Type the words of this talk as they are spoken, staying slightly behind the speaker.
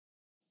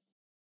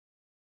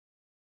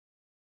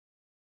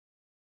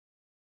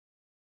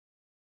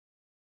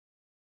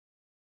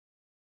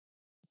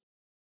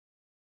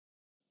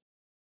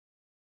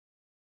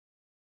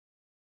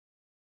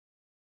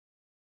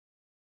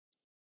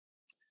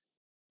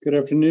Good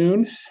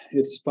afternoon.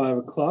 It's 5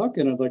 o'clock,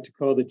 and I'd like to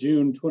call the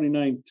June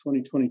 29th,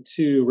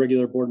 2022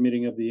 regular board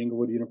meeting of the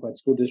Inglewood Unified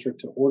School District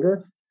to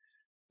order.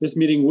 This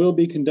meeting will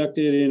be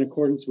conducted in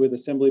accordance with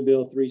Assembly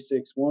Bill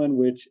 361,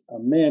 which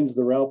amends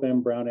the Ralph M.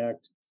 Brown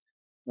Act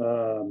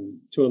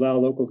to allow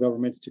local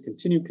governments to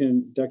continue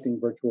conducting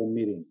virtual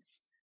meetings.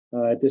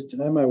 At this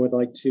time, I would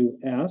like to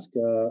ask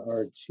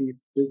our Chief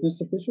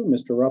Business Official,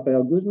 Mr.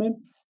 Rafael Guzman,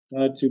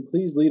 to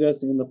please lead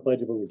us in the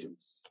Pledge of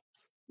Allegiance.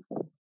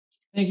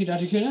 Thank you,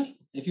 Dr. Cunha.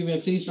 If you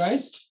may please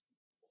rise.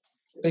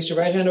 Place your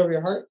right hand over your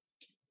heart.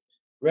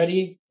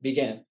 Ready,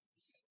 begin.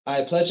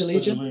 I pledge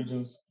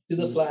allegiance to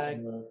the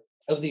flag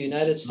of the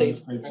United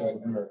States of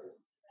America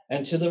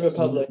and to the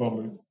republic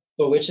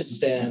for which it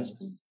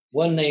stands,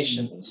 one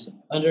nation,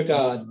 under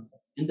God,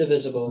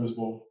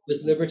 indivisible,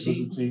 with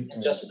liberty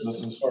and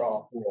justice for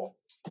all.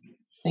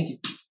 Thank you.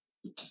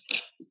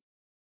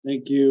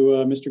 Thank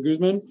you, Mr.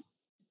 Guzman.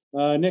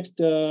 Next,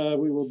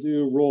 we will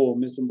do roll.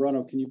 Ms.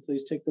 Zambrano, can you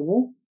please take the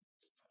roll?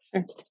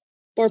 Sure.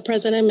 Board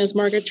President, Ms.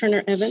 Margaret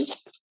Turner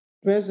Evans.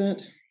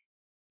 Present.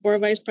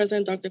 Board Vice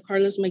President, Dr.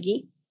 Carlos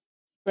McGee.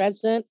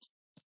 Present.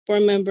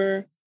 Board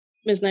Member,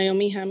 Ms.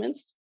 Naomi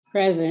Hammonds.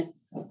 Present.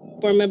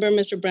 Board Member,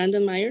 Mr.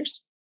 Brandon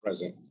Myers.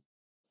 Present.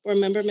 Board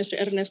Member,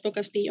 Mr. Ernesto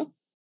Castillo.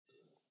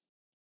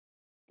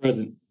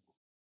 Present.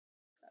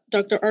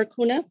 Dr.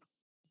 Arcuna.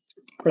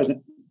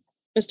 Present.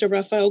 Mr.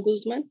 Rafael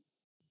Guzman.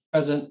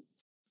 Present.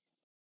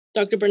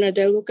 Dr.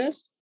 Bernadette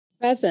Lucas.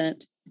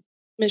 Present.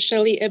 Ms.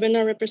 Shelley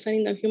Ebena,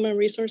 representing the Human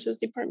Resources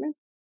Department.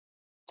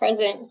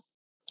 Present.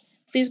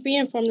 Please be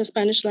informed the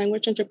Spanish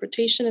language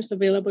interpretation is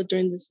available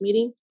during this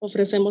meeting.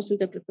 Ofrecemos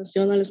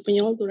interpretación al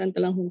español durante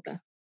la junta.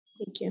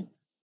 Thank you.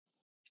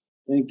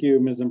 Thank you,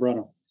 Ms.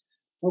 Zambrano.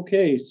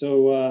 Okay,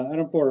 so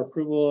item 4,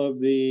 approval of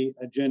the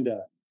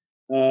agenda.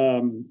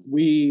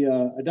 We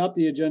adopt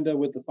the agenda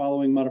with the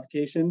following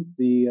modifications.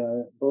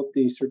 Both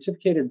the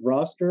certificated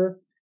roster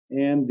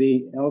and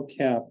the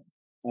LCAP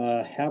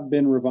have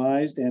been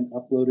revised and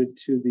uploaded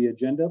to the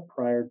agenda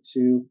prior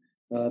to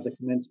the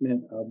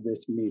commencement of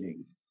this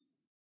meeting.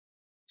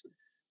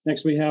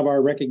 Next, we have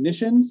our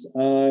recognitions.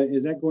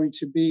 Is that going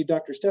to be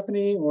Dr.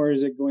 Stephanie or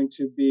is it going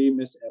to be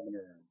Ms.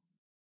 Ebner?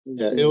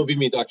 Yeah, it will be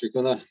me, Dr.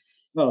 Kuna.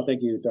 Oh,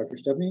 thank you, Dr.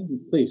 Stephanie.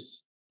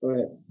 Please, go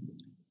ahead.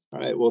 All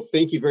right, well,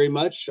 thank you very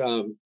much,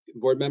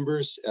 board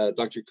members,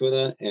 Dr.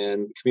 Kuna,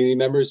 and community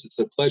members. It's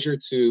a pleasure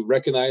to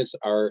recognize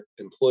our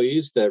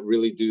employees that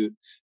really do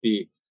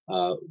the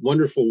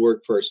wonderful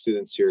work for our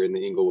students here in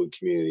the Inglewood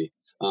community.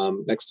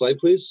 Next slide,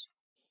 please.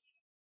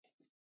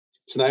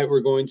 Tonight,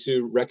 we're going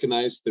to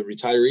recognize the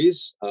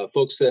retirees,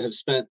 folks that have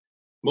spent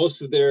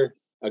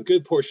a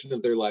good portion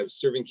of their lives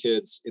serving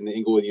kids in the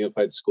Inglewood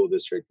Unified School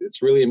District.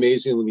 It's really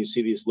amazing when you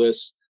see these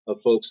lists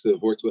of folks that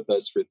have worked with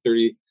us for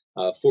 30,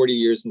 40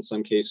 years in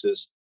some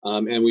cases.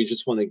 And we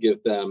just want to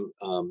give them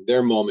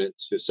their moment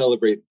to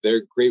celebrate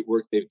their great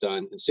work they've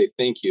done and say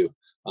thank you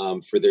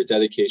for their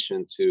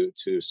dedication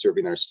to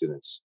serving our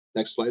students.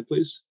 Next slide,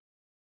 please.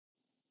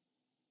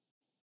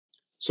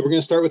 So we're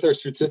going to start with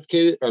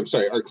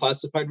our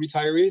classified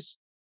retirees.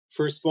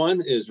 First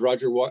one is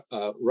Roger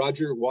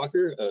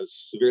Walker, a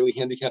severely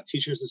handicapped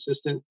teacher's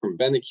assistant from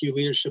Bennett Q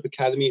Leadership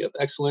Academy of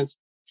Excellence,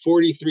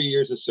 43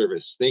 years of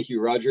service. Thank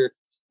you, Roger.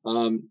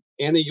 Anna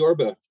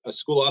Yorba, a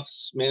school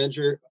office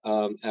manager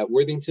at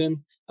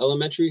Worthington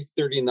Elementary,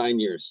 39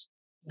 years.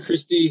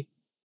 Christy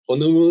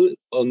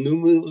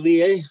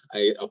Onumulie,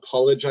 I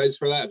apologize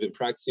for that. I've been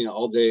practicing it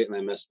all day and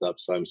I messed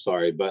up, so I'm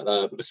sorry. But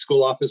a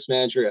school office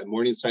manager at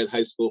Morningside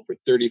High School for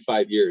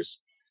 35 years.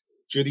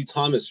 Judy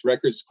Thomas,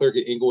 records clerk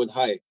at Inglewood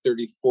High,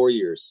 34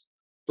 years.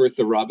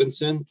 Bertha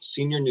Robinson,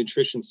 senior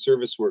nutrition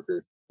service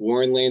worker,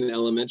 Warren Lane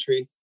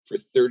Elementary for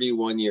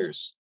 31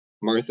 years.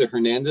 Martha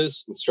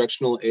Hernandez,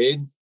 instructional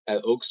aide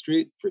at Oak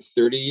Street for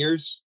 30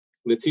 years.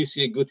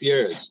 Leticia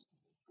Gutierrez,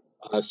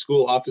 a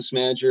school office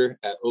manager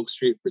at Oak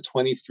Street for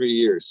 23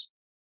 years.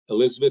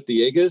 Elizabeth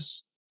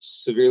Villegas,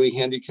 severely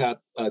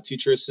handicapped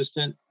teacher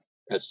assistant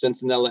at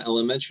Centinela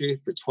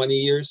Elementary for 20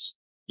 years.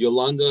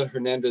 Yolanda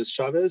Hernandez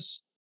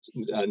Chavez,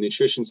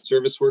 nutrition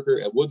service worker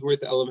at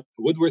Woodworth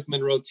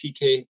Monroe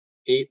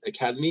TK8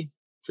 Academy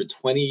for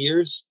 20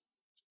 years.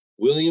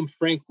 William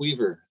Frank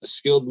Weaver, a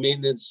skilled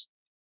maintenance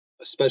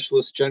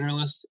specialist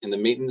generalist in the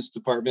maintenance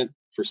department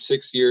for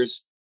 6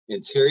 years.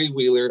 And Terry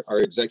Wheeler,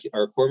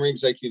 our former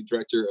executive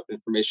director of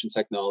information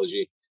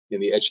technology in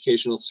the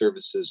educational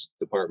services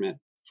department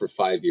for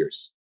 5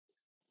 years.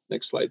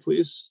 Next slide,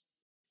 please.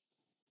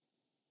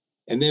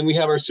 And then we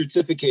have our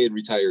certificated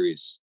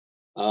retirees.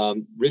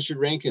 Richard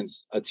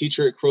Rankins, a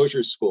teacher at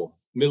Crozier School,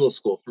 middle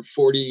school for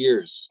 40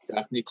 years.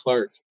 Daphne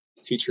Clark,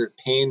 teacher at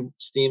Payne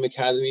STEAM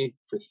Academy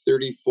for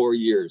 34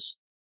 years.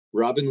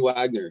 Robin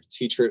Wagner,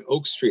 teacher at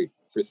Oak Street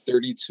for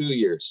 32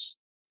 years.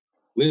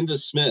 Linda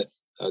Smith,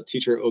 a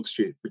teacher at Oak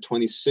Street for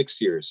 26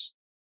 years.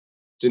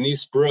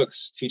 Denise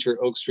Brooks, teacher at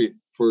Oak Street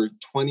for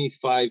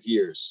 25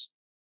 years.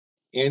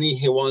 Annie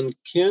Hewan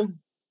Kim,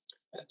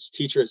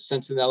 teacher at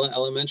Centinela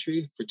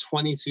Elementary for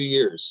 22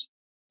 years.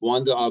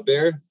 Wanda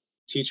Albert,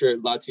 teacher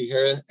at La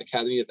Tijera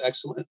Academy of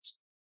Excellence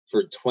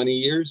for 20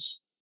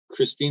 years.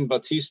 Christine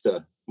Batista,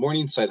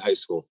 Morningside High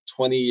School,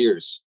 20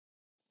 years.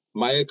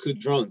 Maya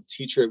Kudron,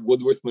 teacher at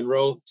Woodworth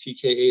Monroe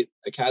TK8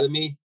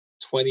 Academy,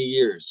 20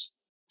 years.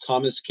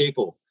 Thomas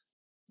Capel,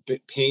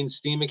 Payne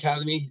STEAM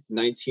Academy,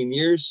 19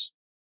 years.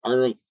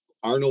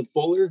 Arnold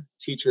Fuller,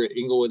 teacher at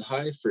Inglewood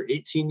High for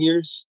 18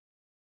 years.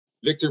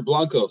 Victor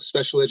Blanco,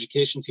 special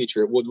education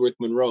teacher at Woodworth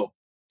Monroe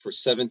for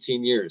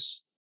 17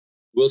 years.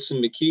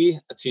 Wilson McKee,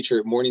 a teacher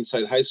at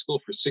Morningside High School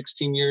for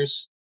 16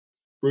 years.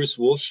 Bruce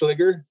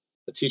Wolschlager,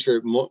 a teacher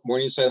at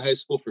Morningside High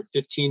School for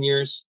 15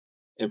 years.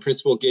 And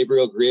Principal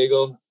Gabriel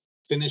Griego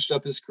finished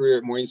up his career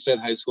at Morningside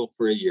High School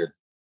for a year.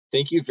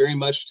 Thank you very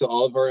much to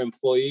all of our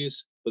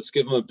employees. Let's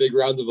give them a big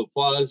round of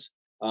applause.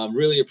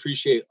 Really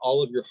appreciate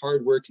all of your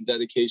hard work and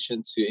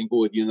dedication to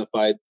Inglewood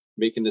Unified,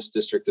 making this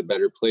district a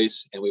better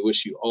place. And we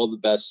wish you all the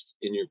best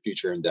in your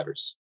future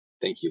endeavors.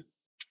 Thank you.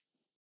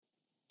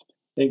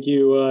 Thank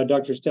you,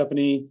 Dr.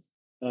 Stephanie.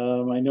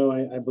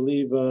 I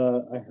believe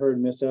I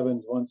heard Ms.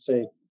 Evans once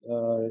say,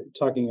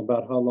 talking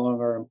about how long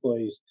our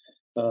employees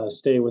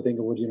stay with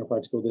Inglewood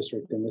Unified School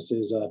District. And this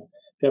is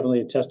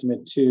definitely a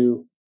testament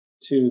to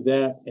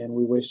that. And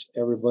we wish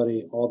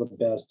everybody all the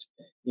best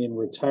in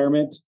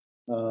retirement.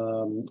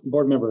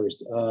 Board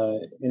members,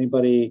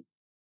 anybody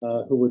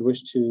who would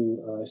wish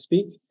to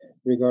speak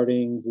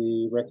regarding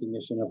the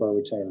recognition of our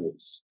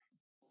retirees?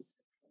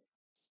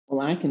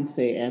 Well, I can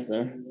say as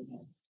a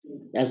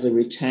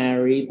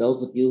retiree,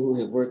 those of you who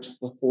have worked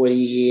for 40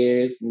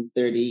 years and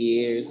 30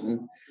 years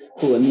and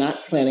who are not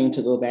planning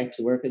to go back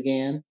to work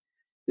again,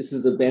 this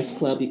is the best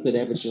club you could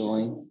ever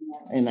join.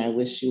 And I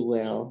wish you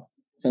well.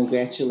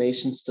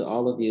 Congratulations to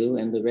all of you,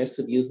 and the rest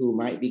of you who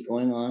might be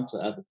going on to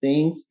other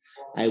things.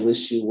 I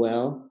wish you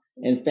well.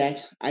 In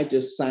fact, I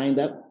just signed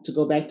up to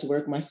go back to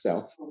work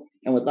myself.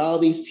 And with all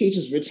these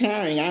teachers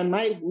retiring, I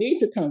might need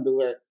to come to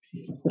work.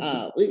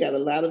 We got a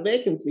lot of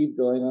vacancies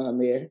going on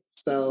there.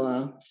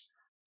 So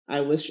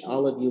I wish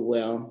all of you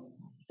well.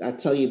 I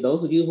tell you,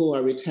 those of you who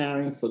are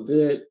retiring for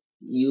good,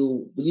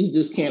 you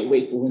just can't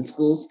wait for when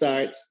school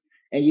starts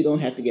and you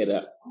don't have to get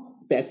up.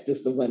 That's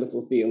just a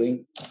wonderful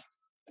feeling.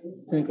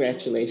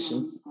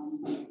 Congratulations.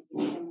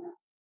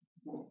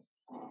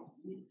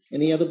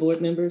 Any other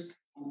board members?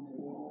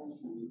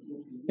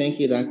 Thank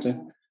you, Doctor.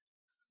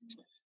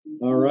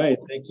 All right,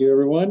 thank you,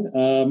 everyone.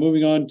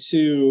 Moving on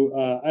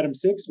to item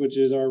 6, which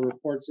is our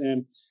reports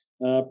and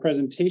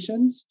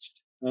presentations.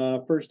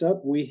 First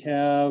up, we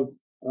have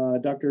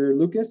Dr.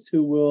 Lucas,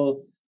 who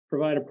will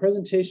provide a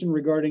presentation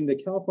regarding the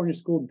California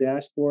School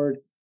Dashboard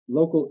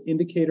Local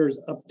Indicators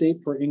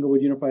Update for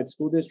Inglewood Unified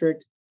School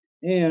District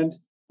and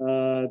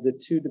the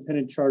 2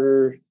 dependent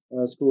charter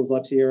schools, La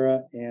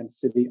Tierra and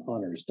City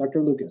Honors.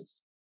 Dr.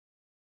 Lucas.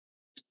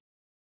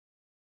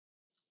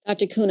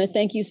 Dr. Kuna,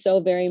 thank you so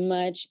very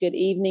much. Good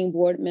evening,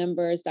 board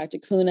members, Dr.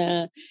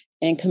 Kuna,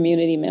 and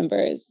community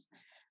members.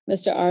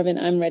 Mr.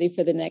 Arvin, I'm ready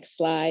for the next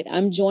slide.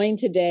 I'm joined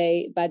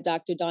today by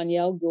Dr.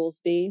 Danielle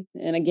Goolsby.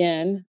 And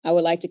again, I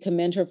would like to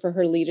commend her for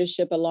her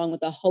leadership along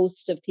with a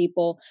host of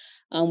people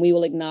we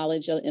will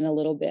acknowledge in a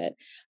little bit.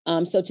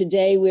 So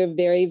today we're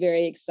very,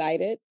 very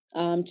excited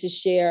to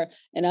share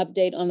an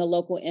update on the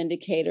local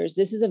indicators.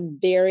 This is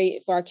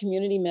for our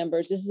community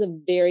members, this is a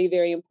very,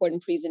 very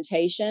important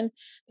presentation.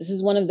 This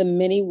is one of the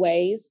many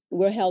ways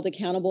we're held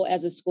accountable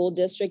as a school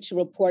district to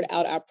report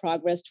out our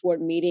progress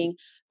toward meeting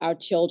our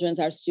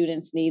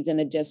students' needs in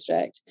the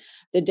district.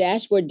 The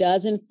dashboard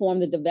does inform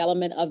the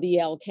development of the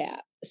LCAP.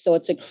 So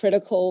it's a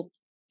critical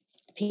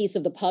piece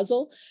of the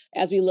puzzle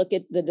as we look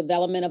at the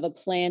development of a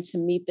plan to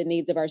meet the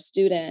needs of our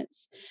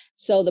students.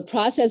 So the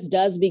process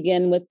does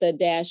begin with the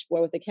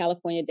dashboard, with the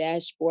California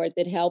dashboard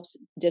that helps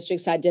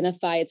districts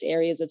identify its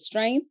areas of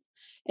strength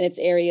and its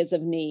areas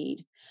of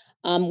need.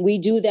 We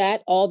do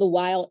that all the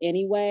while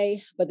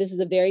anyway, but this is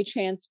a very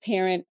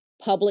transparent,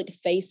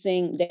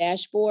 public-facing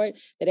dashboard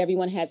that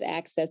everyone has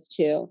access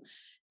to.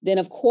 Then,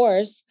 of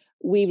course,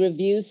 we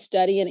review,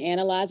 study, and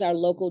analyze our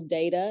local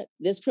data.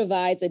 This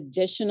provides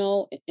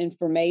additional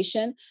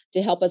information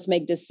to help us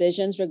make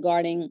decisions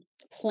regarding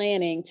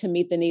planning to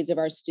meet the needs of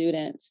our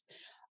students.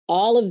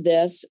 All of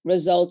this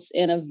results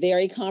in a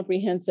very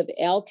comprehensive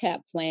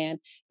LCAP plan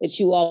that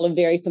you all are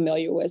very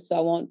familiar with, so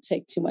I won't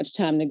take too much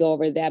time to go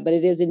over that, but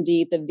it is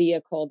indeed the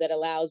vehicle that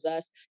allows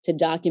us to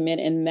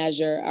document and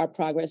measure our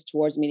progress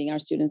towards meeting our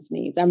students'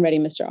 needs. I'm ready,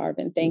 Mr.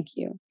 Arvin. Thank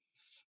you.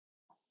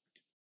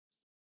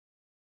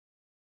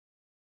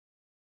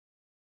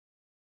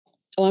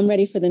 Oh, I'm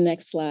ready for the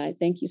next slide.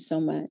 Thank you so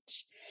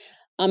much.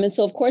 And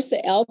so, of course,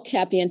 the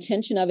LCAP, the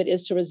intention of it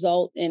is to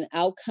result in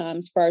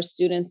outcomes for our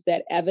students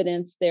that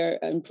evidence their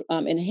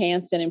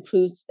enhanced and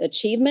improved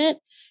achievement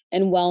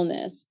and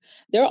wellness.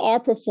 There are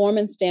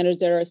performance standards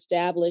that are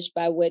established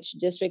by which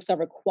districts are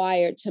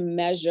required to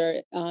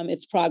measure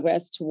its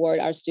progress toward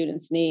our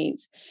students'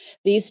 needs.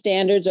 These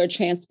standards are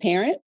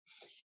transparent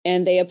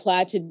and they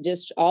apply to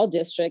all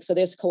districts. So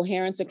there's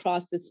coherence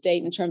across the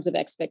state in terms of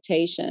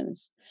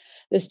expectations.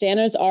 The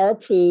standards are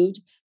approved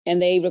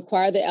and they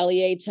require the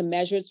LEA to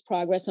measure its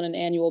progress on an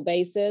annual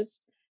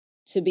basis.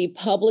 to be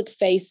public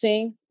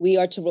facing. We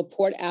are to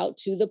report out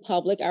to the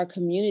public, our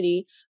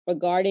community,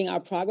 regarding our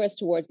progress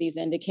toward these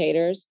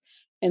indicators.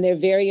 And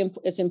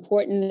it's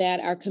important that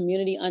our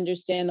community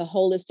understand the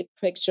holistic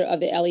picture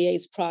of the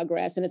LEA's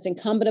progress. And it's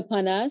incumbent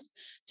upon us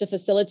to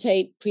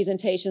facilitate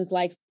presentations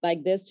like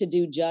this to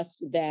do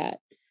just that.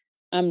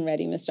 I'm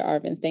ready, Mr.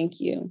 Arvin. Thank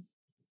you.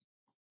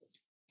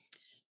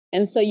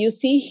 And so you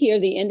see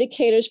here the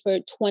indicators for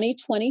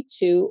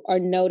 2022 are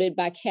noted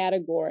by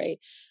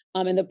category,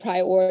 and the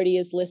priority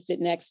is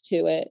listed next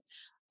to it.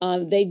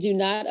 They do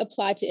not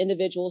apply to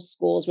individual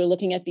schools. We're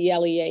looking at the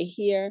LEA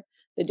here.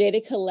 The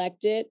data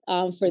collected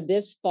for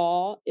this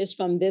fall is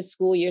from this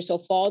school year. So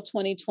fall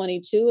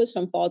 2022 is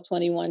from fall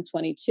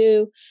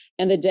 21-22.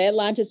 And the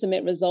deadline to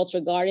submit results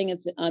regarding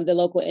the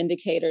local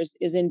indicators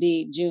is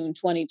indeed June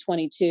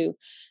 2022.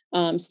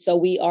 So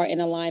we are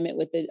in alignment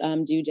with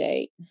the due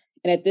date.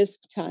 And at this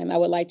time, I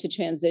would like to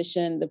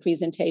transition the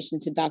presentation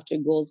to Dr.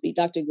 Goolsbee.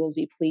 Dr.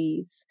 Goolsbee,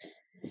 please.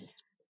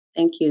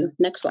 Thank you.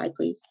 Next slide,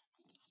 please.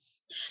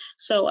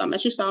 So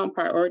as you saw,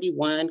 priority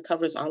 1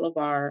 covers all of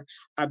our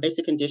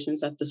basic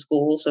conditions at the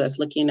school. So that's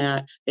looking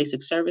at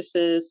basic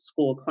services,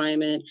 school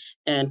climate,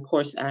 and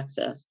course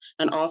access.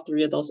 And all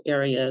 3 of those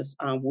areas,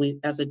 we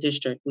as a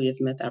district, we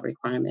have met that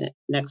requirement.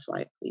 Next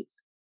slide,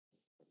 please.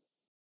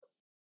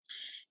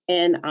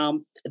 And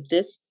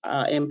this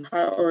in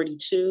priority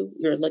 2,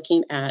 you're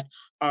looking at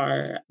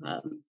our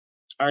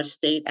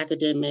state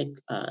academic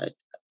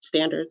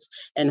standards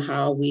and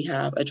how we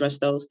have addressed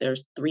those.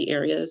 There's 3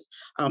 areas: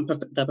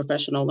 the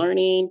professional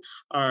learning,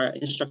 our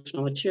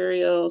instructional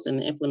materials, and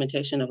the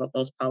implementation of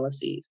those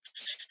policies.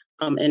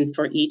 And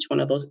for each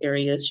one of those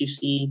areas, you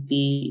see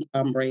the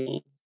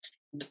ratings.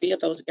 3 of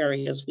those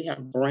areas, we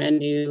have brand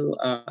new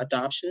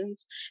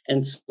adoptions,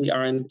 and so we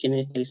are in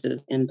beginning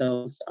phases in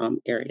those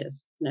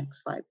areas.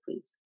 Next slide,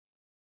 please.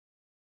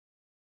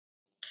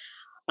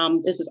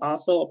 This is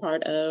also a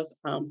part of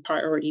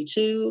priority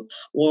 2,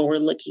 where we're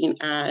looking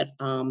at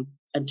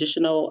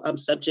additional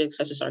subjects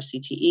such as our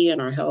CTE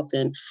and our health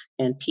and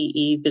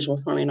PE, visual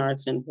performing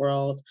arts, and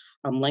world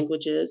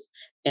languages.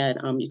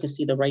 And you can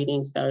see the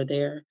ratings that are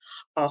there.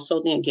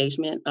 Also, the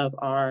engagement of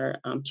our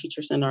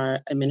teachers and our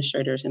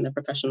administrators in the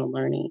professional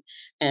learning.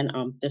 And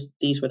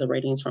these were the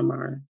ratings from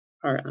our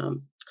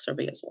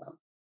survey as well.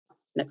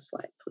 Next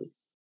slide,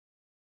 please.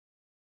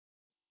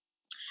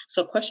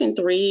 So question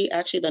 3,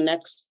 actually the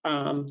next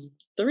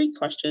 3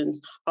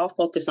 questions all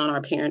focus on our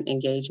parent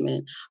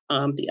engagement.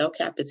 The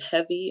LCAP is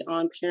heavy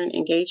on parent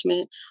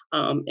engagement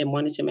and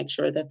wanted to make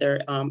sure that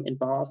they're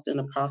involved in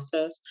the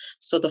process.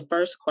 So the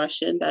first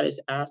question that is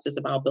asked is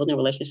about building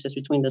relationships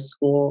between the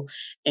school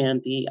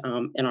and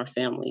and our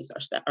families,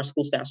 our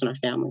school staffs and our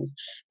families.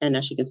 And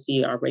as you can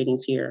see, our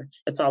ratings here,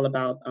 it's all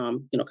about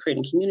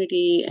creating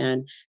community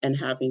and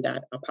having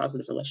that a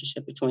positive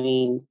relationship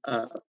between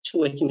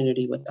two-way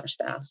community with our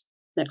staffs.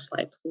 Next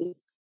slide,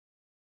 please.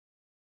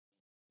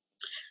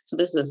 So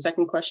this is a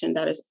second question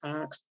that is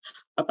asked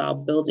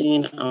about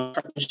building a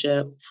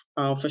partnership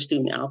for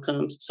student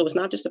outcomes. So it's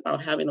not just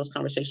about having those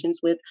conversations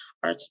with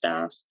our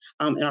staffs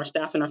and our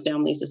staff and our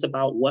families. It's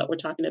about what we're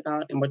talking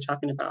about, and we're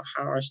talking about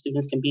how our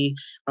students can be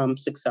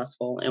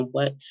successful and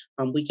what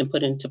we can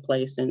put into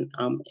place in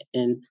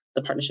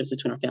the partnerships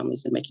between our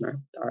families and making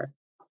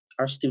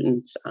our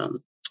students'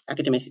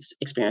 academic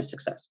experience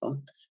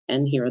successful.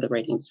 And here are the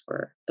ratings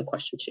for the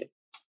question 2.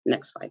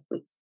 Next slide,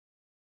 please.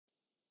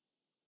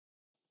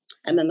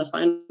 And then the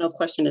final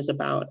question is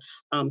about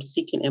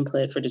seeking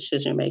input for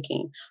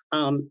decision-making.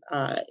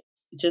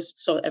 Just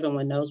so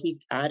everyone knows, we've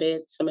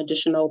added some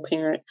additional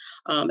parent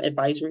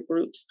advisory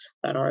groups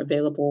that are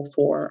available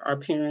for our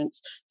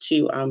parents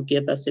to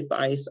give us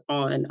advice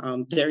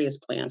on various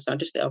plans, not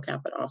just the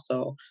LCAP, but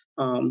also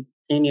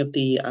any of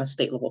the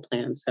state level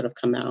plans that have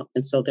come out.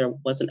 And so there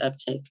was an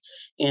uptick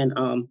in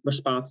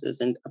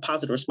responses and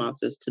positive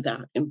responses to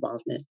that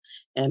involvement.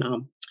 And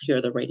here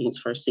are the ratings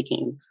for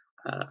seeking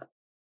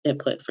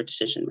input for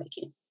decision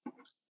making.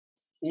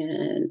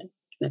 And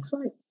next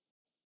slide.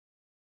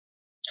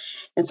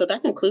 And so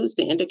that concludes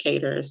the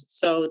indicators.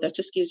 So that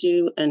just gives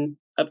you an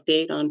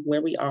update on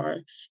where we are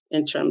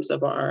in terms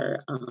of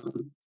our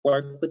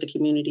work with the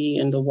community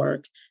and the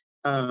work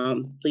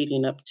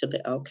leading up to the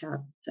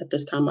LCAP. At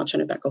this time, I'll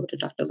turn it back over to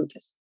Dr.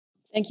 Lucas.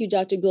 Thank you,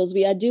 Dr.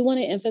 Goolsbee. I do want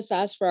to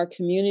emphasize for our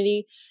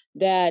community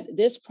that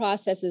this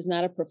process is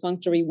not a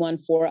perfunctory one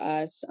for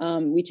us.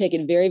 We take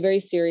it very,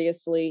 very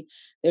seriously.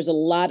 There's a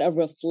lot of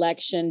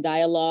reflection,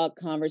 dialogue,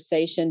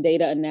 conversation,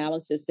 data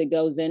analysis that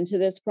goes into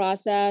this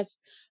process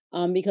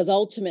because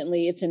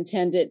ultimately it's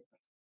intended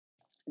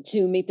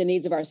to meet the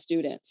needs of our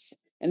students.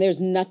 And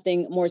there's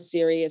nothing more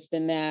serious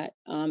than that.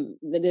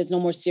 There's no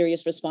more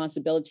serious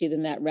responsibility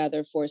than that,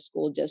 rather, for a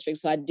school district.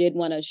 So I did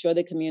want to assure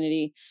the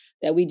community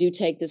that we do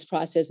take this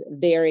process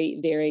very,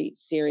 very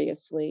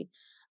seriously.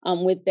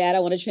 With that, I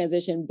want to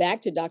transition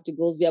back to Dr.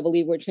 Goolsbee. I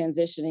believe we're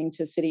transitioning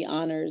to City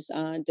Honors,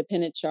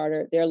 Dependent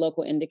Charter, their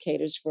local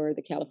indicators for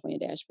the California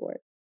dashboard.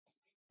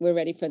 We're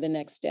ready for the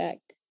next deck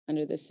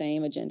under the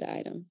same agenda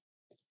item.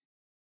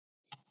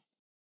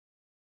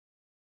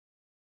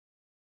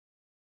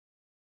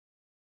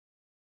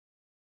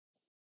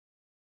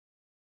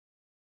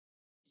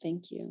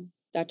 Thank you.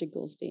 Dr.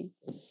 Goolsbee.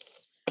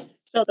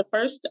 So the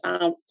first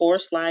 4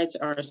 slides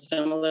are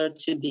similar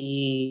to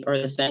the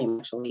same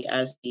actually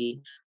as the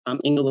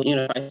Inglewood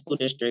Unified School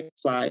District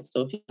slides.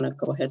 So if you want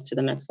to go ahead to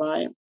the next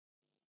slide.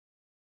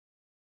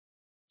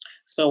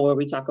 So where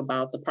we talk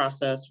about the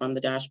process from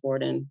the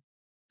dashboard and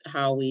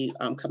how we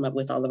come up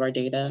with all of our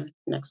data.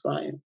 Next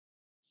slide.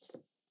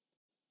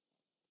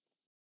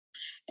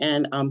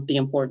 And the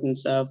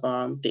importance of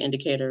the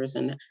indicators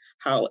and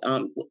how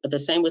the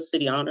same with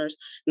City Honors.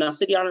 Now,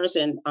 City Honors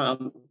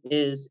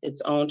is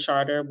its own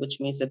charter,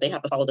 which means that they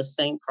have to follow the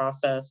same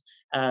process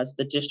as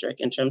the district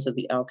in terms of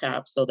the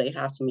LCAP. So they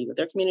have to meet with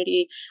their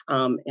community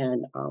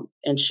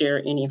and share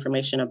any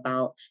information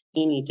about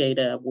any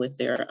data with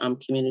their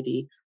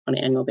community on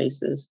an annual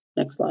basis.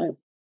 Next slide.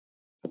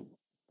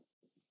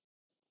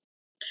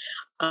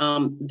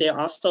 They're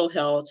also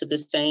held to the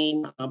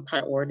same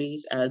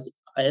priorities as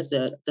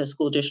the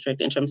school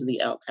district in terms of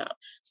the LCAP.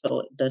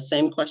 So the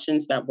same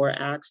questions that were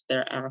asked,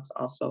 they're asked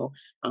also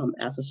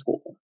as a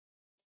school.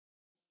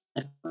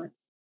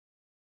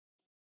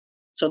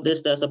 So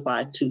this does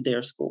apply to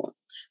their school.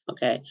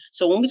 Okay,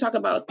 so when we talk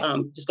about,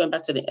 just going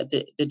back to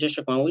the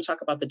district, when we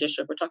talk about the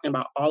district, we're talking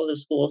about all of the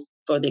schools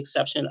for the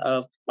exception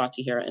of La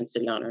Tijera and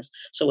City Honors.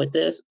 So with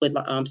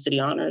City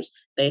Honors,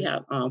 they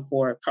have,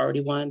 for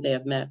priority 1, they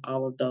have met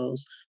all of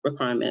those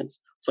requirements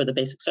for the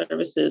basic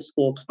services,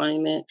 school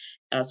climate,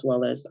 as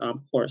well as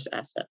course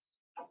assets.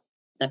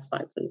 Next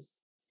slide, please.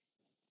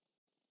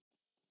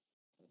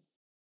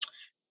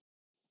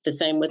 The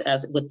same with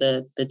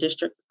the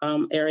district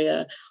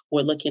area,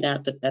 we're looking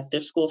at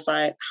their school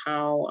site,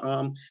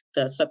 how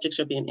the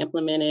subjects are being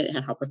implemented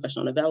and how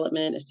professional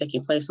development is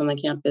taking place on the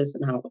campus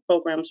and how the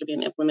programs are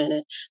being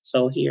implemented.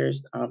 So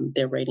here's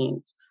their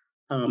ratings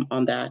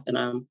on that.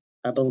 And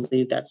I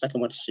believe that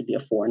second one should be a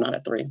 4, not a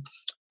 3.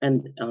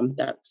 And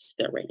that's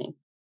their rating.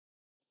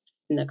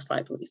 Next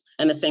slide, please.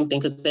 And the same thing,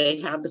 because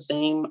they have the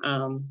same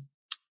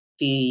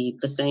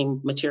the same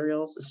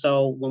materials.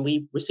 So when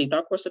we received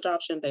our course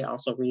adoption, they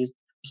also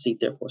received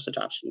their course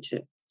adoption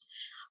too.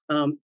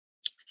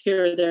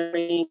 Here are their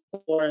rating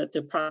for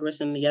the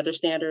progress in the other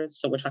standards.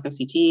 So we're talking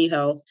CTE,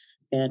 health,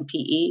 and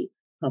PE.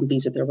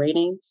 These are their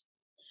ratings.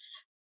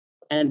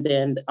 And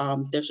then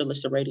there's a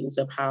list of ratings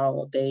of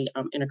how they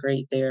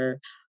integrate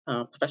their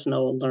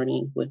professional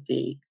learning with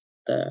the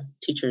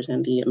teachers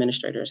and the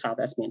administrators, how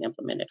that's being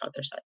implemented on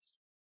their sites.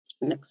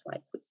 Next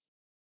slide, please.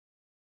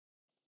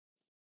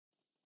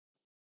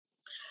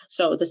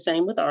 So the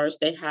same with ours,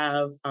 they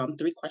have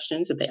 3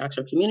 questions that they ask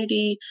our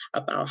community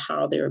about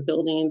how they're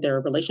building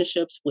their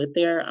relationships with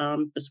their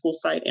the school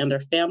site and their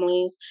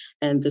families.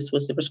 And this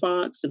was the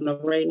response and the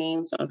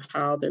ratings on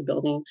how they're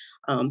building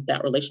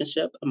that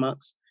relationship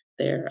amongst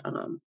their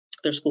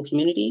school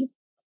community.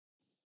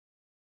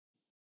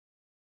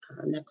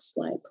 Next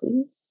slide,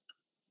 please.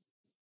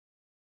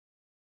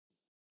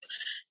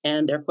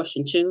 And their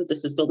question 2,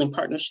 this is building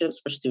partnerships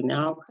for student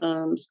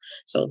outcomes.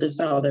 So this is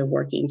how they're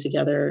working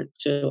together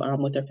to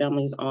with their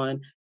families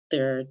on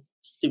their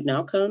student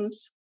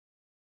outcomes.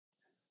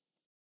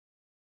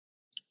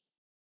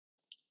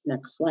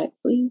 Next slide,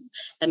 please.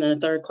 And then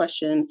the third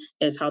question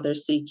is how they're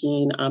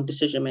seeking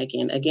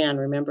decision-making. Again,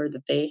 remember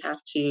that they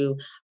have to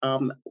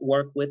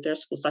work with their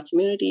school site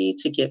community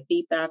to get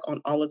feedback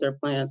on all of their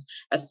plans.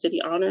 As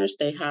City Honors,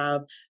 they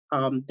have,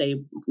 they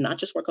not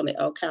just work on the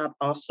LCAP,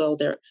 also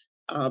their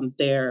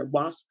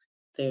WASC,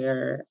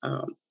 their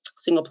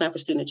single plan for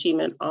student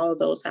achievement, all of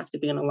those have to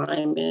be in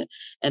alignment,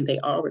 and they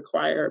all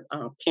require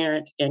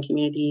parent and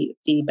community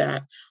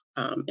feedback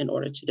in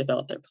order to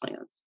develop their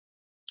plans.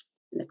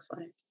 Next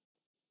slide.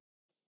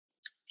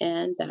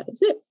 And that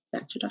is it.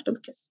 Back to Dr.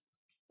 Lucas.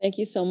 Thank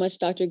you so much,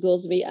 Dr.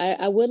 Goolsbee.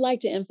 I would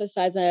like to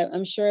emphasize,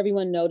 I'm sure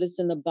everyone noticed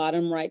in the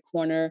bottom right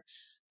corner,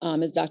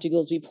 as Dr.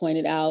 Goolsbee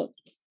pointed out,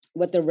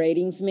 what the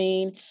ratings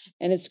mean.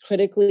 And it's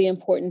critically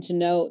important to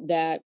note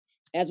that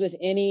as with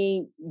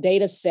any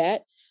data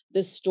set,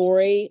 the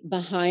story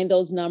behind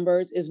those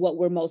numbers is what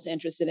we're most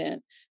interested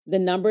in. The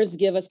numbers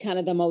give us kind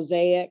of the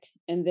mosaic,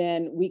 and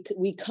then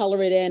we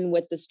color it in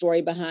with the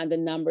story behind the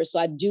numbers. So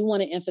I do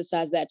want to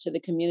emphasize that to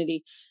the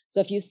community. So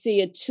if you see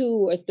a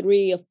 2, a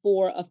 3, a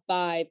 4, a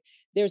 5,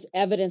 there's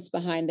evidence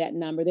behind that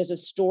number. There's a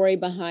story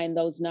behind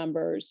those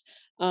numbers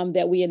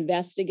that we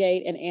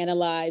investigate and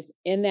analyze.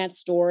 In that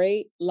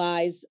story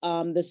lies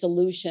the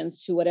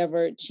solutions to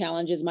whatever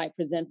challenges might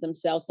present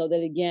themselves, so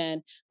that,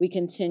 again, we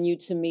continue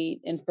to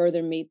meet and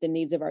further meet the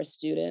needs of our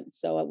students.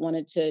 So I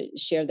wanted to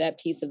share that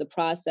piece of the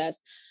process.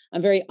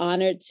 I'm very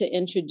honored to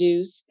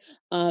introduce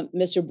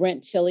Mr.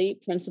 Brent Tilley,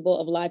 Principal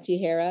of La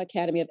Tijera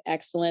Academy of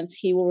Excellence.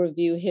 He will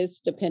review his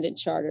dependent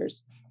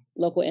charters,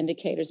 local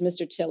indicators.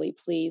 Mr. Tilley,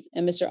 please.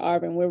 And Mr.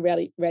 Arvin, we're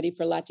ready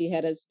for La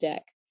Tijera's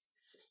deck.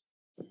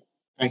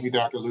 Thank you,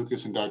 Dr.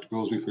 Lucas and Dr.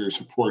 Goolsbee, for your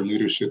support and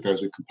leadership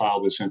as we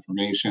compile this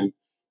information. And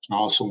I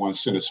also want to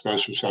send a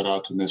special shout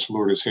out to Ms.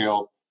 Lourdes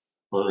Hale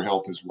for her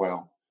help as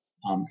well.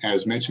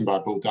 As mentioned by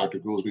both Dr.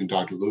 Goolsbee and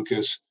Dr.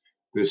 Lucas,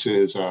 this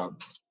is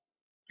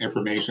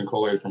information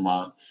collated from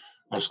our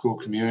school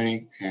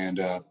community, and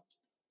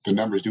the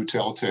numbers do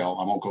tell a tale.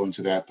 I won't go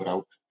into that, but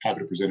happy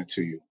to present it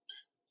to you.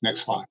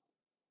 Next slide.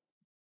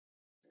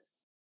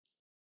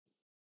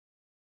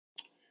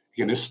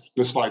 Again, this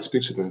slide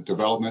speaks to the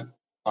development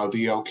of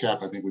the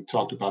LCAP. I think we've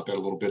talked about that a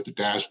little bit. The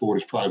dashboard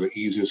is probably the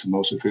easiest and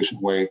most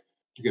efficient way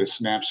to get a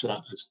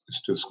snapshot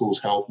as to the school's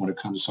health when it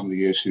comes to some of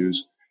the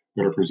issues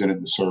that are presented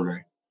in the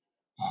survey.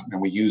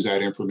 And we use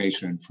that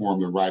information to inform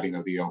the writing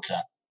of the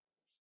LCAP.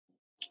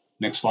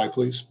 Next slide,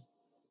 please.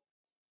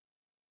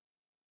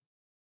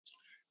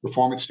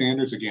 Performance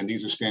standards, again,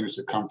 these are standards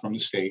that come from the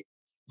state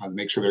to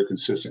make sure they're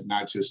consistent,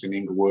 not just in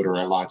Inglewood or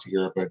at La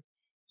Tierra, but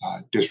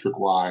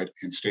district-wide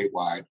and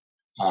statewide.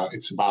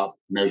 It's about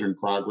measuring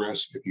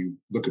progress. If you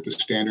look at the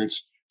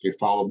standards, they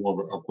follow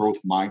more of a growth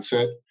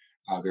mindset.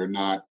 They're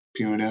not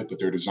punitive, but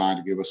they're designed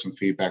to give us some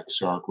feedback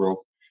to our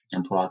growth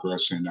and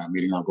progress in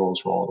meeting our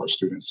goals for all of our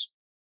students.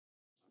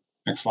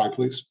 Next slide,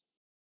 please.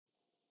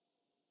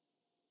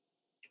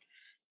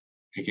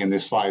 Again,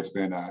 this slide's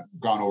been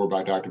gone over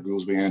by Dr.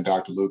 Goolsby and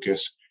Dr.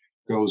 Lucas.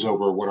 Goes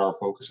over what our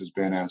focus has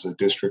been as a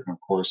district and, of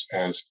course,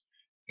 as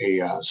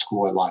a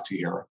school at La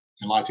Tierra.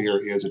 And La Tierra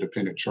is a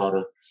dependent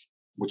charter,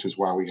 which is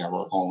why we have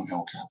our own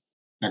LCAP.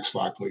 Next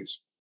slide, please.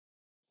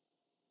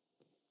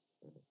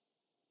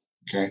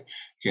 Okay.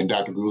 Again,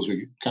 Dr.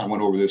 Goolsby kind of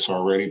went over this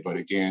already, but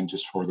again,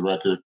 just for the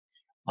record,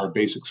 our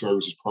basic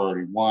services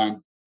priority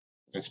 1,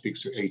 that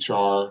speaks to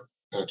HR,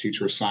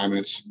 teacher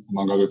assignments,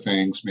 among other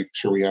things, making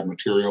sure we have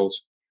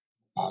materials.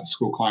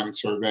 School climate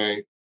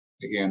survey,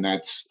 again,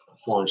 that's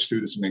for our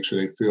students to make sure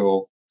they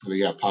feel they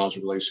have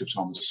positive relationships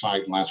on the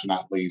site. And last but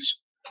not least,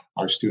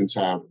 our students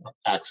have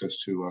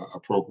access to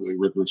appropriately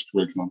rigorous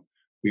curriculum.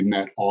 We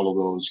met all of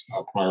those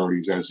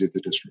priorities, as did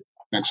the district.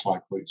 Next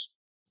slide, please.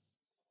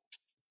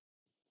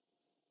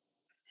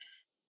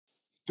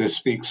 This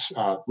speaks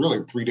really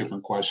 3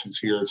 different questions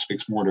here. It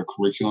speaks more to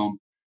curriculum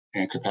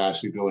and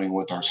capacity building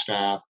with our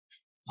staff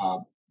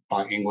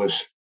by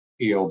English,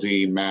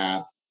 ELD,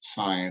 math,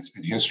 science,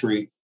 and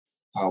history.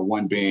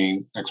 1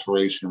 being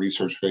exploration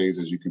research phase,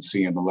 as you can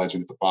see in the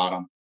legend at the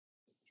bottom.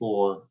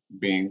 4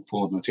 being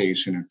full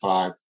implementation, and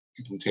 5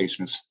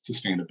 implementation of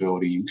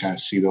sustainability. You can kind of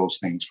see those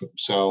things for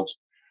themselves.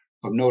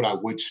 Of note, I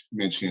would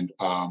mention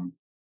the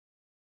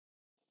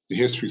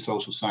history,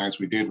 social science.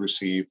 We did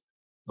receive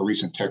a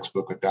recent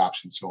textbook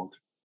adoption. So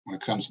when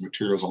it comes to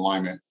materials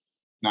alignment,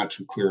 not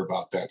too clear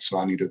about that. So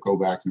I need to go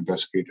back and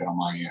investigate that on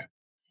my end.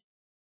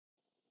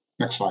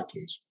 Next slide,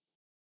 please.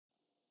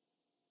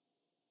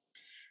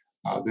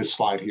 This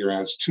slide here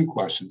has 2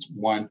 questions.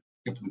 1,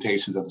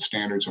 implementations of the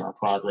standards and our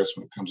progress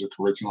when it comes to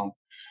curriculum.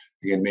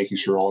 Again, making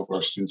sure all of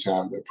our students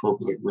have the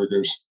appropriate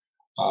rigorous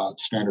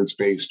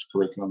standards-based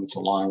curriculum that's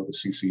aligned with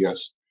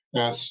the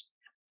CCSS.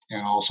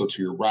 And also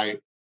to your right,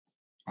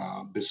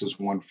 this is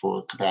one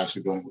for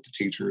capacity building with the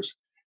teachers.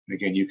 And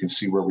again, you can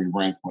see where we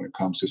rank when it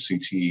comes to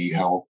CTE,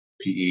 health,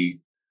 PE,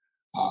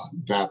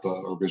 VAPA,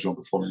 or visual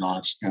and performing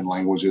arts, and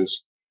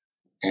languages.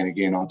 And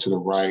again, on to the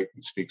right,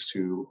 it speaks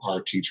to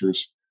our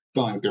teachers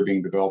feeling that they're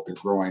being developed, they're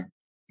growing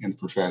in the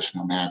profession.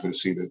 I'm happy to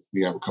see that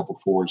we have a couple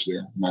forwards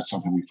there, and that's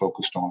something we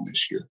focused on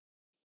this year.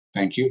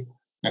 Thank you.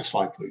 Next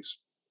slide, please.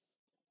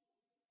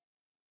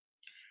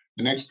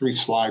 The next 3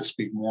 slides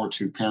speak more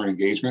to parent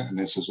engagement, and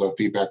this is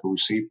feedback we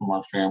received from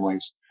our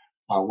families.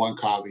 1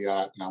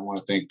 caveat, and I want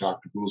to thank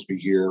Dr. Goolsby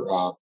here.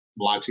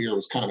 La Tierra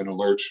was kind of in a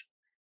lurch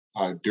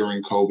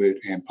during COVID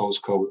and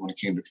post-COVID when it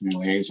came to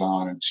community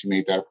liaison, and she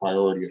made that a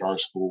priority at our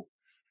school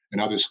and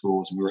other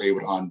schools, and we were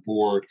able to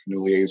onboard a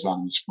new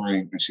liaison in the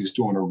spring, and she's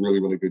doing a really,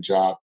 really good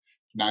job.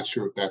 Not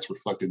sure if that's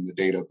reflected in the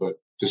data, but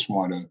just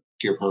want to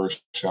give her a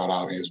shout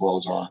out, as well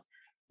as our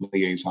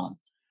liaison.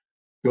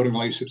 Building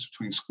relationships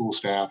between school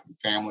staff and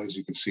families.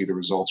 You can see the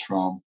results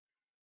from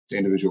the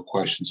individual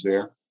questions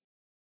there.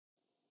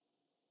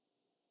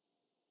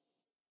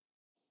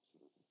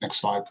 Next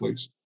slide,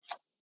 please.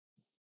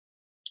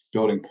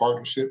 Building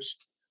partnerships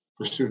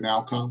for student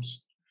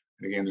outcomes.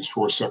 And again, there's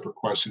 4 separate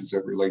questions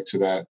that relate to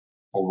that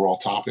overall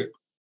topic.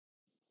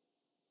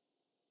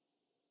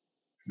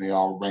 And they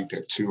all ranked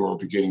at 2 or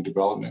beginning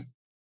development.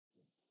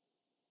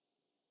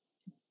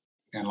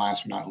 And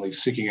last but not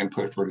least, seeking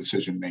input for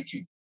decision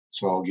making.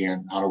 So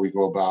again, how do we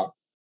go about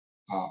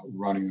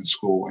running the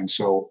school? And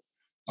so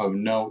of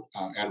note,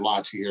 at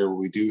La Tierra,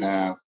 we do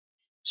have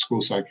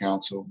school site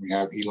council. We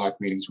have ELAC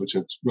meetings, which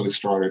have really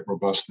started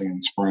robustly in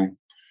the spring.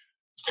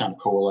 It's kind of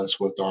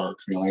coalesced with our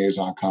community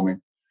liaison coming.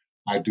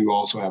 I do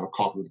also have a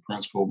call with the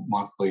principal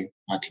monthly.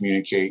 I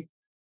communicate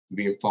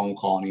via phone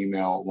call and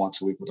email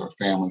once a week with our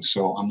families.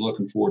 So I'm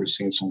looking forward to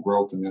seeing some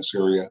growth in this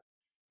area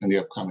in the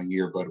upcoming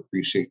year, but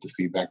appreciate the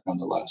feedback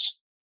nonetheless.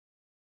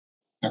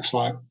 Next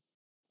slide.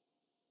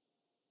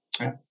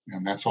 Okay.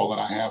 And that's all that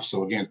I have.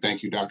 So again,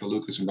 thank you, Dr.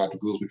 Lucas and Dr.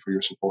 Goolsby, for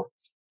your support.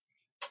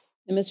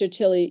 And Mr.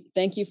 Tilley,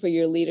 thank you for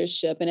your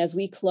leadership. And as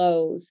we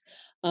close,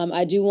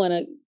 I do want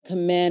to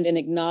commend and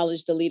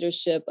acknowledge the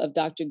leadership of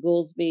Dr.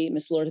 Goolsby,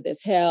 Ms.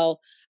 Lourdes Hell,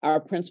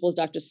 our principals,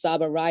 Dr.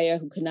 Saba Raya,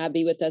 who could not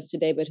be with us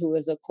today, but who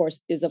is of course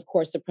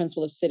the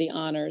principal of City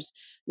Honors,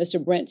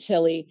 Mr. Brent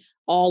Tilley,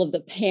 all of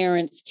the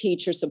parents,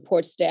 teachers,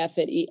 support staff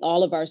at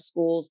all of our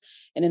schools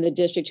and in the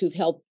district who've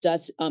helped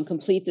us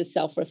complete this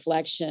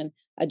self-reflection.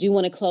 I do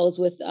want to close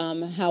with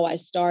how I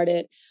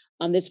started.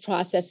 This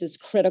process is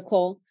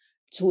critical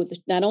to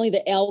not only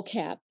the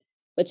LCAP,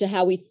 but to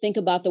how we think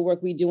about the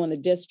work we do in the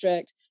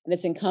district. And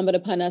it's incumbent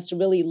upon us to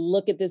really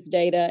look at this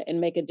data and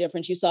make a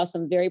difference. You saw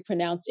some very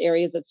pronounced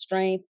areas of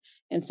strength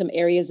and some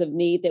areas of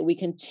need that we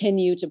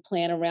continue to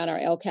plan around. Our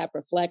LCAP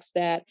reflects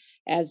that,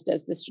 as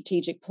does the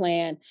strategic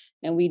plan.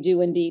 And we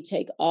do indeed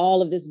take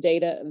all of this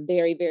data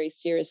very, very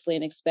seriously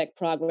and expect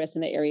progress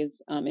in the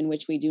areas in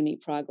which we do need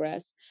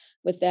progress.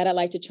 With that, I'd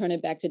like to turn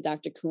it back to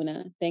Dr.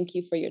 Kuna. Thank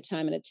you for your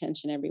time and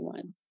attention,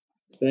 everyone.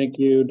 Thank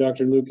you,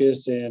 Dr.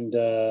 Lucas, and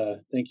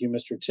thank you,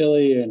 Mr.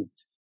 Tilley, and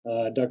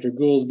Dr.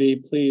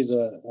 Goolsby. Please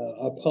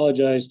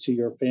apologize to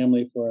your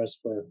family for us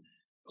for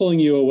pulling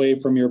you away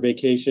from your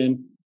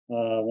vacation,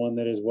 one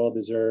that is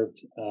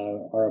well-deserved.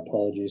 Our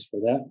apologies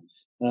for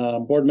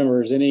that. Board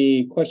members,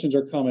 any questions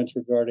or comments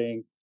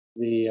regarding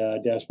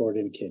the dashboard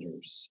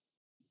indicators?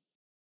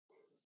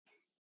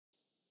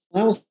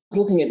 I was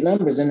looking at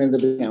numbers, and in the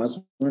beginning, I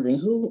was wondering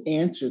who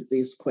answered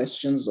these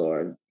questions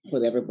or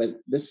whatever, but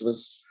this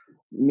was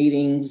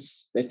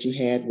meetings that you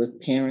had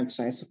with parents,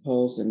 I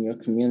suppose, in your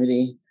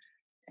community.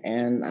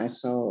 And I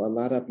saw a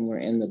lot of them were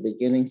in the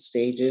beginning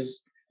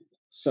stages.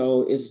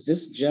 So is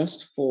this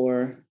just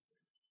for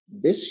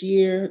this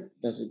year?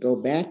 Does it go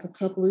back a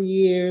couple of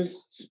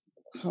years?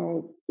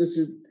 Tell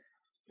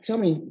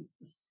me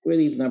where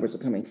these numbers are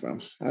coming from.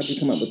 How did you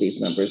come up with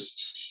these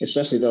numbers,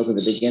 especially those in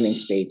the beginning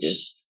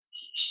stages?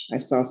 I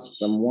saw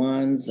some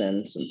ones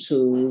and some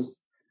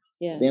twos.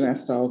 Yes. Then I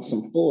saw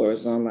some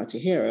fours on La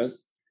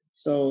Tijeras.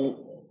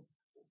 So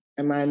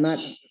am I not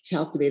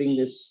calculating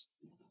this?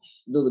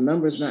 Do the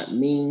numbers not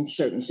mean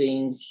certain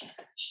things?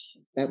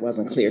 That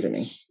wasn't clear to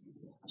me.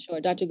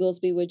 Sure. Dr.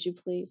 Goolsby, would you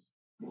please?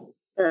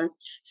 Sure.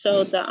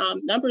 So the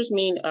numbers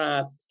mean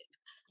how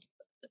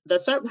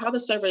the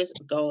surveys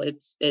go.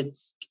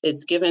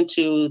 It's given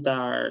to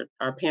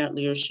our parent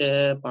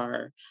leadership,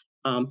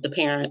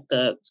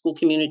 the school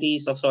community.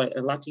 So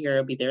La Tijera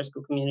would be their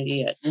school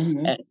community.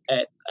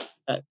 At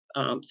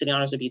City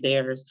Honors would be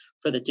theirs.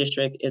 For the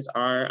district is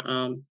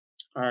our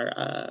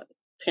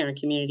parent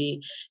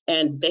community,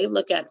 and they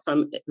look at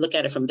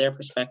it from their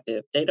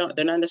perspective. They're not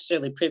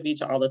necessarily privy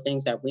to all the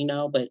things that we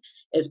know, but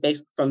it's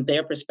based from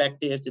their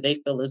perspective. Do they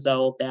feel as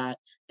though that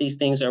these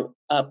things are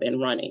up and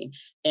running?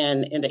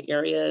 And in the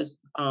areas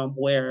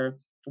where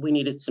we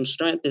needed some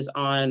strength is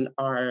on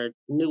our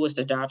newest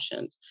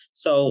adoptions.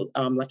 So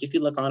like if you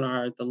look on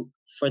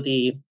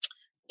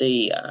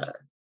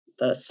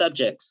the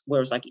subjects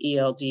where it's like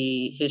ELD,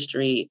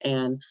 history,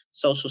 and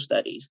social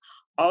studies.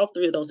 All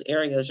three of those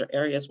areas are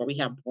areas where we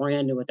have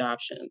brand new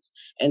adoptions.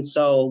 And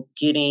so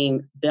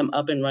getting them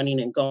up and running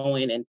and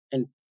going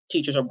and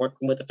teachers are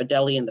working with the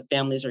fidelity and the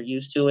families are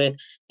used to it,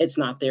 it's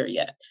not there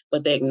yet.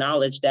 But they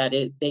acknowledge that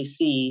they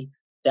see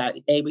that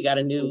A, we got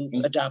a new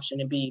adoption,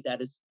 and B,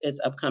 that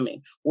is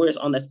upcoming. Whereas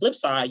on the flip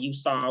side, you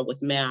saw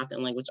with math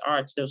and language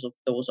arts, those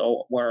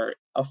were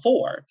a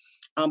 4.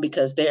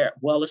 Because they're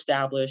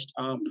well-established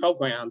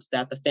programs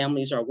that the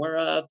families are aware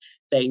of,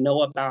 they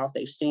know about,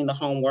 they've seen the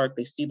homework,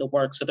 they see the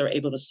work, so they're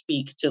able to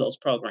speak to those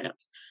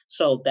programs.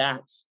 So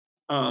that's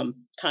kind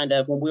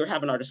of when we were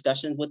having our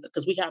discussion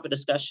because we have a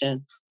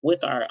discussion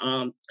with our,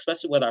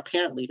 especially with our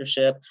parent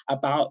leadership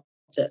about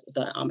the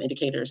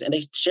indicators, and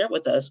they share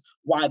with us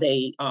why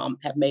they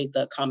have made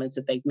the comments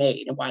that they've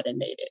made and why they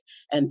made it.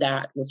 And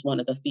that was one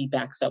of the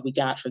feedbacks that we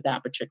got for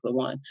that particular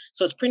one.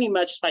 So it's pretty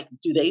much like,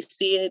 do they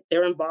see it?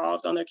 They're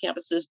involved on their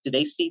campuses. Do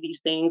they see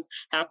these things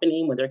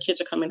happening when their kids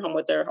are coming home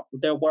with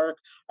their work?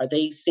 Are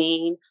they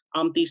seeing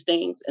these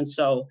things? And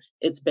so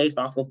it's based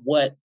off of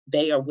what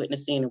they are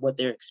witnessing and what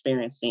they're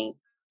experiencing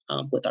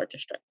with our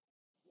district.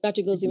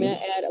 Dr. Goolsby, may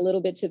I add a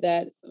little bit to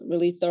that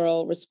really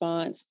thorough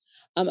response?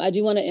 I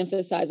do want to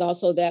emphasize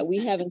also that we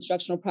have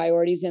instructional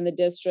priorities in the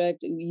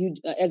district.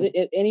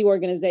 Any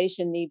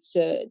organization needs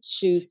to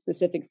choose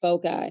specific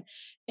foci.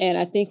 And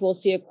I think we'll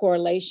see a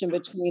correlation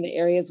between the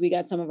areas we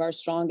got some of our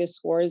strongest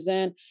scores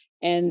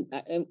in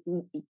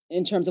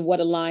terms of what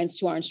aligns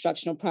to our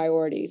instructional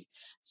priorities.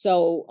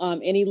 So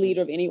any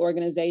leader of any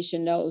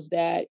organization knows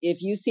that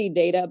if you see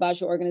data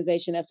about your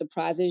organization that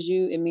surprises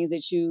you, it means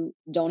that you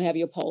don't have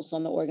your pulse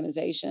on the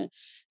organization.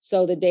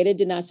 So the data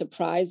did not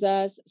surprise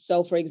us.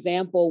 So for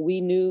example,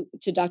 we knew,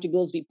 to Dr.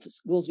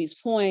 Goolsby's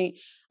point,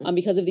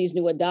 because of these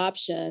new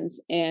adoptions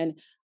and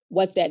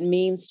what that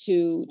means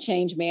to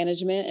change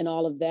management and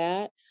all of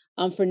that,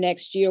 for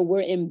next year,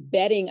 we're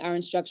embedding our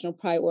instructional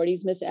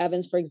priorities, Ms.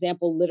 Evans, for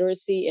example,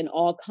 literacy in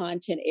all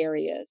content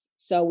areas.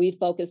 So we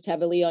focused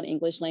heavily on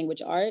English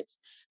language arts.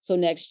 So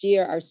next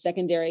year, our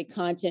secondary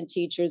content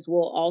teachers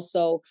will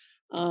also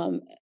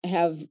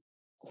have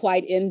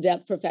quite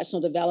in-depth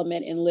professional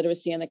development in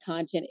literacy and the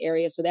content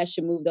area. So that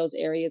should move those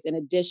areas in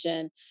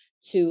addition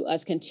to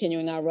us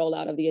continuing our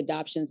rollout of the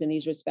adoptions in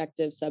these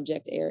respective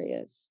subject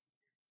areas.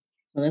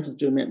 So that's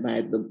what you meant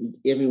by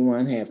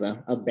everyone has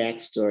a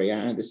backstory.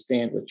 I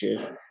understand what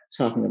you're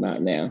talking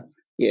about now.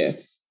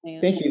 Yes.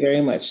 Thank you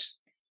very much.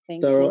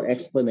 Thorough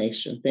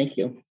explanation. Thank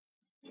you.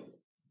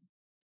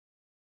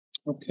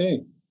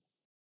 Okay.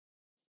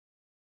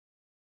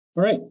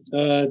 All right.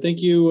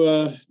 Thank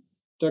you,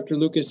 Dr.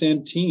 Lucas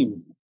and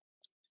team.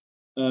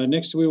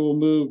 Next, we will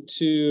move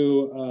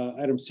to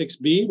item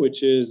 6B,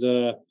 which is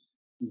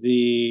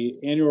the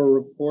annual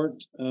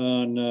report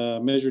on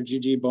Measure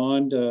GG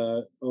bond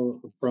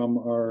from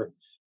our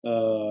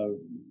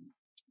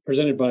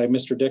presented by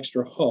Mr.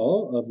 Dexter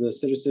Hall of the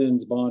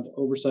Citizens Bond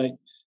Oversight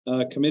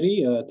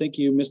Committee. Thank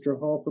you, Mr.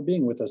 Hall, for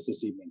being with us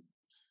this evening.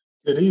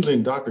 Good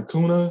evening, Dr.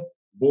 Kuna,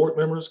 board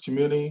members,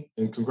 community,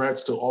 and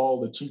congrats to all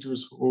the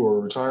teachers who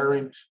are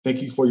retiring.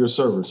 Thank you for your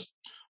service.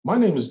 My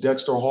name is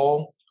Dexter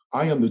Hall.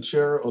 I am the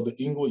chair of the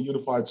Inglewood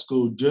Unified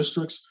School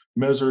District's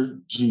Measure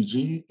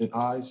GG and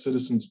I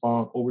Citizens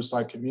Bond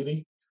Oversight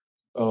Committee,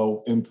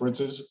 in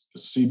parentheses,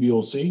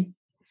 CBOC.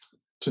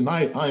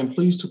 Tonight, I am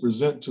pleased to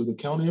present to the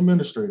County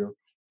Administrator,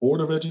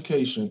 Board of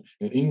Education,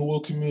 and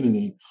Inglewood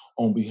community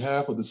on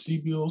behalf of the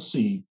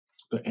CBOC,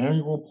 the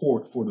annual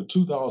report for the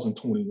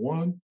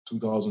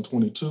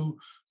 2021-2022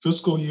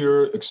 fiscal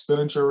year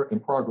expenditure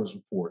and progress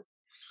report.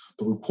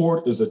 The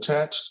report is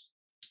attached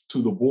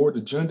to the board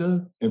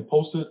agenda and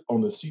posted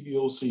on the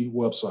CBOC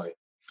website.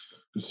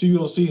 The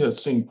CBOC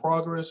has seen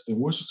progress and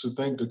wishes to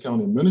thank the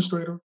County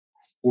Administrator,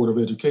 Board of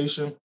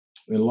Education,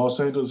 and Los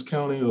Angeles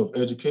County of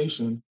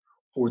Education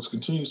for its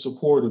continued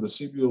support of the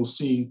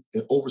CBOC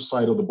and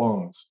oversight of the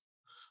bonds.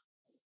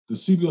 The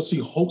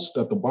CBOC hopes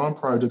that the bond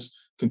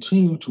projects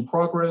continue to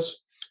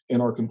progress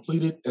and are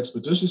completed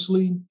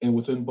expeditiously and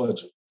within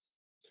budget.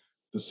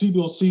 The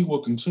CBOC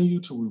will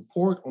continue to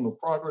report on the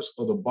progress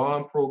of the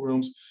bond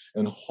programs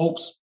and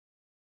hopes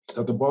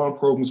that the bond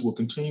programs will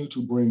continue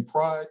to bring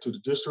pride to the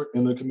district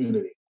and the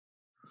community.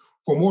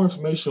 For more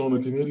information on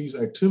the committee's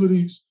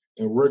activities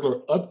and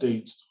regular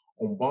updates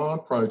on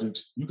bond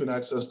projects, you can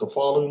access the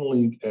following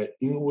link at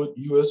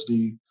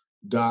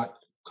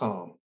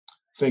inglewoodusd.com.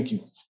 Thank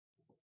you.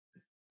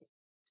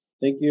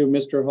 Thank you,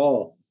 Mr.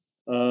 Hall.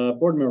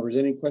 Board members,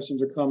 any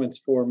questions or comments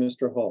for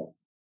Mr. Hall?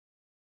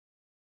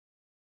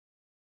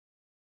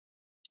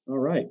 All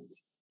right,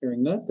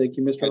 hearing none. Thank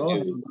you, Mr. Hall.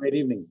 Have a great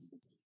evening.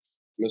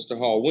 Mr.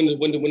 Hall, when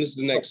is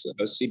the next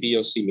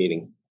CBOC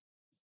meeting?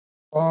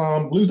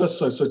 I believe that's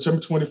September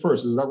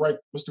 21st. Is that right,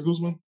 Mr.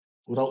 Guzman?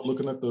 Without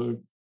looking at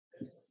the...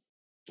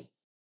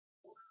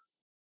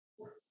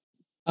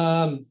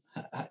 Hi,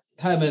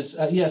 Ms.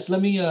 Yes,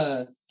 let me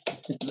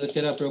look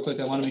it up real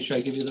quick. I want to make sure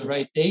I give you the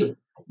right date.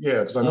 Yeah,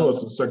 because I know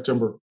it's in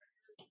September.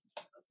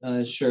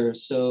 Sure.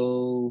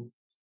 So...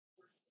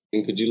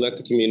 And could you let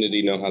the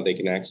community know how they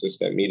can access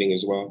that meeting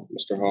as well,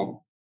 Mr.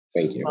 Hall?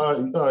 Thank you.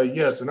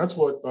 Yes, and that's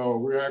what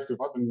Reactive,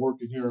 I've been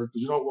working here,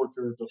 because you don't work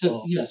here at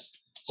the...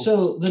 yes.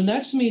 So the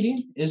next meeting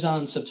is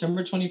on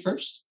September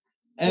 21st.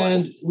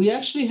 And right. We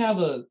actually have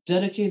a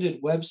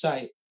dedicated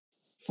website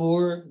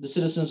for the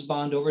Citizens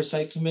Bond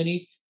Oversight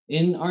Committee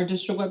in our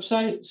district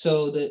website.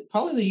 So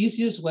probably the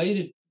easiest way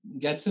to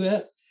get to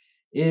it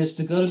is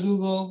to go to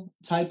Google,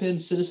 type in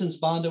Citizens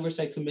Bond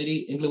Oversight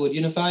Committee, Inglewood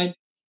Unified.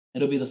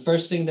 It'll be the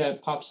first thing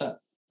that pops up.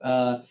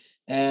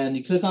 And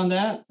you click on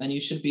that, and you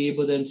should be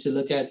able then to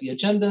look at the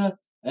agenda,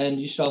 and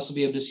you should also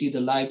be able to see the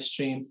live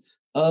stream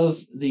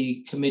of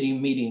the committee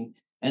meeting.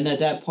 And at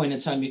that point in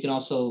time, you can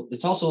also,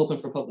 it's also open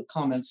for public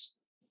comments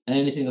and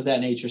anything of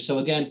that nature. So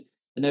again,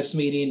 the next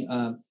meeting,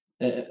 I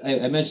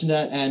mentioned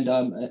that, and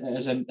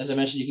as I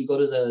mentioned, you can go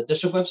to the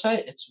district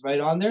website. It's right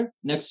on there.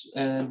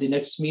 The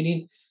next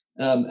meeting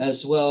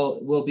as well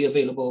will be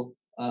available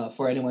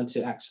for anyone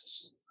to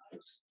access.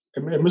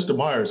 And Mr.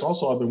 Myers,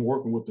 also I've been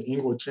working with the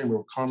Inglewood Chamber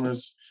of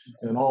Commerce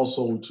and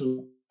also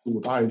too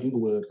with IUSD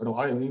Inglewood. I know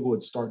IUSD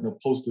Inglewood's starting to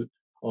post it.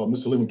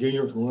 Mr. Lee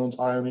McGinnier, who runs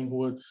IUSD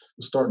Inglewood,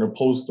 is starting to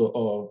post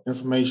the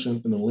information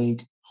and the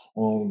link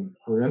on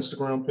her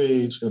Instagram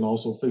page and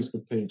also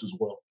Facebook page as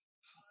well.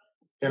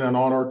 And on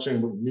our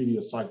chamber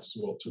media sites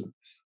as well too.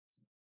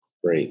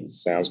 Great,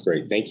 sounds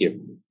great. Thank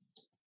you.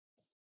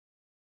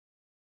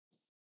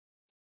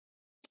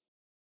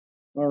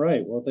 All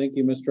right, well, thank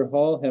you, Mr.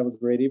 Hall. Have a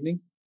great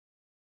evening.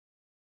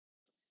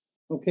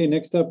 Okay,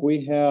 next up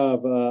we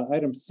have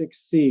item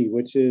 6C,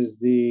 which is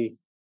the,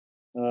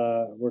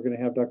 we're going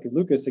to have Dr.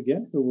 Lucas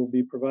again, who will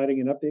be providing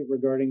an update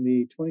regarding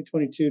the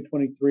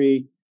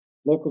 2022-23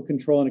 Local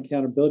Control and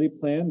Accountability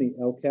Plan, the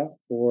LCAP,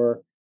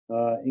 for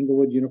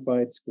Inglewood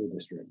Unified School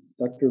District.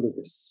 Dr.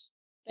 Lucas.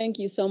 Thank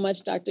you so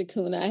much, Dr.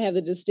 Kuna. I have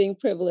the distinct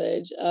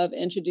privilege of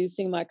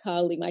introducing my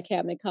colleague, my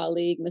cabinet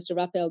colleague, Mr.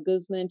 Rafael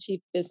Guzman,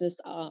 Chief Business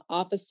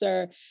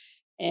Officer,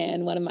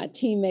 and one of my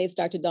teammates,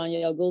 Dr.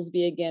 Danielle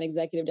Goolsby, again,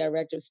 Executive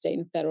Director of State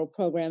and Federal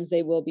Programs.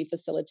 They will be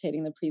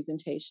facilitating the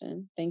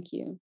presentation. Thank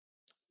you.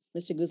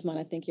 Mr. Guzman,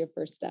 I think your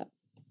first step.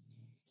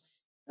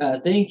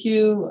 Thank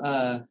you,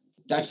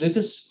 Dr.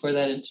 Lucas, for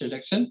that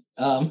introduction.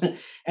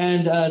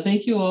 And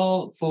thank you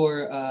all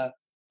for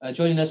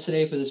joining us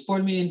today for this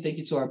board meeting. Thank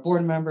you to our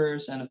board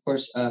members and, of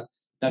course,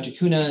 Dr.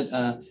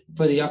 Kuna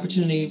for the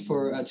opportunity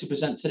to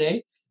present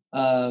today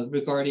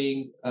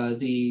regarding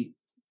the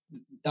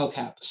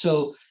LCAP.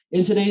 So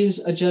in today's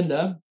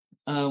agenda,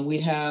 we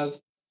have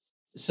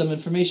some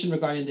information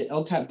regarding the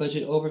LCAP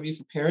budget overview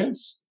for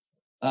parents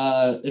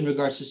in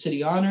regards to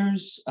city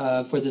honors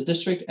for the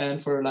district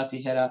and for La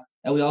Tijera.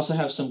 And we also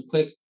have some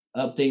quick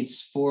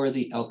updates for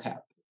the LCAP.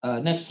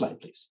 Next slide,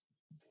 please.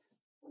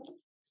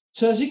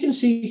 So as you can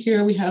see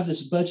here, we have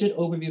this budget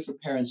overview for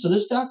parents. So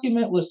this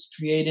document was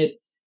created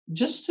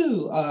just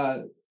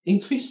to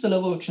increase the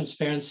level of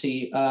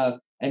transparency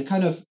and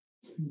kind of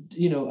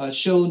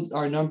show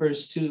our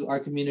numbers to our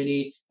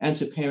community and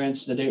to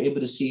parents that they're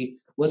able to see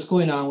what's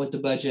going on with the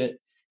budget.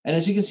 And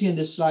as you can see in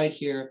this slide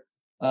here,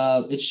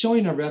 it's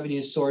showing a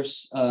revenue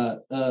source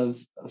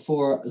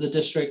for the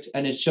district,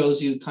 and it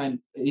shows you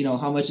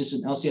how much is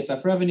in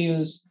LCFF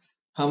revenues,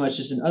 how much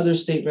is in other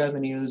state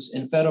revenues,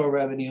 and federal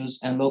revenues,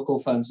 and local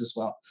funds as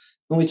well.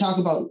 When we talk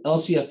about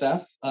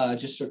LCFF,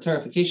 just for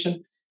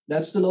clarification,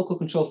 that's the local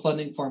control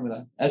funding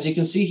formula. As you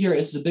can see here,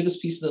 it's the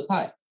biggest piece of the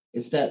pie.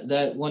 It's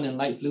that one in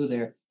light blue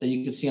there that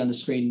you can see on the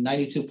screen,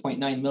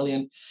 92.9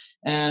 million.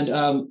 And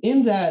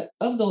in that,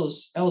 of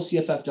those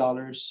LCFF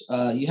dollars,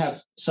 you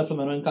have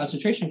supplemental and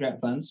concentration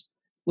grant funds,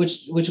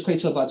 which equate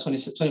to about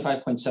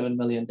 25.7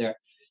 million there.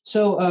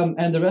 So,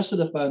 and the rest of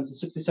the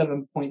funds, the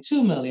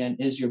 67.2 million,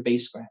 is your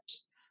base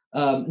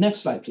grant. Next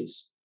slide,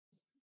 please.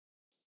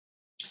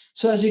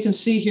 So as you can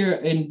see here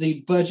in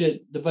the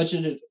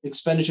budgeted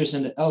expenditures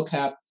in the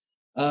LCAP,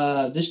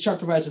 this chart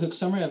provides a quick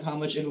summary of how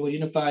much Inglewood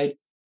Unified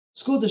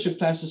School District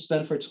plans to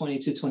spend for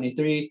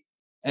 22-23.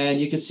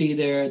 And you can see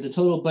there the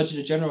total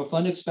budgeted general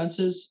fund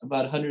expenses,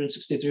 about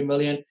 163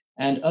 million.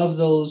 And of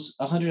those,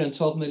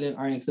 112 million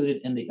are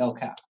included in the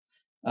LCAP.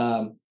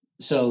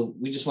 So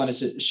we just wanted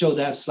to show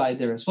that slide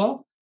there as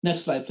well.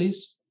 Next slide,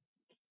 please.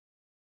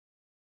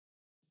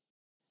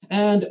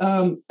 And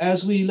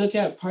as we look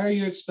at prior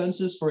year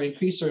expenses for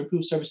increased or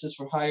improved services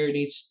for high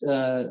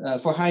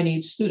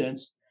needs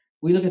students,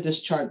 we look at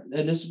this chart,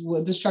 and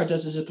what this chart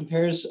does is it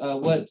compares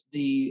what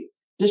the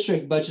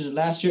district budgeted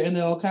last year in the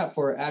LCAP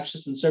for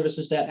actions and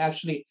services that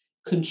actually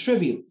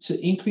contribute to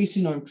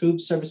increasing or improved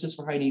services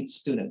for high needs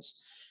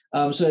students.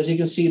 So as you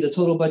can see, the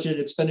total budgeted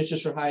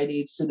expenditures for high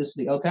needs students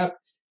in the LCAP,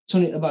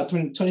 about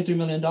 $23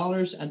 million,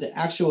 and the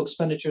actual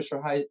expenditures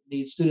for high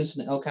needs students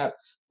in the LCAP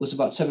was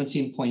about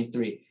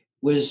 17.3,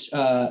 which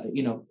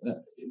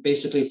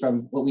basically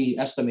from what we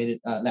estimated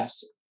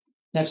last year.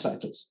 Next slide,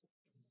 please.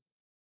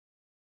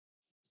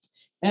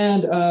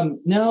 And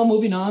now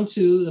moving on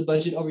to the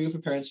budget overview for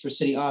parents for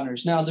city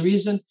honors. Now, the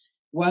reason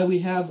why we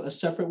have a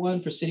separate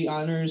one for city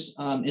honors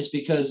is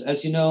because,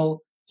 as you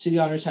know, city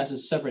honors has a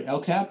separate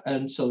LCAP,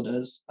 and so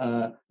does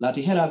La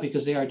Tijera,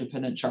 because they are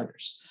dependent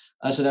charters.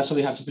 So that's why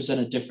we have to present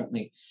it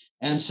differently.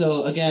 And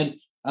so again,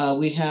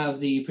 we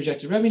have the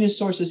projected revenue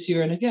sources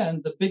here. And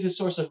again, the biggest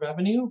source of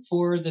revenue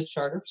for the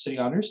charter for city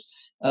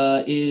honors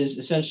is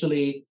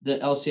essentially the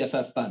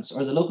LCFF funds,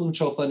 or the local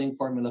control funding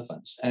formula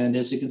funds. And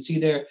as you can see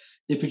there,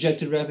 the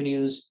projected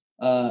revenues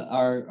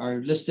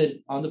are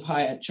listed on the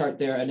pie chart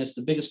there, and it's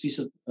the biggest piece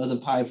of the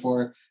pie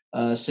for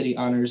city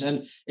honors.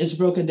 And it's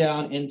broken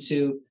down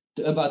into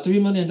about $3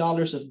 million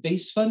of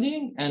base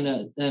funding and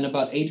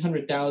about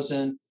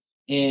 $800,000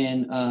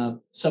 in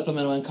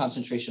supplemental and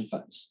concentration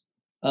funds.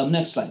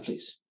 Next slide,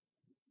 please.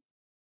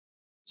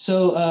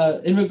 So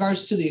in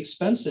regards to the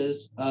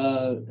expenses,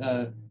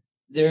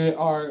 there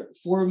are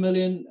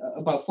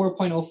about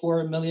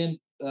 $4.04 million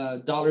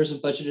of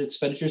budgeted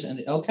expenditures in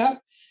the LCAP.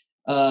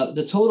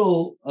 The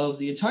total of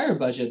the entire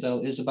budget, though,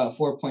 is about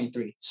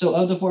 4.3. So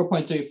of the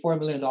 4.3, $4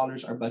 million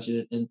are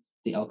budgeted in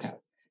the LCAP.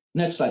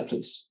 Next slide,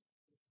 please.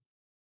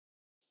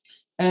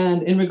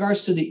 And in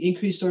regards to the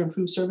increased or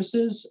improved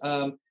services,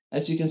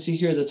 as you can see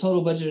here, the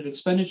total budgeted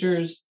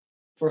expenditures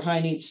for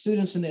high needs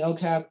students in the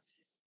LCAP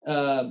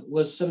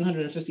was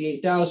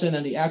 $758,000,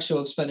 and the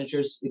actual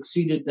expenditures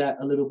exceeded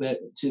that a little bit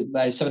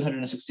by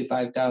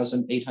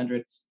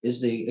 $765,800 is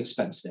the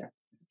expense there.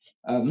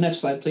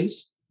 Next slide,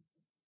 please.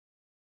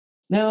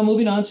 Now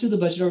moving on to the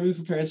budget overview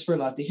for parents for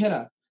La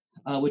Tijera,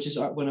 which is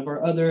one of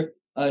our other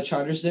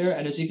charters there.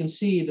 And as you can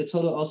see, the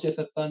total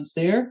LCFF funds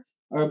there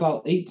are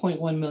about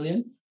 8.1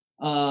 million.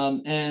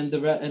 And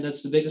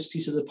that's the biggest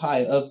piece of the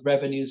pie of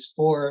revenues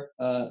for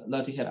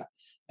La Tijera.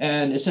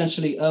 And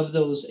essentially of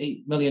those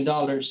 $8 million,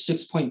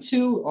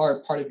 6.2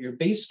 are part of your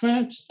base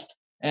grant,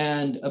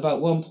 and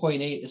about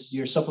 1.8 is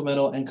your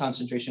supplemental and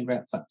concentration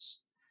grant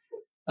funds.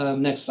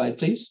 Next slide,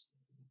 please.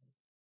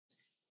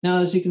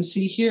 Now, as you can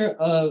see here,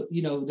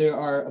 there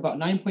are about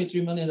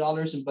 $9.3 million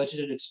in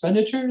budgeted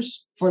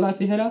expenditures for La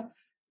Tijera.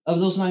 Of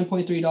those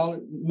 $9.3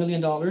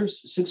 million,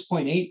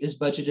 6.8 is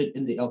budgeted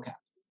in the LCAP.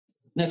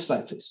 Next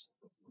slide, please.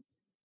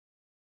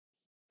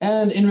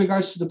 And in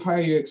regards to the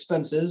prior year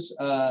expenses,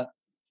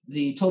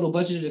 the total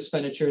budgeted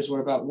expenditures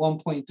were about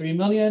 1.3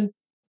 million,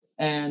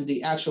 and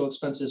the actual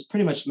expenses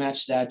pretty much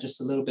matched that,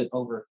 just a little bit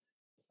over.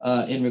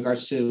 in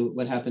regards to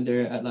what happened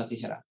there at La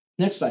Tijera.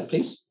 Next slide,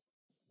 please.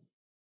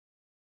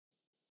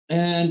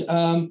 And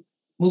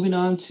moving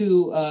on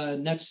to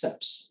next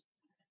steps.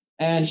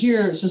 And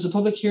here, since the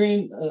public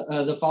hearing,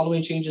 the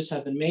following changes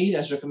have been made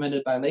as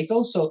recommended by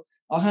LACO. So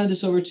I'll hand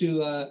this over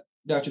to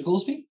Dr.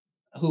 Goolsbee,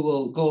 who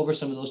will go over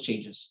some of those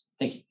changes.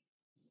 Thank you.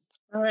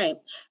 All right.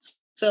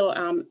 So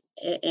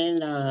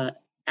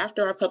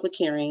after our public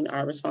hearing,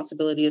 our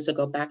responsibility is to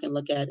go back and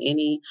look at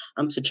any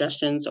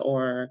suggestions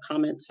or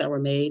comments that were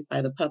made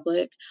by the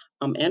public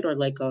and or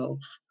LACO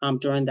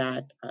during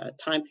that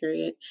time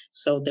period.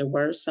 So there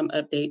were some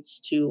updates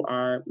to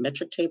our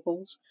metric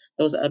tables.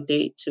 There was an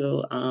update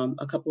to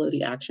a couple of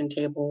the action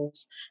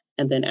tables,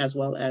 and then as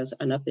well as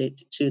an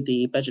update to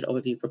the budget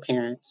overview for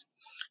parents.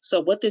 So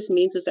what this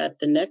means is that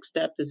the next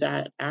step is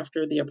that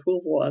after the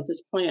approval of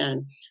this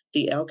plan,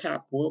 the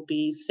LCAP will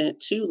be sent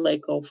to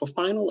LACO for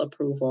final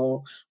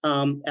approval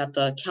at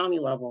the county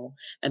level.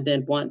 And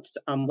then once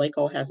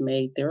LACO has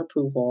made their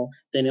approval,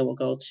 then it will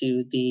go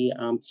to the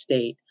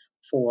state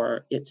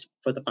for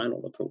the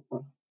final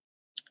approval.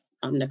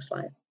 Next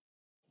slide.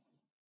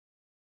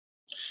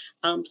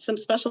 Some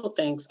special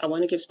thanks. I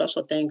want to give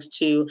special thanks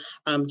to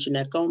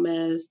Jeanette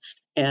Gomez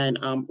and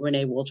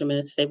Renee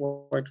Wildermuth. They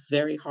worked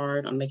very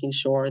hard on making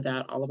sure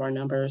that all of our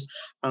numbers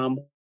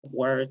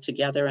were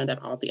together and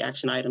that all the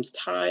action items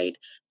tied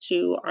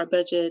to our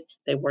budget.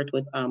 They worked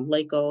with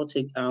LACO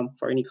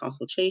for any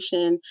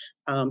consultation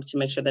to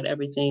make sure that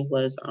everything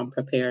was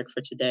prepared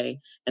for today.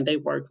 And they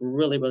worked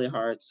really, really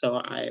hard.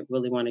 So I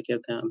really want to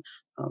give them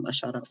a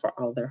shout out for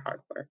all their hard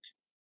work.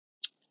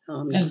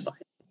 Next slide.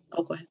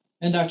 Oh, go ahead.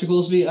 And Dr.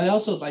 Goolsbee, I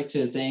also like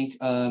to thank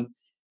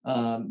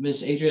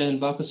Ms. Adrienne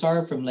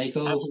Balcazar from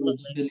LACO,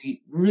 who's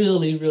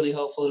really, really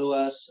helpful to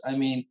us. I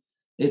mean,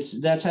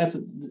 it's that type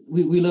of,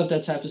 we love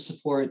that type of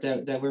support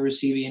that we're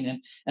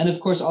receiving. And of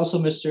course, also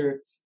Mr.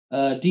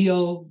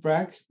 Dio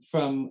Brack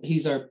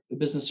he's our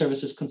business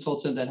services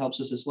consultant that helps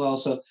us as well.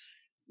 So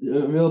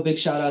a real big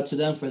shout out to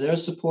them for their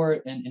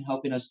support and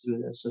helping us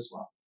through this as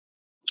well.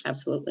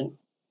 Absolutely.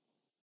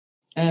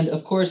 And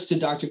of course, to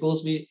Dr.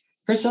 Goolsbee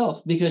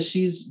herself, because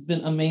she's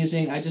been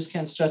amazing. I just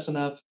can't stress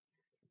enough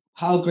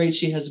how great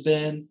she has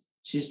been.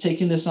 She's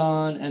taken this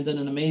on and done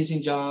an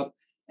amazing job.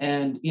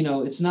 And, you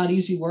know, it's not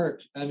easy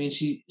work. I mean,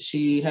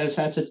 she has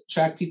had to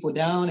track people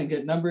down and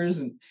get numbers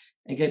and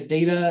get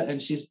data,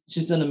 and she's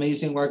done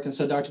amazing work. And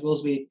so Dr.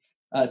 Goolsbee,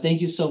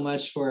 thank you so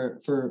much for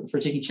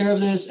taking care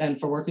of this and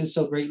for working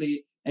so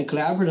greatly and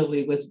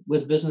collaboratively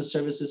with business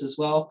services as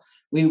well.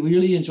 We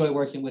really enjoy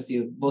working with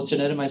you, both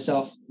Jeanette and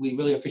myself. We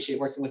really appreciate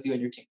working with you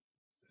and your team.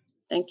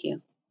 Thank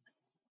you.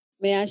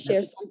 May I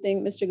share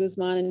something, Mr.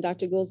 Guzman and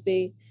Dr.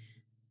 Goolsbee?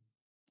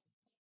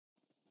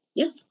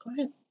 Yes, go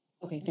ahead.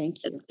 Okay,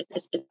 thank you.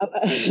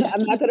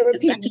 I'm not going to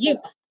repeat. Back to you.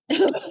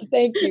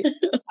 Thank you.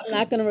 I'm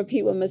not going to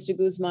repeat what Mr.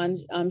 Guzman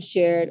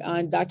shared.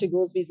 Dr.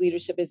 Goolsbee's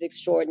leadership is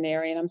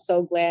extraordinary, and I'm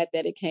so glad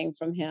that it came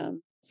from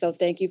him. So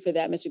thank you for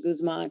that, Mr.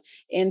 Guzman.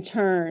 In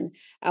turn,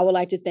 I would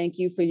like to thank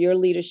you for your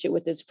leadership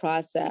with this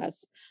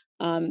process.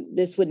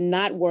 This would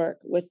not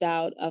work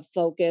without a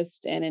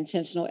focused and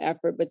intentional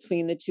effort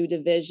between the two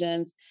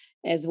divisions,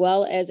 as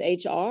well as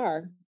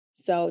HR.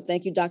 So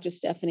thank you, Dr.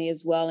 Stephanie,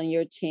 as well, and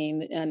your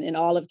team, and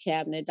all of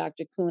Cabinet,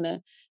 Dr.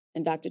 Kuna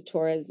and Dr.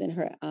 Torres in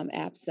her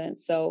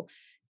absence. So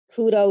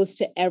kudos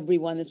to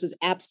everyone. This was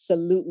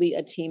absolutely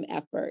a team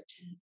effort.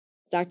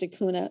 Dr.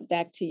 Kuna,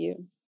 back to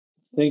you.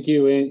 Thank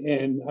you.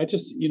 And I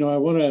just, I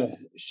want to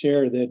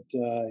share that,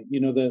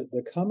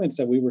 the comments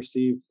that we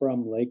received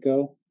from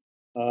LACO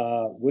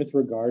with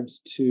regards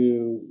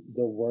to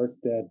the work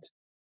that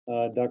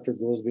Dr.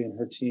 Goolsbee and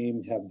her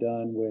team have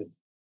done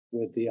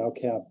with the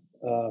LCAP,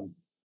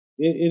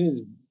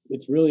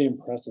 it's really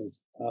impressive.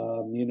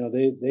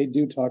 They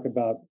do talk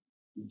about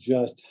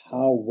just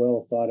how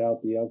well thought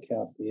out the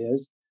LCAP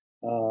is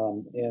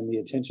and the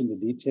attention to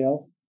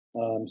detail.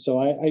 So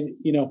I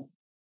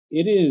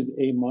it is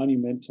a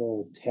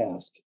monumental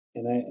task,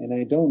 and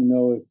I don't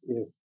know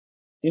if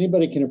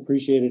anybody can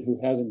appreciate it who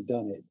hasn't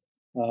done it.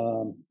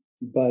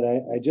 But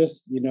I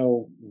just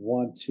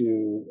want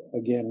to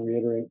again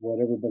reiterate what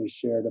everybody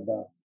shared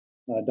about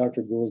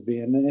Dr.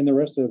 Goolsbee and the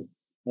rest of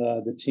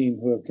the team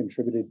who have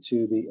contributed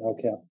to the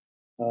LCAP.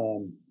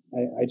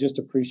 I just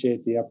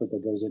appreciate the effort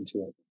that goes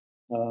into it.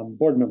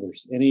 Board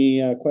members,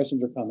 any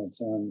questions or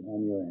comments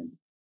on your end?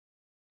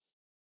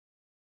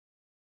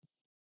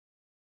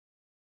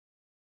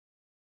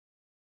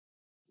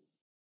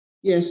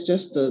 Yes,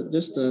 just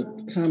a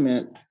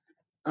comment.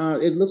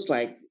 It looks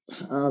like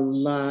a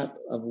lot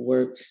of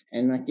work,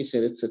 and like you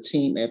said, it's a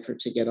team effort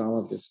to get all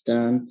of this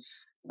done.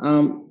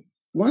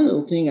 One of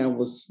the things I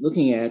was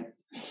looking at,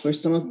 where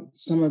some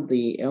of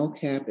the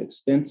LCAP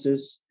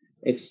expenses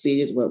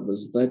exceeded what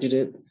was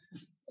budgeted.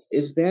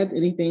 Is that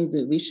anything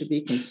that we should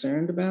be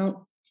concerned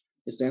about?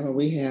 Is that why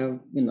we have,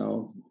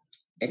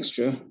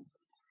 extra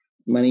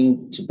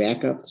money to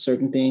back up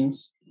certain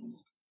things?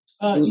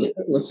 There was a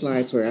couple of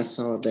slides where I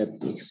saw that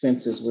the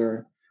expenses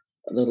were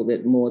a little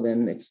bit more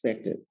than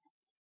expected.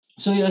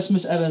 So yes,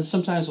 Ms. Evans,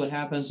 sometimes what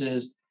happens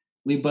is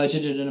we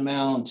budgeted an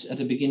amount at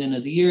the beginning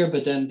of the year,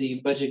 but then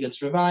the budget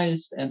gets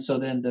revised, and so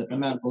then the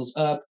amount goes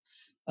up.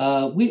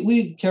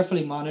 We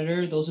carefully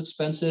monitor those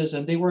expenses,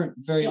 and they weren't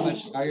very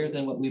much higher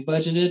than what we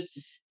budgeted.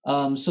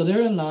 So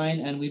they're in line,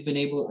 and we've been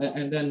able.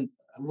 And then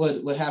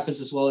what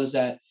happens as well is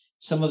that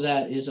some of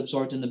that is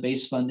absorbed in the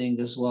base funding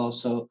as well.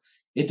 So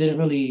it didn't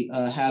really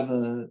have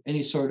a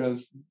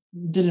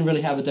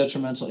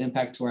detrimental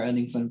impact to our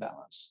ending fund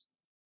balance.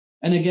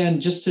 And again,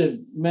 just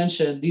to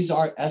mention, these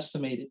are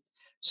estimated.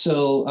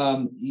 So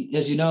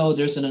as you know,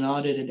 there's an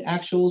unaudited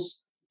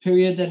actuals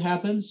period that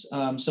happens.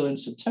 So in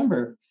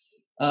September,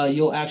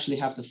 you'll actually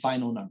have the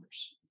final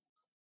numbers.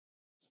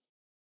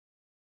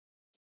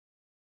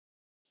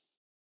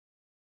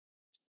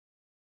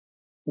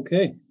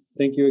 Okay,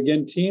 thank you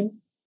again,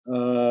 team.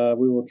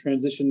 We will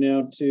transition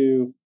now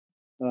to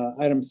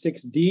item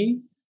 6D,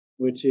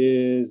 which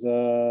is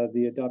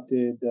the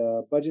adopted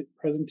budget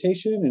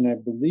presentation. And I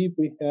believe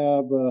we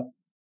have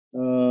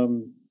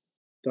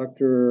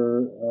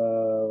Dr.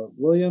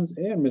 Williams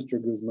and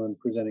Mr. Guzman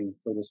presenting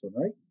for this one,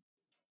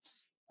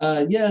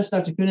 right? Yes,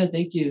 Dr. Cunha,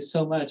 thank you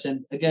so much.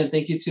 And again,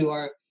 thank you to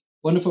our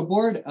wonderful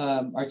board,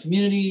 our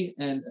community,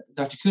 and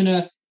Dr.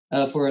 Cunha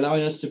for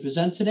allowing us to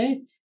present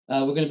today.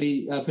 We're going to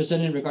be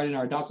presenting regarding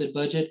our adopted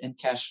budget and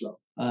cash flow.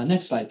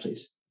 Next slide,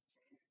 please.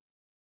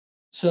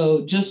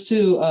 So just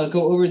to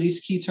go over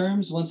these key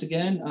terms once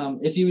again,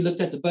 if you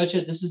looked at the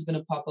budget, this is going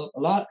to pop up a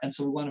lot. And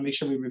so we want to make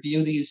sure we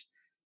review these.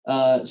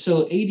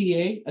 So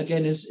ADA,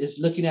 again, is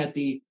looking at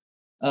the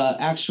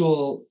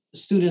actual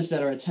students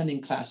that are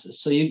attending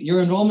classes. So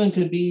your enrollment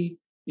could be,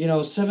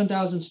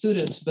 7,000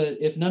 students, but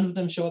if none of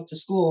them show up to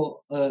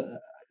school,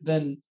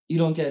 then you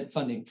don't get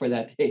funding for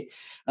that day.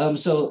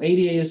 So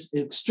ADA is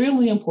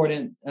extremely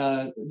important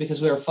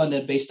because we are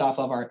funded based off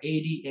of our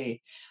ADA.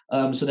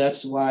 So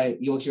that's why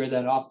you'll hear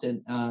that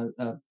often.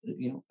 And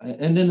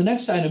then the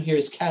next item here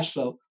is cash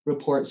flow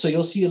report. So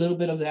you'll see a little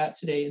bit of that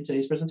today in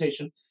today's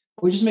presentation.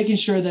 We're just making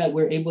sure that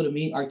we're able to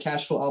meet our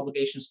cash flow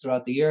obligations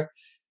throughout the year.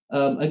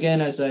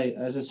 Again, as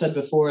I said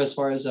before, as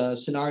far as a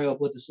scenario of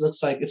what this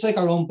looks like, it's like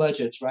our own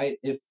budgets, right?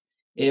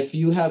 If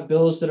you have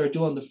bills that are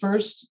due on the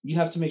 1st, you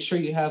have to make sure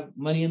you have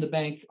money in the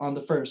bank on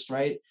the 1st,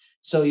 right?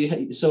 So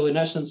in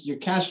essence, your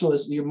cash flow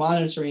is, you're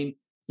monitoring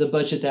the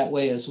budget that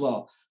way as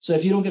well. So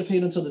if you don't get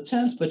paid until the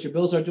 10th, but your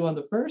bills are due on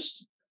the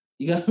 1st,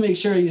 you got to make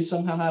sure you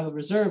somehow have a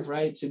reserve,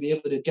 right, to be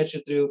able to get you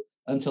through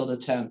until the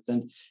 10th.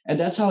 And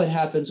that's how it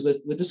happens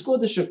with the school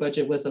district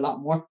budget, with a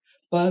lot more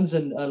funds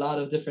and a lot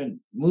of different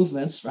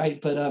movements, right?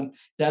 But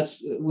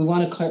we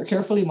want to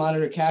carefully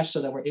monitor cash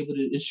so that we're able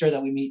to ensure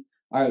that we meet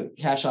our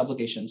cash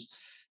obligations.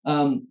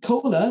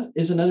 COLA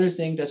is another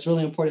thing that's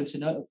really important to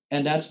know,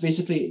 and that's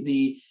basically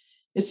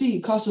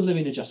the cost of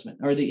living adjustment,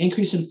 or the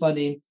increase in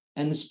funding.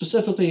 And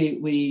specifically,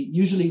 we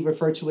usually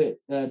refer to it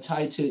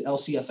tied to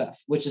LCFF,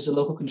 which is a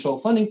local control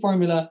funding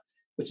formula,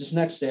 which is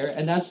next there.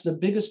 And that's the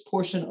biggest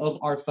portion of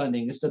our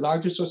funding. It's the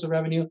largest source of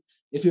revenue.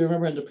 If you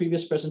remember in the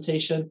previous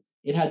presentation,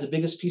 it had the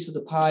biggest piece of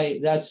the pie.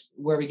 That's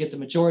where we get the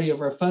majority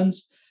of our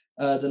funds,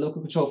 the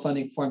local control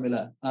funding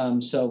formula.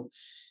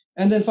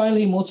 And then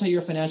finally,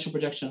 multi-year financial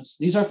projections.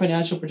 These are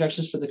financial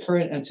projections for the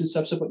current and 2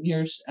 subsequent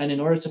years. And in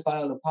order to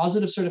file a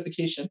positive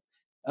certification,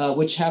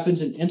 which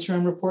happens in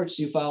interim reports,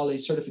 you file a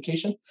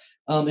certification.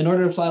 In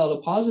order to file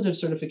a positive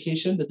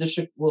certification, the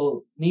district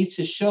will need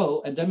to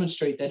show and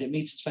demonstrate that it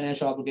meets its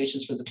financial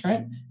obligations for the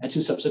current and 2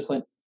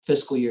 subsequent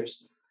fiscal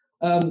years.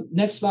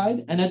 Next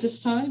slide. And at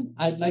this time,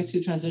 I'd like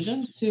to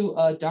transition to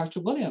Dr.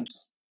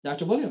 Williams.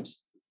 Dr.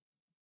 Williams.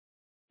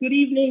 Good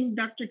evening,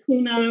 Dr.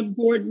 Cunha,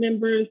 board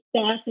members,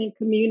 staff, and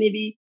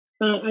community.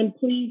 I'm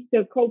pleased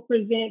to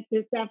co-present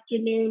this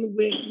afternoon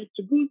with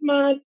Mr.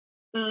 Guzman,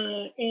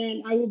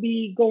 and I will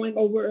be going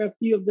over a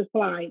few of the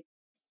slides.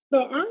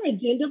 So our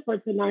agenda for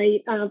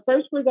tonight,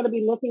 first we're going to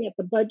be looking at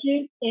the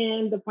budget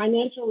and the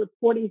financial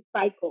reporting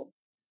cycle,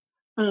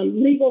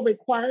 legal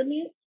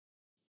requirements,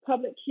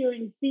 public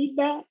hearing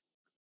feedback,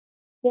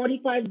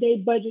 45-day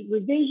budget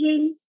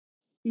revision,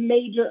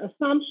 major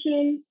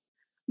assumptions,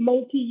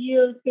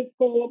 multi-year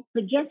fiscal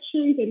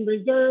projections and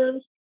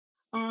reserves,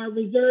 our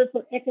reserve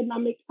for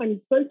economic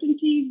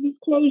uncertainty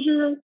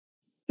disclosure,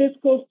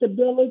 fiscal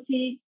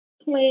stability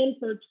plan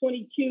for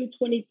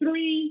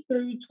 22-23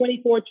 through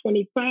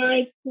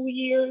 24-25 school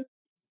years,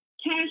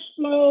 cash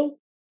flow,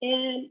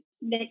 and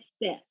next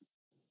steps.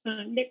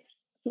 Next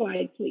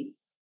slide, please.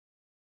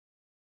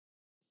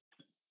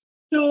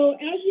 So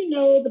as you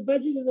know, the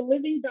budget is a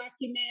living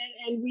document,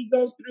 and we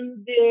go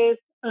through this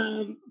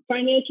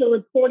financial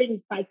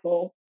reporting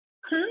cycle.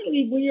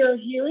 Currently, we are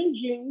here in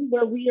June,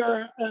 where we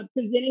are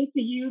presenting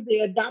to you the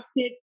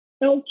adopted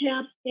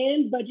LCAP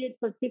and budget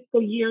for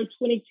fiscal year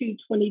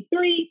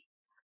 22-23.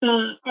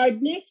 Our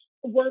next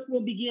work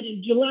will begin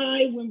in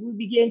July, when we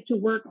begin to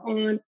work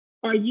on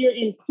our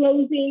year-end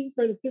closing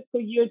for the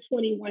fiscal year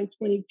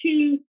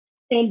 21-22,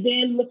 and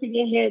then looking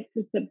ahead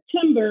to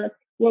September,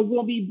 where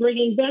we'll be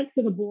bringing back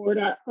to the board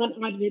our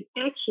unaudited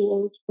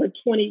actuals for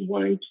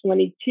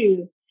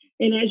 21-22.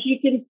 And as you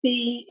can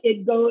see,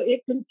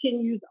 it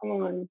continues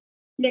on.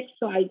 Next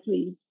slide,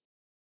 please.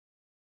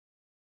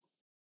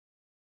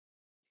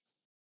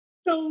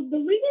 So the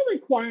legal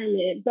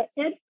requirement, the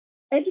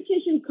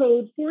Education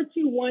Code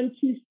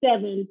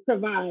 42127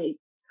 provides,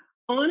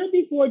 on or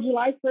before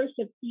July 1st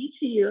of each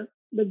year,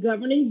 the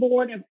governing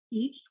board of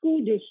each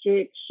school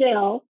district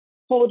shall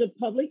hold a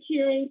public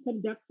hearing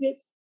conducted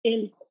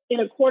in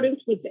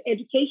accordance with the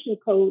Education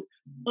Code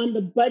on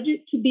the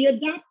budget to be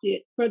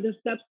adopted for the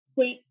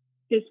subsequent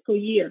fiscal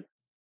year.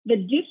 The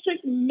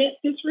district met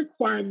this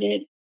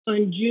requirement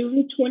on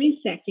June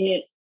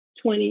 22nd,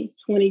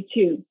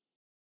 2022.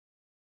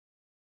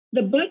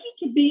 The budget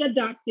to be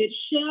adopted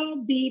shall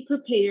be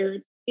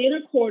prepared in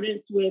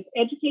accordance with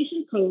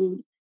Education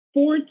Code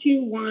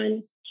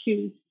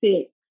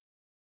 42126.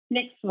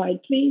 Next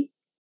slide, please.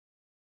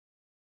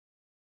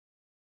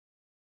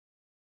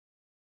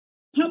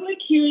 Public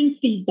hearing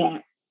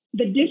feedback.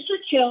 The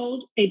district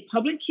held a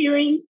public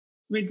hearing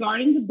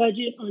regarding the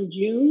budget on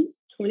June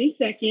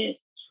 22nd,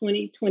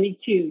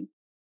 2022.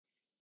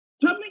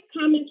 Public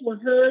comments were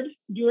heard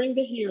during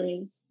the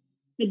hearing.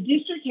 The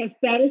district has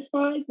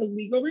satisfied the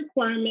legal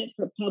requirement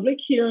for public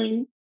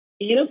hearing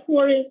in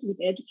accordance with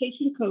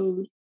Education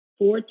Code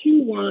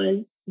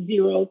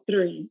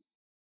 42103.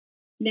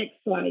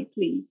 Next slide,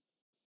 please.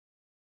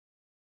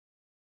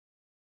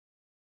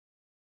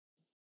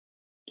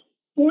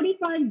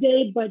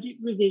 45-day budget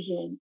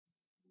revision.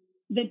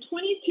 The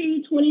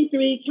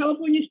 22-23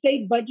 California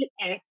State Budget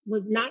Act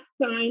was not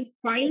signed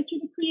prior to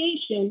the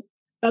creation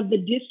of the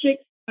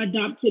district's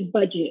adopted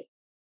budget.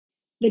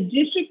 The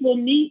district will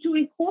need to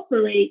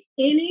incorporate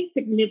any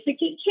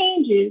significant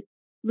changes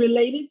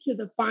related to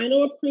the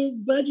final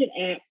approved Budget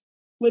Act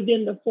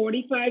within the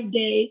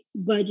 45-day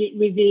budget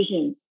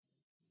revision.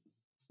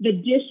 The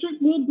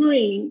district will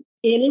bring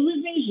any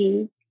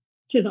revisions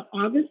to the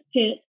August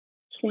 10th,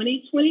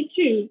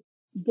 2022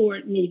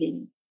 board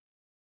meeting.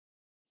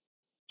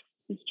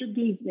 Mr.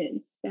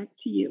 Guzman, back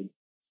to you.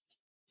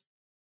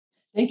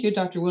 Thank you,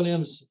 Dr.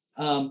 Williams.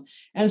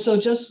 And so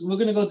we're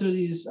going to go through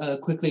these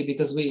quickly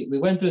because we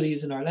went through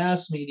these in our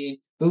last meeting,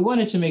 but we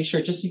wanted to make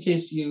sure, just in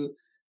case you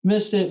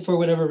missed it for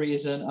whatever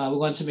reason, we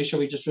wanted to make sure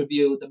we just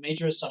review the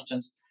major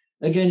assumptions.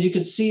 Again, you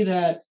can see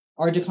that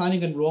our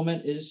declining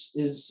enrollment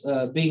is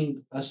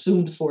being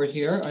assumed for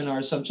here in our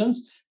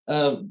assumptions.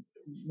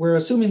 We're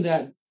assuming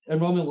that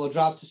enrollment will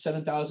drop to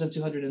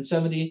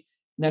 7,270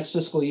 next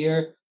fiscal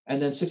year, and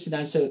then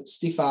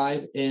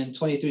 6,965 in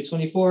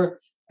 23-24,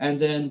 and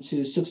then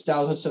to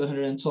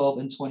 6,712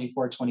 in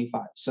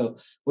 24-25. So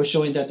we're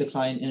showing that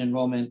decline in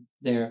enrollment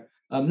there.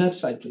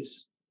 Next slide,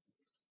 please.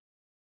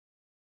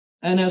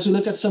 And as we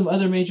look at some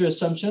other major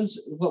assumptions,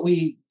 what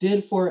we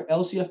did for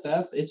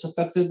LCFF, it's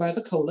affected by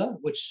the COLA,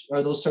 which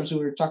are those terms we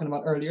were talking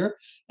about earlier.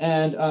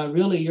 And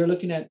really, you're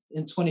looking at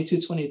in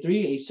 22-23,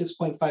 a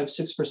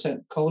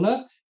 6.56%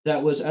 COLA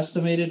that was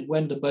estimated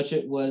when the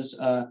budget was,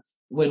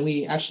 when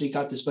we actually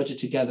got this budget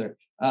together.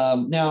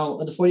 Now,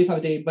 the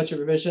 45-day budget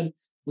revision,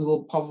 we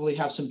will probably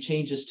have some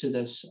changes to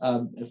this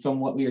from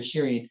what we are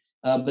hearing,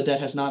 but that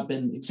has not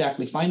been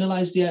exactly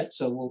finalized yet.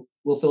 So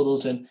we'll fill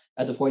those in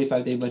at the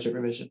 45-day budget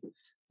revision.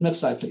 Next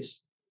slide,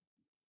 please.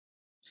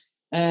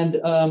 And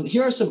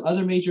here are some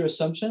other major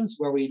assumptions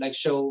where we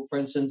show, for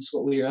instance,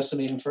 what we are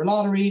estimating for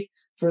lottery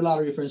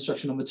for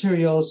instructional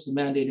materials, the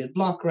mandated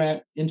block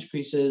grant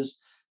increases,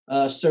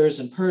 STIRS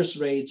and PERS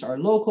rates, our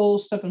local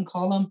step and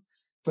column.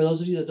 For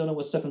those of you that don't know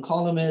what step and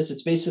column is,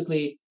 it's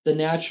basically the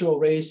natural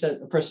raise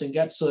that a person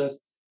gets. So if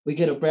we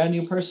get a brand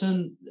new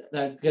person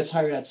that gets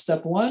hired at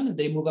step 1,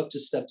 they move up to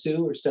step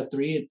 2 or step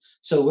 3. And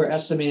so we're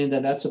estimating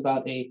that that's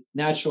about a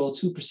natural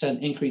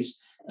 2%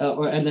 increase.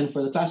 And then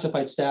for the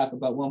classified staff,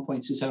 about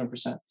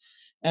 1.27%.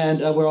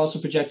 And we're also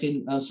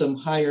projecting some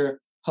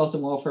higher health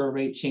and welfare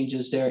rate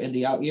changes there in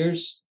the out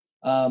years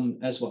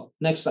as well.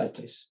 Next slide,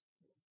 please.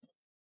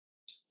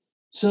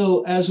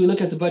 So as we look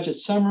at the budget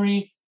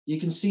summary, you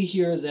can see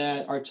here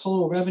that our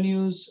total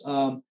revenues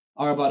are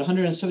about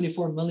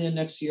 174 million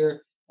next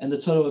year, and the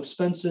total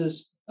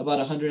expenses about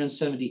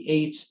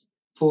 178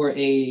 for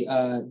a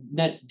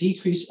net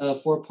decrease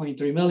of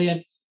 4.3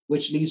 million,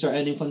 which leaves our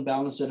ending fund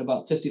balance at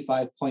about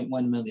 55.1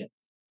 million.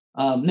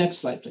 Next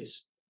slide,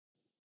 please.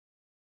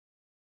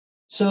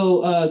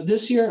 So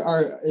this year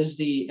is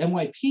the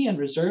MYP and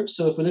reserves.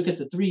 So if we look at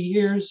the 3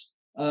 years,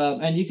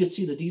 and you can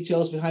see the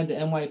details behind the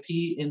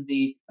MYP in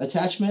the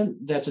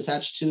attachment that's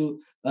attached to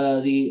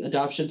the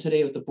adoption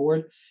today of the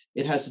board.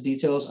 It has the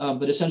details,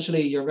 but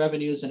essentially your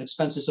revenues and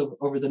expenses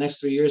over the next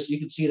 3 years, you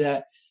can see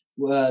that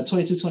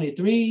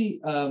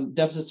 22-23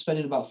 deficit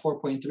spending about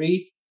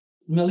 4.3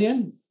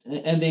 million,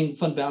 ending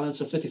fund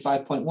balance of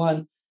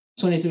 55.1,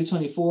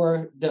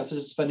 23-24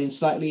 deficit spending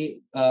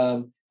slightly,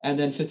 and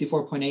then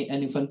 54.8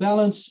 ending fund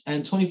balance,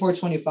 and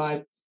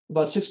 24-25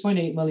 about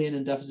 6.8 million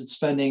in deficit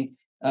spending,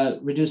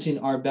 reducing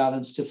our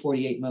balance to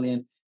 48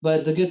 million.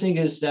 But the good thing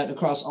is that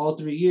across all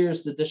 3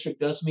 years, the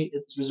district does meet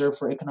its reserve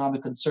for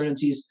economic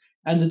uncertainties,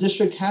 and the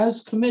district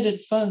has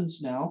committed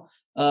funds now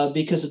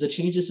because of the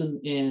changes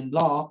in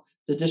law.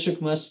 The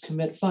district must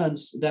commit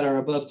funds that are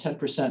above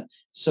 10%.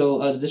 So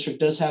the district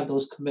does have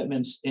those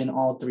commitments in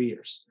all 3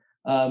 years.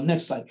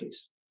 Next slide,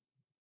 please.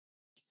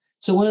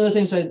 So one of the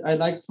things I'd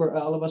like for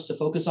all of us to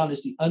focus on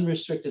is the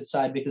unrestricted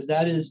side, because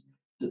that is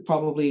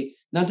probably,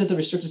 not that the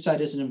restricted side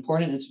isn't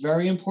important, it's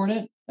very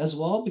important as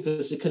well,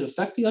 because it could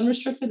affect the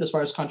unrestricted as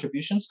far as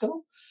contributions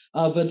go.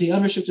 But the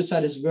unrestricted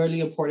side is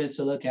really important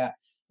to look at.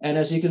 And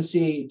as you can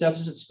see,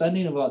 deficit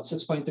spending about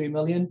 6.3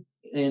 million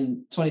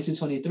in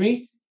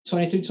 22-23,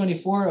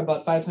 23-24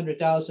 about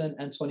 500,000,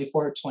 and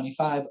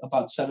 24-25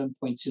 about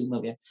 7.2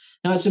 million.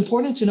 Now it's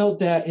important to note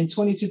that in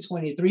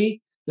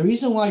 22-23, the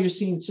reason why you're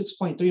seeing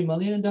 6.3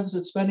 million in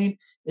deficit spending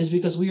is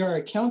because we are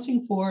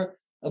accounting for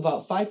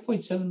about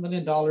 $5.7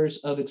 million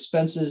of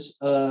expenses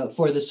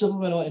for the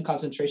supplemental and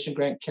concentration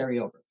grant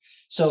carryover.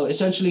 So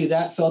essentially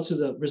that fell to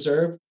the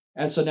reserve.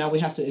 And so now we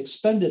have to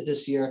expend it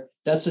this year.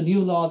 That's a new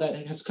law that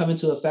has come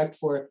into effect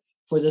for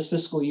this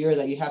fiscal year,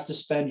 that you have to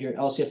spend your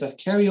LCFF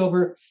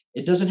carryover.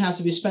 It doesn't have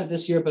to be spent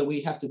this year, but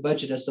we have to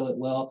budget as though it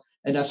will.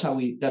 And that's how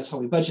we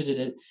budgeted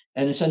it.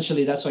 And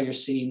essentially that's why you're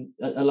seeing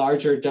a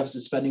larger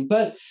deficit spending.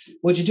 But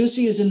what you do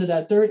see is into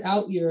that third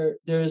out year,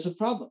 there is a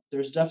problem.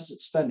 There's deficit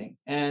spending,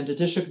 and the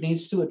district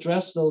needs to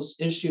address those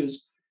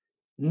issues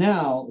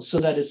now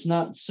so that it's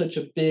not such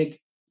a big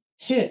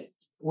hit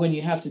when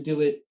you have to do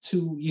it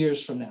 2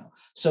 years from now.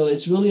 So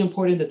it's really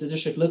important that the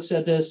district looks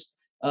at this.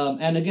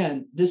 And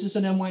again, this is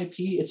an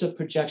MYP, it's a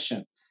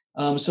projection.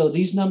 So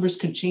these numbers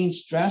can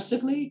change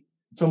drastically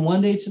from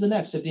one day to the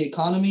next. If the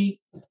economy,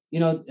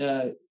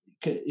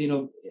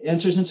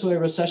 enters into a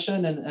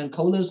recession and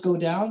COLAs go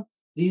down,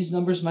 these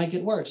numbers might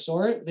get worse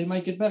or they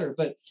might get better.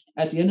 But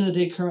at the end of the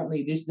day,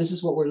 currently, this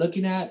is what we're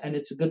looking at, and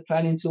it's a good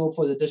planning tool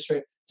for the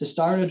district to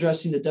start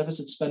addressing the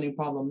deficit spending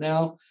problem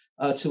now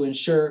to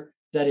ensure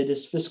that it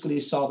is fiscally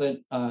solvent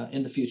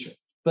in the future.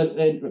 But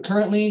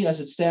currently, as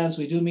it stands,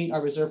 we do meet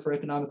our reserve for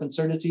economic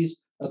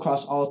uncertainties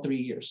across all 3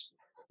 years.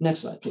 Next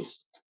slide,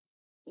 please.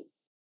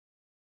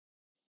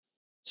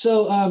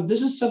 So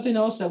this is something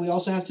else that we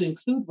also have to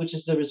include, which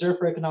is the reserve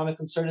for economic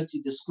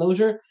uncertainty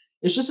disclosure.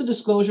 It's just a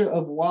disclosure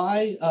of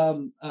why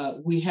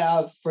we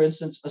have, for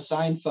instance,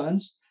 assigned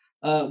funds,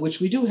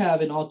 which we do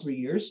have in all 3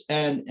 years.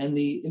 And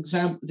the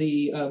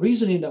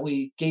reasoning that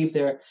we gave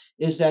there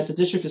is that the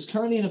district is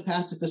currently in a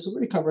path to fiscal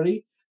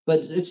recovery, but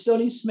it still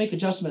needs to make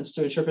adjustments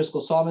to ensure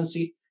fiscal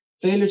solvency.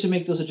 Failure to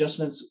make those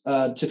adjustments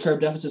to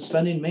curb deficit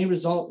spending may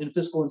result in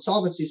fiscal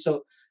insolvency.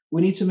 So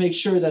we need to make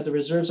sure that the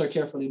reserves are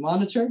carefully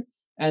monitored,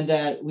 and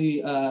that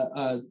we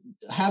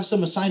have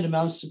some assigned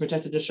amounts to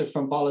protect the district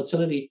from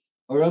volatility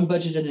or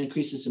unbudgeted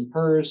increases in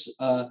PERS,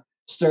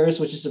 STIRS,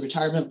 which is the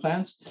retirement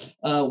plans,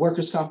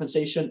 workers'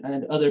 compensation,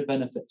 and other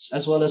benefits,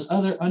 as well as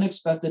other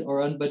unexpected or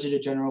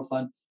unbudgeted general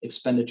fund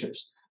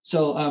expenditures.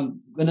 So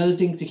another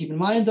thing to keep in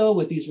mind, though,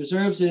 with these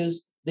reserves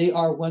is they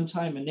are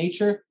one-time in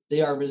nature.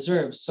 They are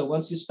reserves. So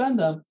once you spend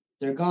them,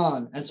 they're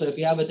gone. And so if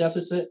you have a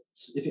deficit,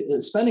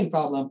 a spending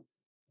problem,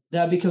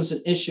 that becomes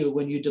an issue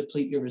when you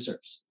deplete your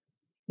reserves.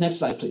 Next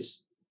slide,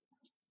 please.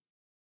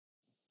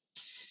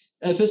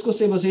 A fiscal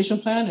stabilization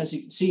plan, as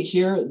you can see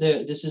here,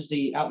 this is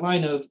the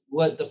outline of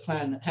what the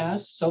plan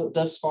has. So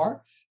thus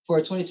far for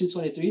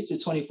 22-23 through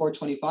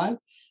 24-25,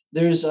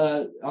 there's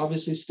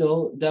obviously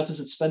still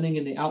deficit spending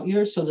in the out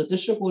years. So the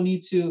district will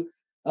need to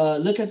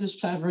look at this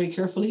plan very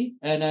carefully,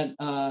 and then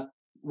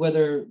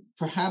whether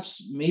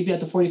perhaps maybe at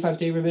the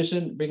 45-day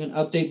revision, bring an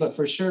update, but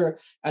for sure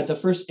at the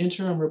first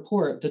interim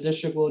report, the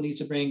district will need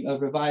to bring a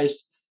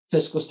revised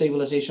fiscal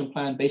stabilization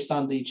plan based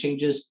on the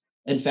changes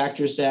and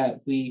factors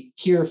that we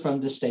hear from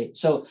the state.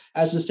 So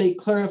as the state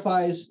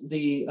clarifies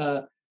the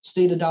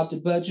state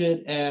adopted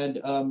budget, and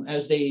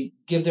as they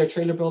give their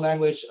trailer bill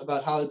language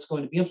about how it's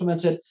going to be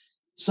implemented,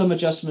 some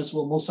adjustments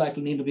will most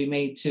likely need to be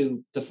made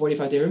to the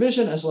 45-day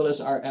revision as well as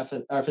our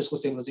fiscal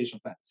stabilization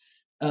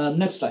plan.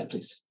 Next slide,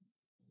 please.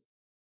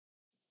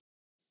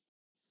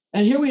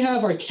 And here we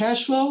have our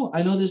cash flow.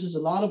 I know this is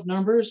a lot of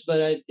numbers,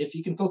 but if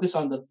you can focus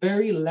on the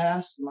very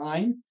last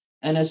line,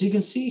 and as you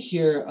can see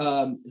here,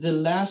 the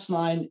last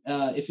line,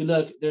 if you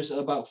look, there's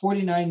about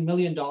 $49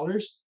 million.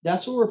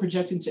 That's what we're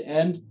projecting to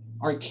end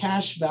our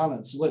cash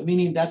balance.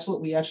 Meaning that's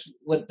what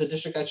the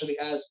district actually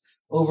has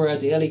over at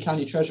the LA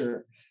County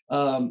Treasurer.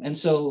 And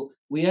so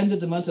we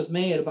ended the month of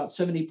May at about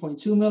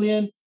 70.2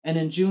 million. And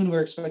in June,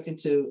 we're expecting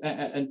to,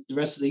 and the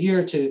rest of the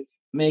year, to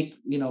make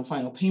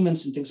final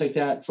payments and things like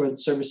that for the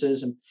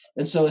services.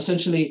 And so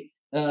essentially,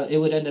 it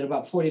would end at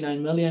about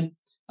 49 million.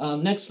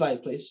 Next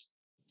slide, please.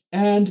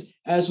 And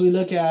as we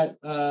look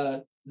at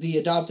the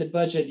adopted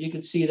budget, you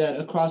can see that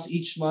across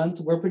each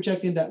month, we're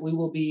projecting that we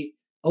will be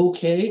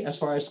okay as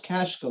far as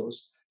cash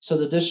goes. So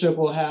the district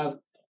will have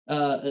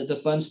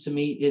the funds to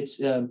meet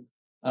its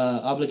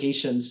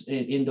obligations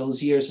in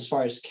those years as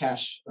far as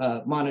cash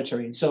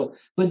monitoring. So,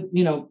 but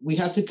we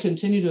have to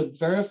continue to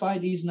verify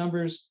these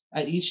numbers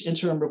at each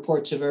interim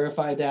report to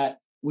verify that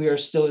we are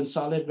still in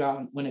solid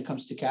ground when it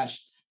comes to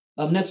cash.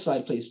 Next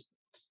slide, please.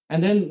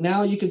 And then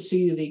now you can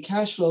see the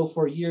cash flow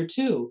for year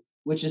 2,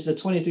 which is the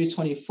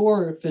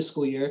 23-24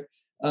 fiscal year,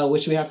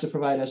 which we have to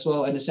provide as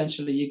well. And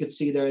essentially you can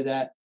see there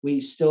that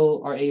we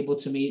still are able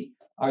to meet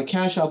our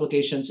cash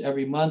obligations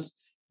every month.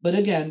 But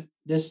again,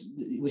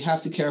 we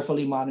have to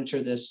carefully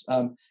monitor this.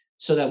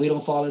 so that we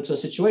don't fall into a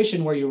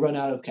situation where you run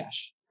out of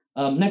cash.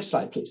 Next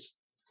slide, please.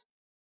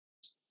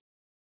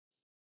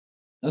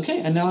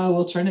 Okay, and now I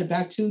will turn it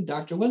back to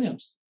Dr.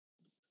 Williams.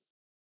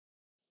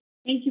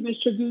 Thank you,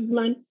 Mr.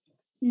 Guzman.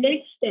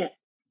 Next step,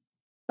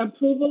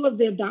 approval of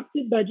the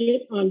adopted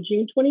budget on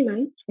June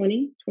 29th,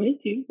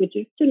 2022, which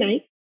is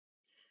tonight.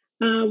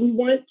 We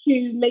want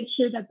to make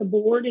sure that the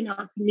board and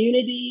our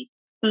community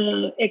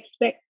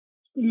expect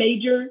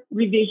major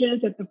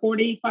revisions at the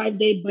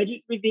 45-day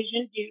budget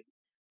revision due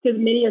to the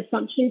many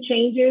assumption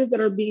changes that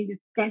are being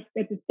discussed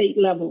at the state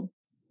level.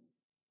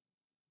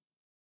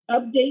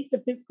 Update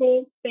the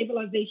fiscal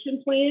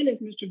stabilization plan, as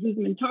Mr.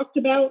 Guzman talked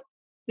about.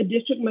 The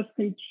district must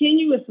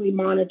continuously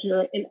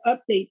monitor and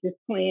update this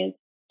plan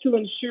to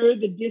ensure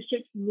the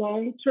district's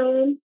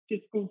long-term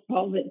fiscal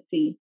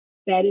solvency.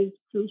 That is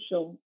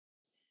crucial.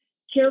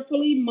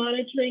 Carefully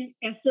monitoring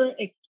ESSER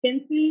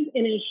expenses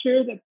and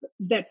ensure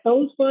that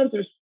those funds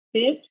are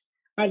spent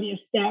by the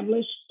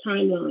established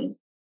timeline.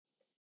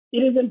 It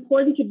is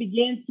important to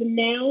begin to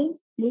now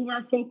move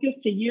our focus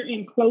to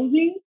year-end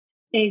closing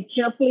and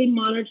carefully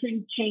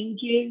monitoring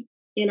changes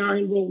in our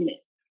enrollment.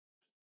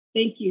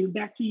 Thank you.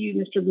 Back to you,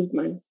 Mr.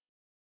 Guzman.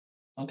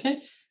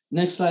 Okay,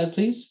 next slide,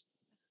 please.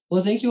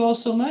 Well, thank you all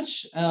so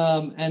much.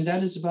 And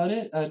that is about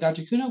it.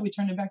 Dr. Kuna, we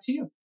turn it back to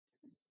you.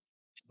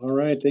 All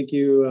right, thank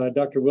you,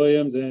 Dr.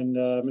 Williams and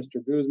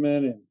Mr.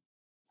 Guzman. And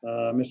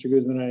Mr.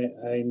 Guzman,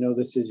 I know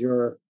this is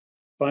your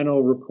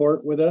final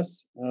report with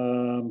us,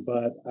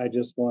 but I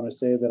just want to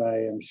say that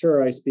I am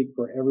sure I speak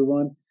for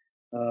everyone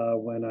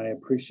when I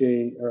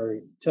appreciate or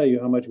tell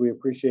you how much we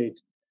appreciate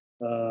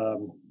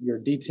your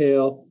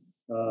detail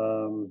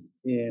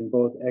in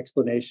both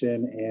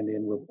explanation and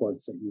in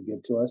reports that you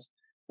give to us.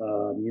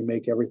 You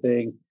make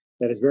everything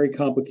that is very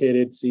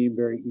complicated seem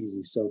very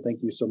easy. So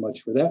thank you so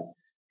much for that.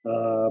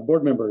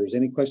 Board members,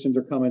 any questions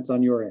or comments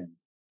on your end?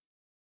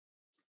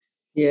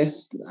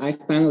 Yes, I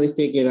finally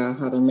figured out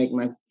how to make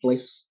my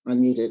voice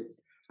unmuted.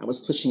 I was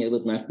pushing it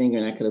with my finger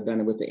and I could have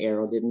done it with the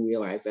arrow. Didn't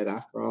realize that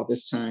after all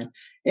this time.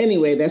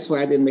 Anyway, that's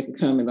why I didn't make a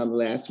comment on the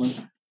last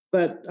one.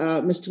 But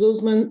Mr.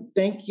 Guzman,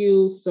 thank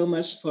you so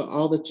much for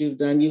all that you've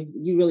done.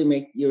 You really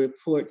make your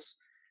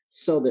reports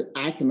so that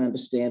I can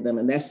understand them.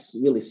 And that's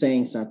really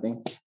saying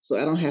something.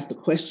 So I don't have to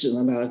question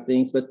a lot of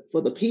things. But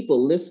for the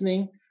people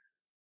listening,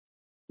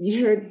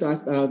 you heard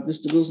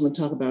Mr. Guzman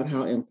talk about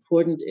how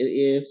important it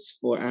is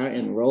for our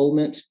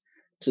enrollment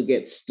to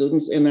get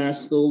students in our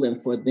school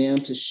and for them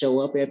to show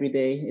up every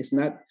day. It's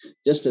not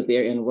just that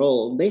they're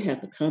enrolled, they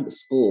have to come to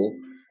school.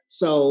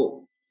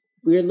 So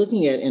we're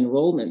looking at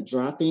enrollment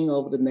dropping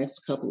over the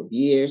next couple of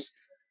years.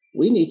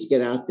 We need to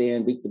get out there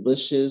and beat the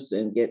bushes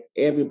and get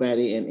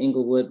everybody in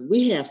Inglewood.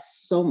 We have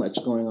so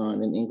much going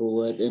on in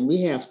Inglewood, and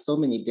we have so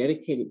many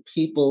dedicated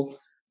people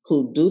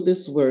who do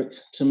this work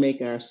to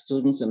make our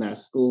students and our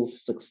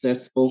schools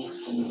successful.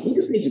 We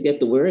just need to get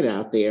the word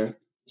out there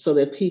so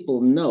that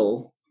people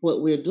know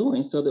what we're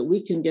doing so that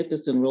we can get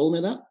this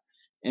enrollment up.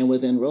 And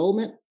with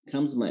enrollment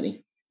comes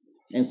money.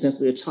 And since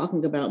we're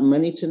talking about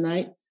money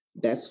tonight,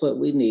 that's what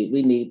we need.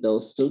 We need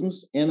those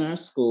students in our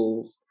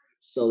schools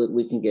so that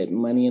we can get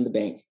money in the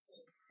bank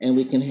and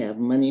we can have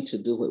money to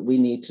do what we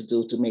need to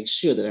do to make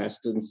sure that our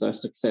students are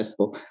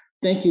successful.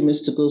 Thank you,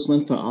 Mr.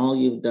 Guzman, for all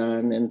you've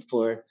done and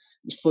for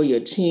your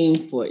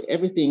team, for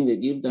everything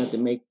that you've done to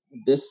make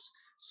this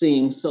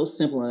seem so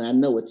simple. And I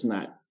know it's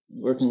not,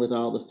 working with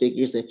all the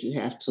figures that you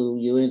have to,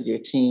 you and your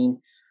team.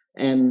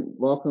 And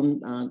welcome,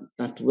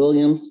 Dr.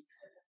 Williams.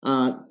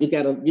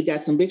 You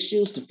got some big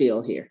shoes to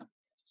fill here.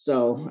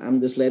 So I'm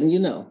just letting you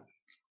know.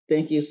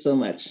 Thank you so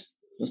much,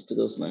 Mr.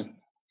 Guzman.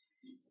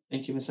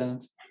 Thank you, Ms.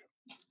 Evans.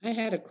 I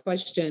had a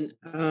question.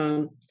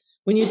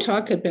 When you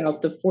talk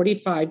about the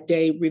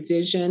 45-day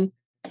revision,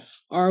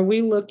 are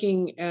we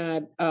looking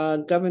at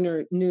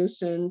Governor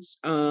Newsom's,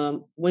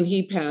 when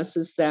he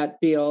passes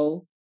that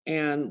bill,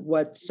 and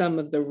what some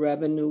of the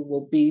revenue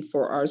will be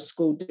for our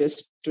school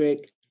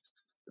district?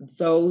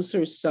 Those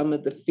are some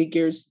of the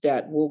figures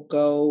that will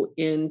go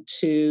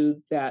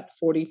into that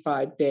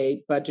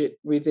 45-day budget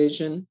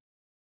revision?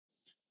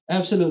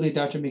 Absolutely,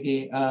 Dr.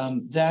 McGee.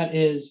 That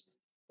is,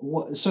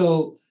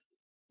 so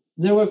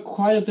there were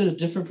quite a bit of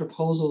different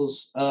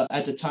proposals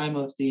at the time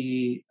of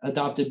the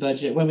adopted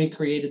budget, when we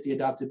created the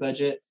adopted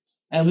budget.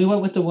 And we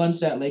went with the ones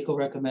that LACO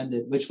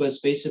recommended, which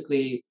was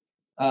basically,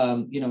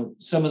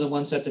 some of the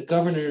ones that the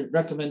governor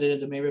recommended in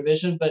the May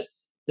revision, but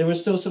there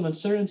was still some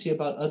uncertainty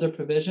about other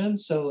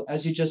provisions. So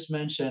as you just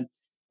mentioned,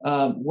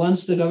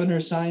 once the governor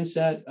signs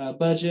that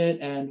budget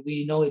and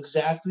we know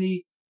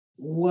exactly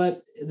what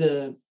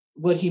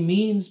he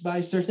means by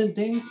certain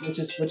things,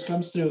 which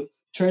comes through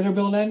trailer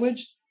bill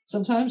language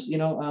sometimes,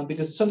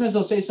 because sometimes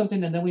they'll say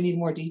something and then we need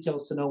more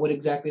details to know what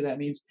exactly that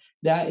means.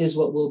 That is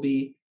what will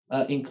be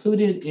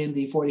included in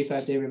the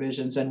 45-day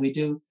revisions. And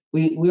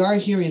we are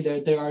hearing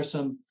that there are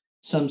some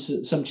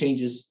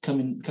changes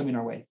coming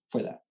our way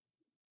for that.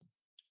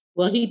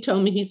 Well, he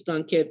told me he's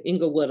going to give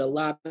Inglewood a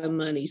lot of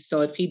money.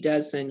 So if he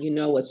doesn't, you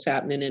know what's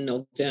happening in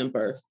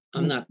November.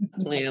 I'm not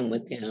playing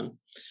with him.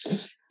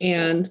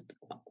 And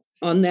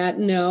on that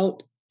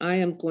note, I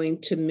am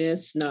going to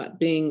miss not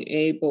being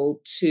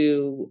able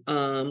to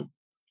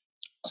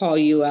call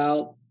you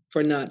out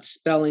for not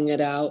spelling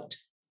it out.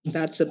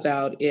 That's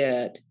about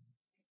it.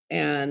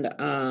 And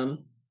I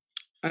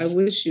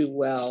wish you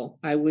well.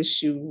 I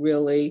wish you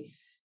really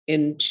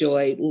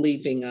enjoyed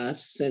leaving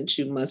us, since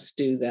you must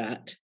do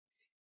that.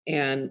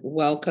 And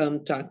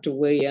welcome, Dr.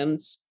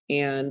 Williams.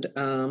 And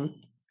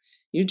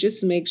you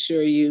just make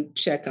sure you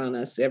check on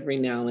us every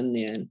now and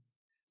then.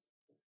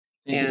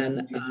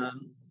 And,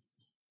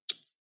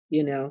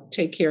 you know,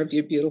 take care of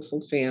your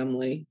beautiful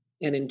family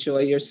and enjoy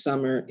your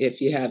summer if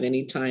you have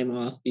any time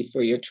off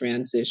before your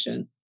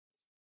transition.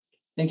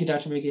 Thank you,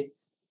 Dr. McGee.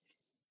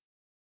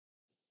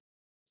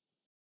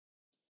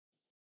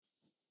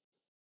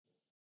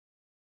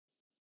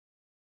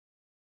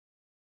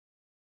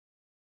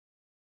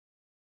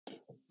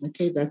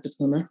 Okay, Dr.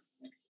 Kuna.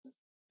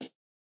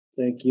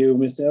 Thank you,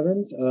 Ms.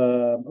 Evans.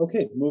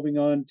 Okay, moving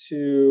on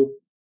to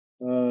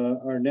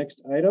our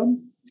next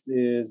item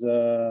is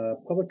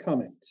public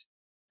comment.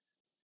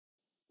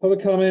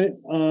 Public comment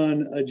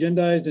on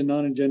agendized and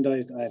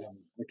non-agendized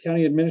items. The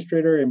County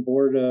Administrator and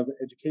Board of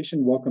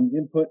Education welcome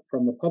input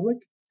from the public.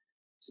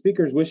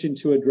 Speakers wishing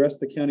to address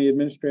the County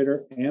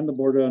Administrator and the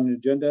Board on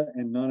agenda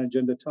and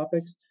non-agenda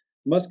topics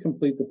must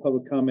complete the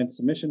public comment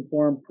submission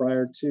form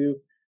prior to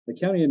the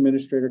County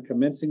Administrator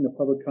commencing the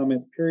public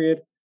comment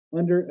period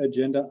under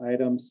Agenda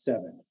Item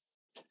 7.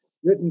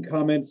 Written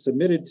comments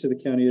submitted to the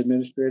County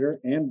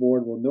Administrator and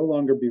Board will no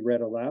longer be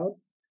read aloud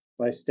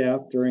by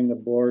staff during the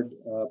Board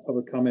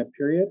public comment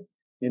period.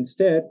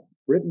 Instead,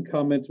 written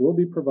comments will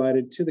be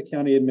provided to the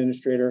County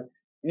Administrator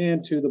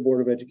and to the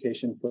Board of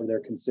Education for their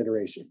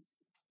consideration.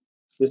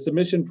 The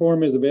submission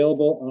form is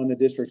available on the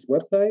district's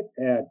website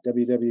at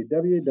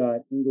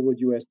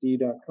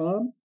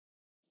www.inglewoodusd.com.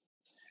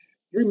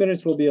 3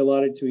 minutes will be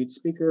allotted to each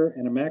speaker,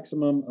 and a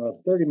maximum of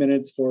 30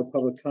 minutes for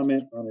public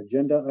comment on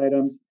agenda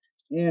items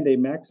and a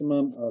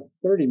maximum of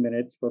 30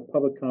 minutes for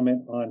public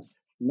comment on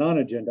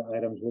non-agenda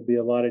items will be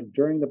allotted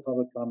during the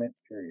public comment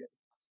period.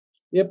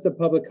 If the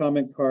public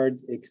comment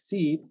cards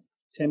exceed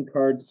 10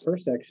 cards per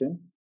section,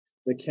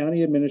 the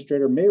County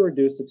Administrator may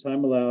reduce the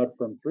time allowed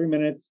from 3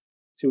 minutes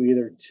to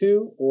either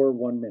 2 or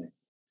 1 minute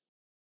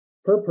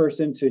per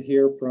person to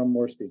hear from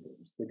more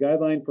speakers. The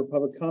guideline for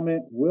public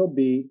comment will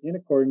be in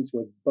accordance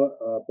with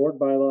Board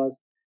Bylaws,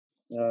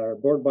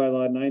 Board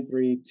Bylaw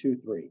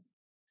 9323.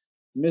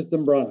 Ms.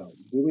 Zambrano,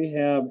 do we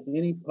have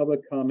any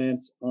public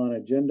comments on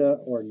agenda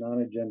or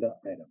non-agenda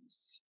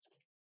items?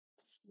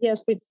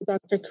 Yes, with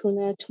Dr.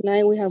 Kuna.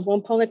 Tonight we have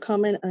one public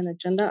comment on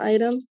agenda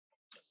item.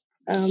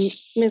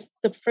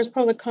 The first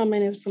public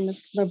comment is from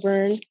Ms.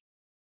 Laverne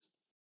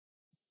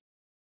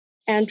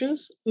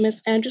Andrews.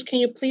 Ms. Andrews, can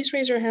you please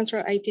raise your hands so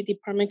our IT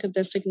department could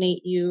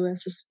designate you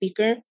as a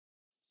speaker?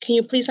 Can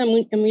you please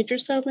unmute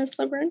yourself, Ms.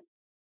 Laverne?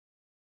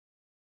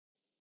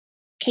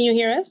 Can you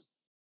hear us?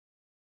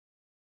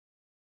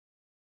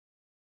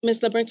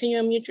 Ms. Laverne, can you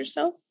unmute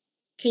yourself?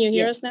 Can you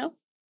hear us now?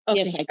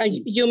 Okay. Yes, I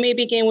can. You may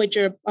begin with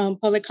your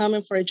public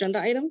comment for agenda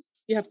items.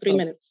 You have 3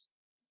 minutes.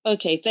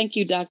 Okay, thank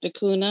you, Dr.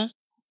 Kuna,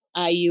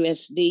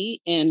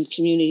 IUSD, and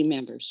community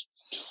members.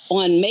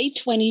 On May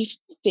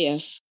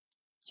 25th,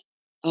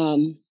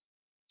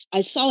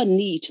 I saw a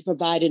need to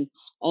provide an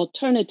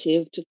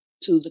alternative to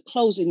the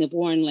closing of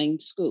Warren Lane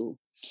School.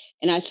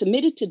 And I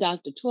submitted to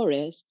Dr.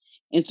 Torres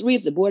and 3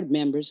 of the board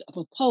members a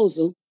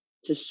proposal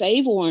to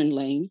save Warren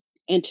Lane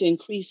and to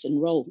increase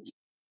enrollment.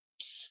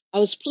 I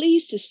was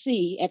pleased to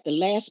see at the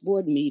last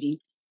board meeting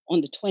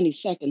on the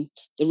 22nd,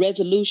 the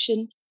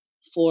resolution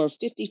for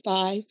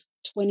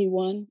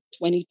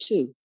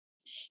 55-21-22,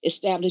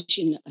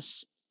 establishing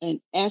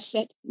an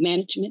asset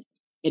management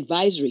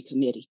advisory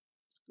committee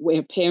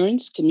where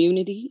parents,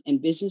 community,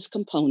 and business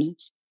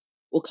components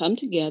will come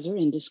together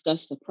and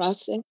discuss the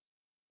process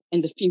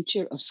and the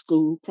future of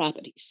school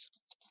properties.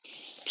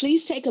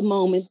 Please take a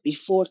moment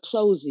before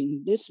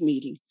closing this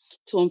meeting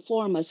to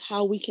inform us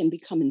how we can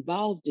become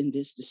involved in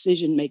this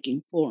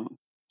decision-making forum.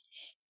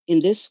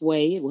 In this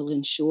way, it will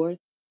ensure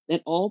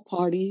that all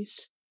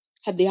parties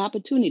have the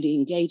opportunity to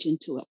engage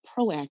into a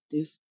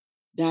proactive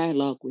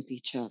dialogue with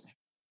each other.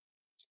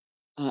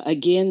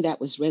 Again,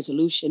 that was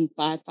Resolution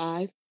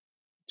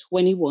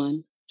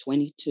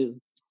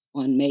 55-21-22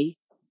 on May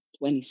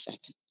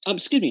 22nd.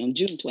 Excuse me, on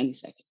June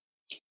 22nd.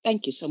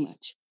 Thank you so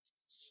much.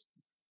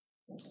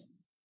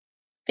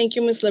 Thank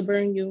you, Ms.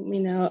 Laverne. You may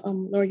now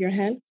lower your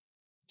hand.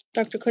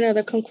 Dr. Kuna,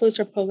 that concludes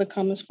our public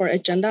comments for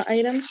agenda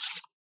items.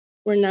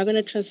 We're now going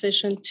to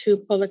transition to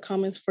public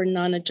comments for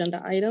non-agenda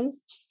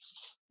items.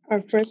 Our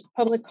first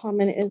public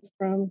comment is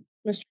from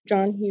Mr.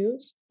 John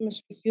Hughes.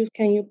 Mr. Hughes,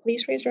 can you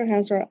please raise your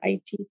hands so our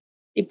IT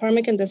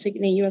department can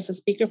designate you as a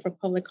speaker for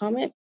public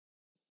comment?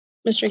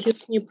 Mr. Hughes,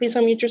 can you please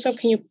unmute yourself?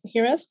 Can you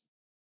hear us?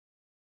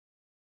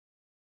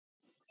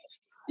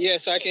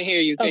 Yes, I can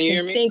hear you. Can you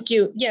hear me? Thank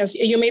you. Yes,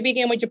 you may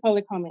begin with your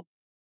public comment.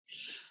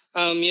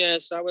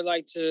 Yes, I would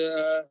like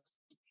to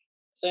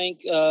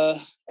thank the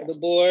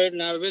board,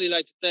 and I would really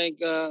like to thank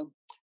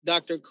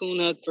Dr.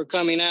 Kuna for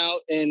coming out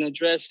and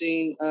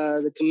addressing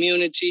the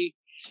community.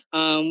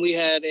 We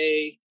had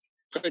a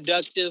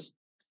productive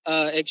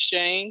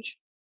exchange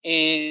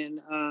and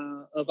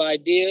of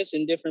ideas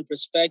and different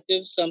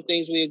perspectives. Some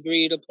things we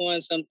agreed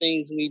upon, some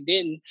things we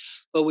didn't,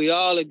 but we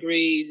all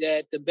agreed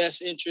that the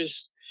best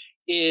interest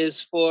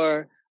is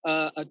for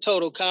a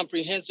total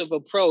comprehensive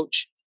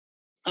approach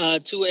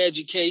to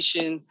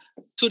education,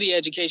 to the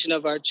education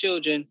of our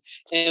children.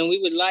 And we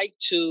would like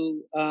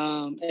to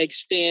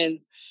extend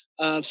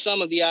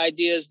some of the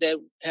ideas that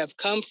have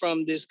come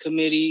from this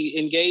committee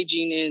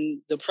engaging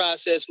in the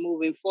process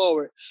moving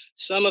forward.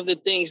 Some of the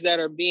things that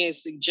are being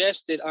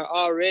suggested are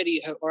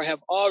already or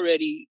have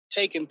already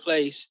taken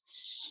place.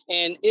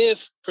 And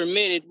if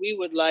permitted, we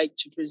would like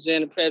to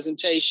present a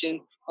presentation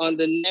on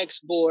the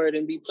next board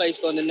and be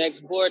placed on the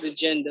next board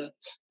agenda.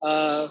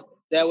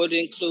 That would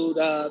include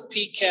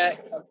PCAT,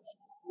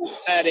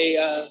 had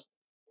a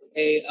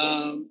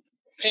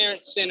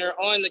parent center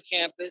on the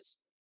campus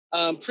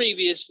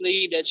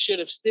previously that should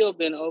have still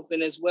been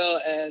open, as well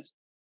as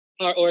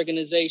our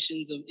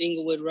organizations of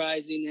Inglewood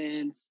Rising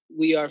and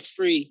We Are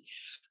Free.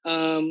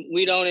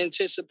 We don't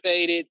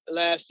anticipate it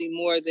lasting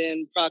more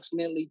than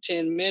approximately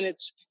 10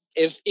 minutes,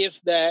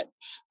 if that,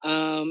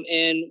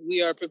 and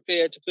we are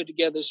prepared to put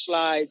together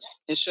slides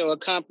and show a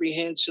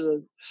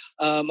comprehensive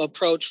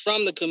approach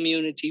from the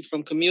community,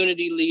 from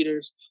community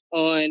leaders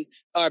on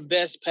our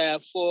best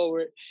path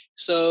forward.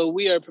 So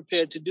we are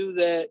prepared to do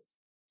that,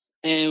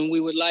 and we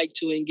would like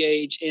to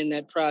engage in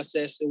that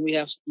process, and we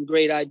have some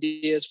great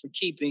ideas for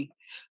keeping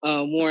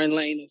Warren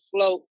Lane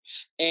afloat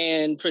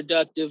and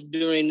productive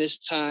during this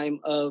time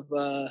of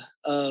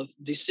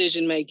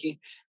decision making.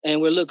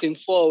 And we're looking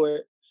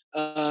forward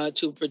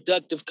to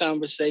productive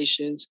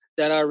conversations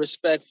that are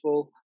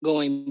respectful,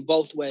 going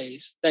both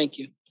ways. Thank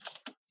you.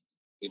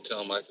 You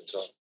tell Mike to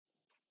talk.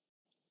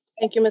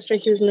 Thank you, Mr.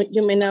 Hughes.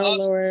 You may now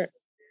lower.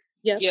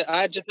 Yes. Yeah,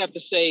 I just have to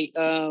say,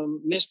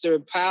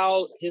 Mr.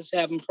 Powell is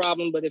having a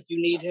problem, but if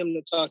you need him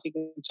to talk, he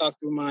can talk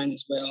through mine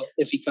as well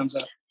if he comes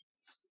up.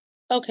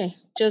 Okay,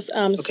 just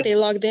stay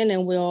logged in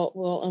and we'll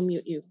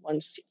unmute you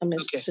once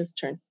it's his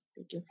turn.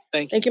 Thank you.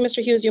 Thank you,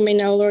 Mr. Hughes. You may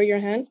now lower your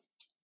hand.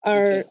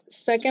 Our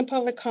second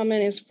public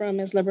comment is from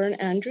Ms. Laverne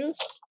Andrews.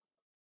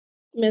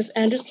 Ms.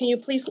 Andrews, can you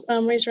please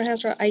raise your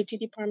hands? Our IT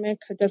department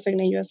could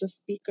designate you as a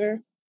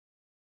speaker.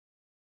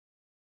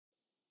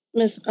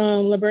 Ms.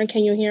 Laverne,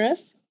 can you hear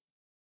us?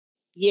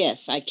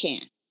 Yes, I can.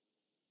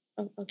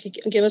 Oh, okay,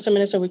 give us a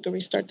minute so we can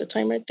restart the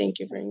timer. Thank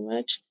you very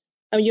much.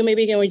 You may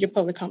begin with your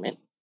public comment.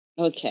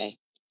 Okay.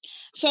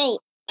 So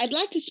I'd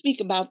like to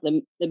speak about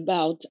the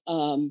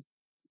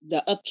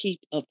upkeep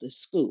of the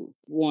school,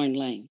 Warren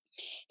Lane.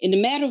 In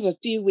the matter of a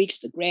few weeks,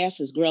 the grass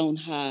has grown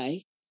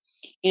high,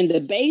 and the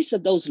base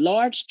of those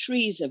large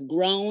trees have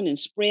grown and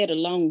spread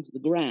along the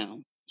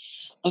ground.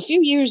 A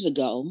few years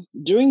ago,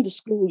 during the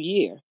school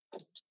year,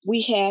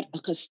 we had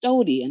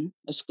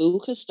a school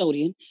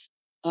custodian,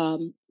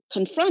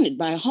 confronted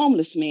by a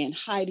homeless man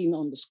hiding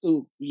on the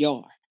school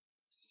yard.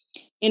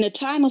 In a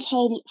time of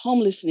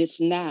homelessness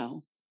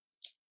now,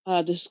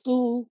 the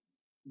school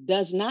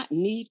does not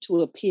need to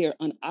appear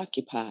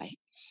unoccupied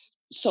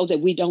so that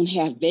we don't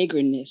have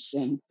vagrantness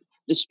and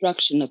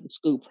destruction of the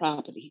school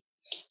property.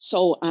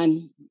 So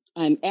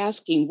I'm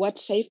asking what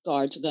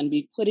safeguards are going to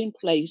be put in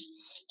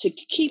place to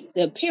keep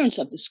the appearance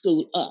of the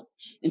school up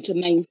and to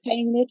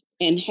maintain it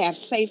and have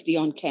safety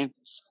on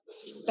campus.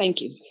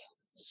 Thank you.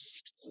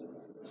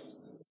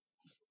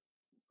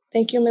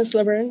 Thank you, Ms.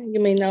 Laverne.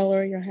 You may now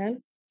lower your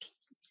hand.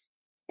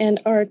 And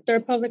our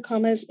third public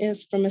comment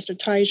is from Mr.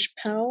 Taj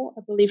Powell.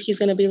 I believe he's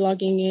going to be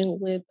logging in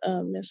with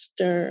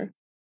Mr.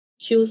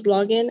 Hughes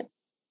login.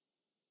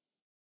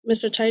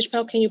 Mr. Taj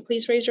Powell, can you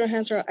please raise your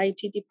hands so our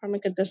IT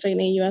department could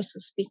designate you as a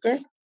speaker?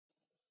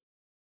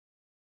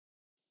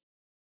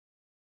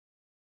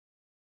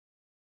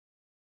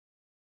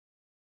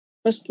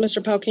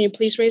 Mr. Powell, can you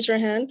please raise your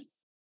hand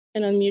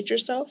and unmute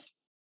yourself?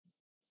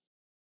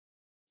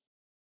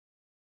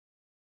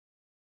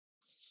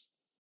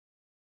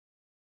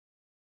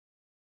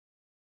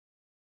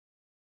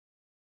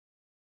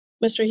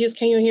 Mr. Hughes,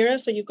 can you hear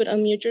us? So you could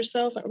unmute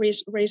yourself.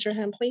 Raise your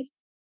hand,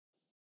 please.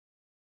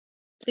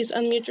 Please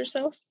unmute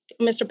yourself.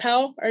 Mr.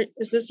 Powell,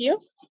 is this you?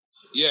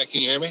 Yeah,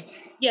 can you hear me?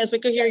 Yes, we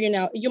could hear you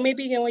now. You may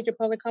begin with your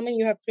public comment.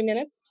 You have 3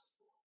 minutes.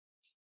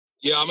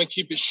 Yeah, I'm gonna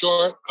keep it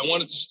short. I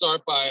wanted to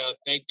start by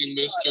thanking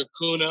Mr.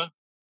 Kuna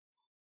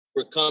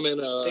for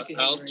coming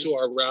out to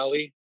our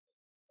rally.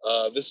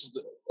 A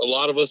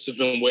lot of us have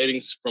been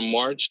waiting from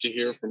March to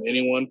hear from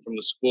anyone from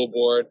the school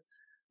board.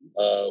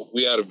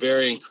 We had a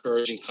very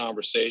encouraging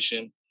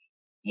conversation.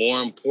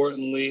 More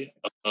importantly,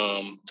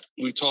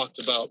 we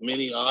talked about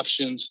many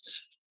options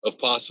of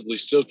possibly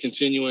still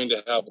continuing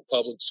to have a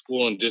public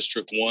school in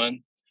District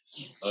 1.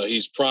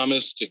 He's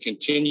promised to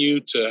continue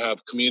to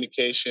have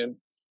communication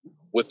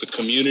with the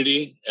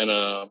community, and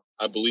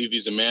I believe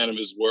he's a man of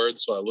his word,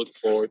 so I look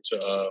forward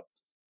to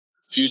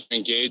future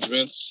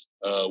engagements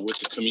with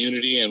the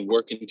community and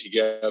working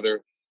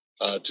together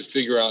to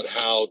figure out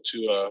how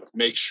to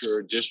make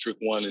sure District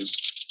 1 is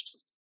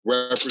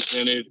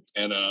represented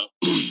and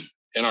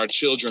and our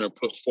children are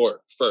put forth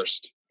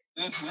first.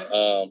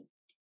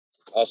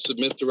 I'll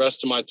submit the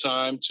rest of my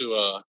time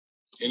to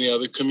any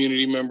other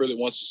community member that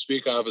wants to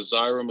speak. I have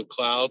Azira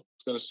McLeod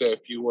who's going to say a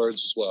few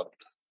words as well.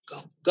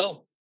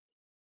 Go.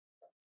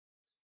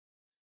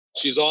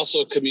 She's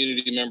also a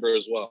community member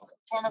as well.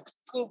 Former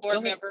school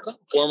board member.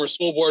 Former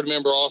school board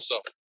member also.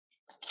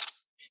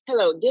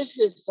 Hello, this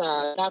is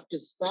Dr.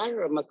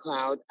 Sarah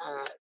McLeod.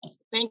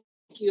 Thank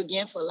you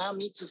again for allowing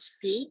me to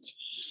speak.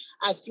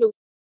 I feel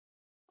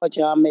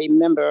I'm a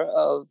member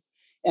of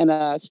and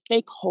a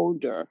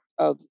stakeholder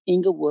of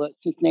Inglewood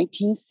since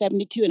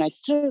 1972, and I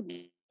served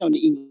on the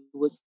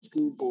Inglewood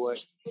School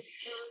Board.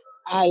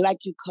 I'd like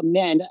to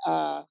commend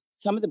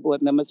some of the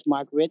board members,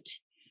 Margaret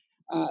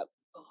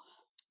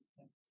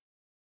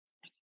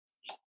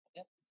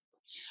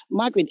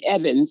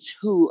Evans,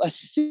 who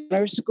assisted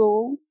our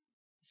school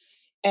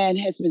and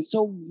has been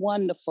so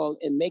wonderful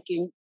in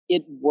making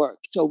it work.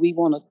 So we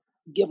want to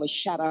give a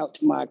shout out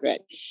to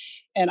Margaret.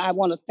 And I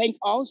want to thank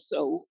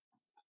also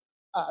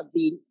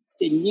the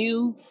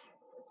new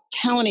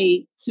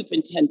county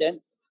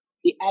superintendent,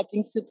 the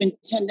acting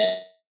superintendent.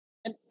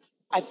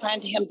 I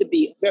find him to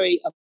be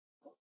very up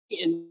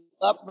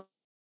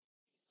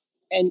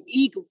and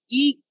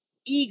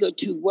eager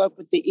to work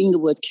with the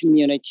Inglewood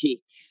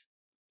community.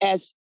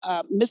 As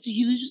Mr.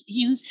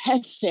 Hughes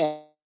has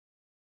said,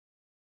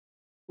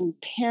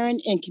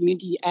 parent and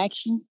community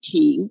action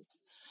team,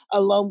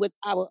 along with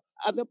our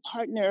other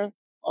partner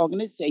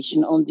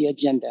organization on the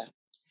agenda.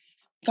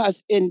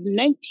 Because in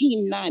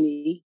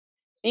 1990,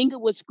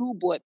 Inglewood School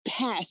Board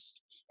passed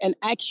an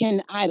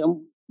action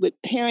item with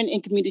parent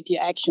and community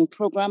action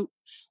program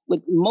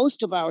with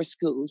most of our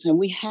schools. And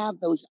we have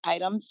those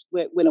items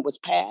when it was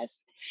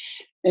passed.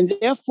 And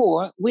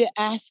therefore, we're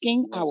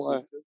asking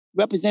our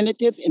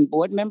representative and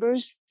board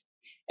members,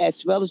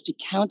 as well as the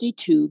county,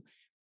 to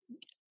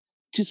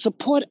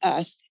support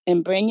us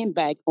in bringing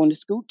back on the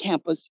school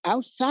campus,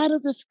 outside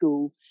of the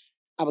school,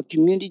 our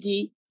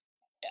community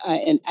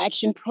and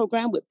action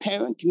program with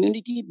parent,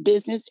 community,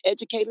 business,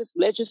 educators,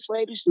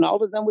 legislators, and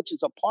all of them, which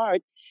is a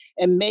part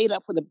and made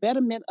up for the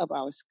betterment of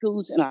our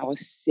schools and our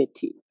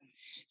city.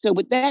 So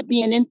with that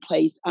being in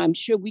place, I'm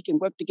sure we can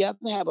work together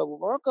to have a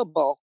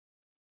workable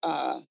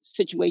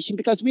situation,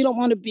 because we don't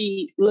want to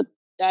be looked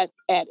at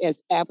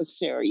as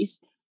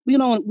adversaries. We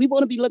want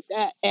to be looked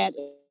at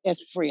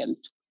as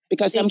friends,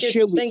 because I'm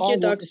sure we all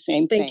want the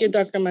same thing. Thank you,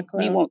 Dr. McLeod.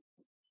 We want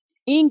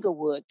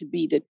Inglewood to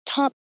be the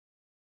top.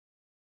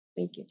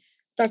 Thank you.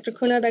 Dr.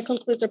 Kuna, that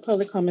concludes our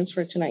public comments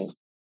for tonight.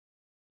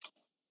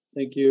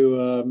 Thank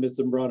you, Ms.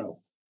 Zambrano.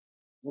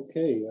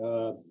 Okay,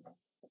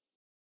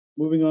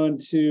 moving on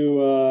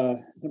to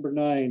number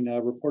 9,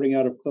 reporting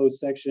out of closed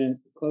session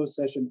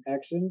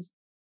actions.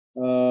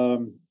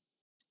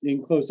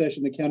 In closed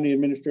session, the county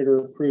administrator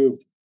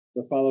approved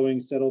the following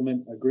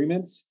settlement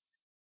agreements: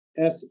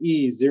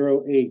 SE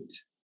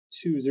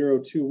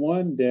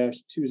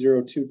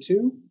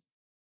 08-2021-2022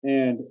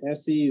 and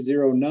SE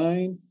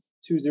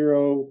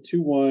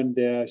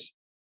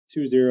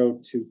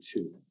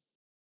 09-2021-2022.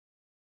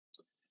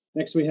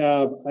 Next, we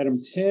have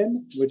item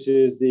 10, which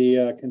is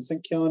the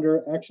consent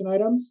calendar action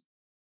items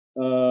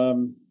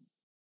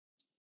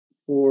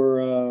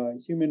for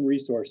human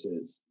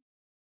resources.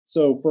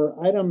 So for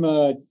item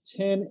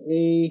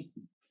 10A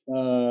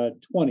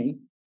 20,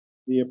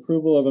 the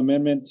approval of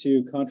amendment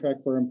to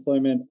contract for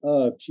employment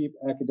of Chief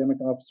Academic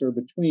Officer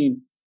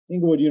between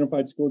Inglewood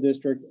Unified School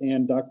District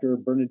and Dr.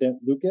 Bernadette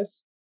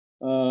Lucas.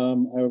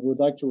 I would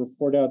like to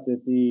report out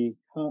that the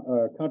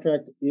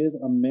contract is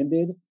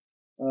amended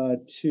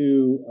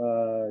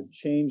to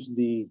change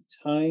the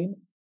time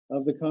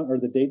of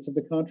the dates of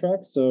the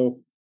contract. So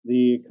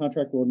the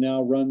contract will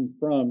now run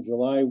from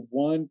July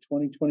 1,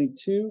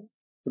 2022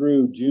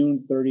 through June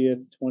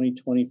 30th,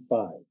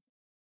 2025.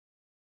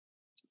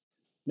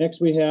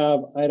 Next, we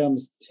have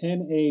items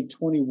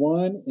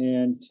 10A21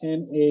 and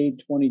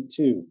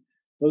 10A22.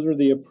 Those are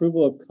the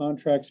approval of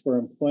contracts for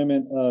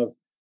employment of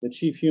the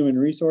Chief Human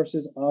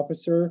Resources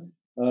Officer,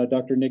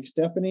 Dr. Nick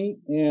Stephanie,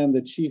 and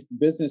the Chief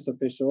Business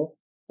Official,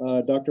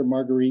 Dr.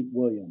 Marguerite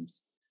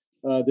Williams.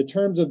 The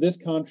terms of this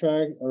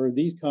contract, or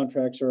these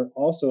contracts, are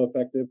also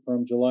effective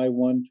from July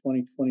 1,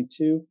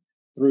 2022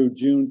 through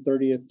June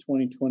 30th,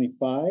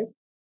 2025.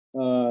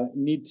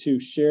 Need to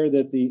share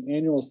that the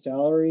annual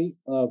salary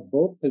of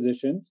both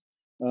positions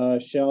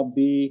shall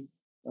be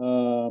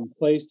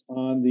placed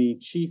on the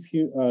chief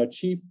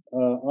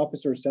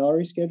officer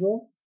salary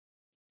schedule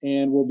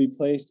and will be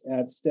placed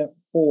at step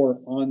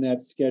 4 on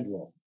that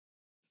schedule.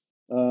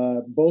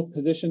 Both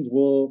positions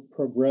will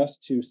progress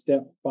to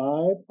step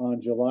 5 on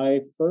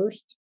July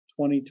 1st,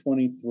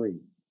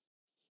 2023.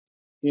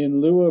 In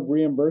lieu of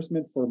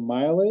reimbursement for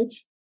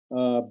mileage,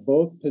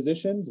 both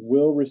positions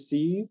will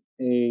receive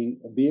a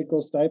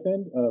vehicle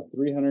stipend of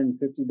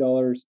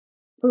 $350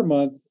 per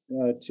month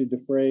to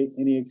defray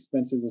any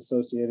expenses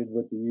associated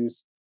with the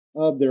use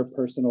of their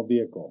personal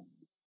vehicle.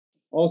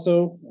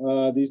 Also,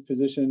 these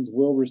positions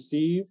will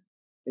receive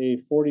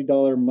a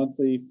 $40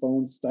 monthly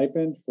phone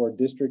stipend for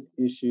district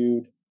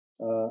issued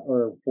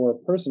or for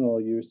personal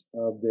use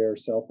of their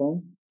cell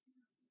phone.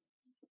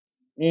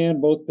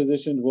 And both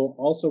positions will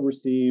also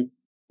receive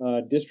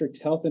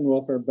district health and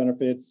welfare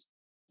benefits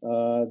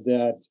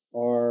that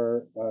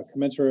are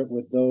commensurate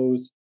with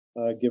those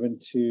given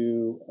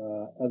to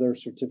other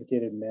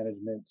certificated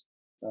management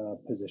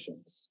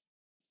positions.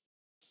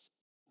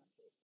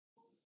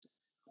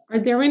 Are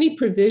there any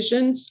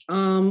provisions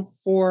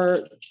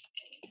for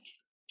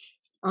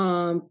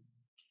them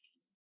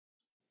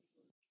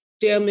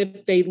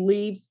if they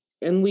leave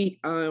and we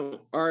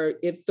or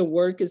if the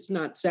work is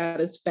not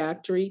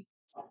satisfactory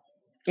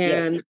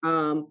and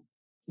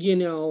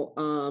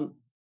yes.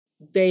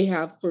 They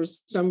have for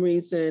some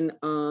reason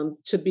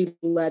to be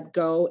let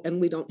go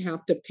and we don't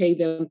have to pay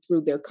them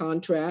through their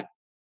contract?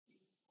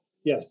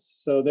 Yes,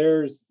 so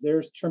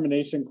there's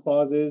termination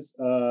clauses,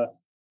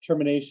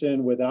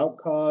 termination without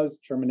cause,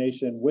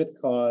 termination with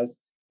cause,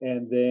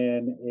 and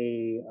then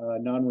a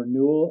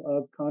non-renewal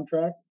of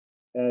contract,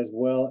 as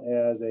well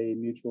as a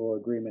mutual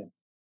agreement.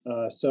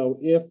 So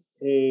if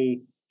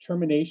a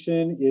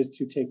termination is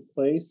to take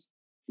place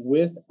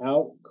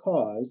without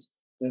cause,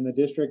 then the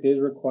district is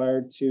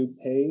required to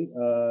pay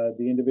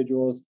the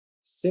individuals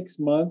 6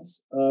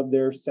 months of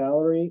their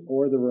salary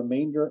or the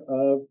remainder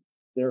of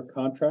their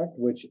contract,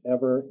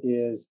 whichever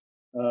is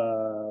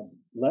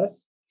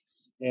less.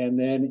 And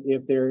then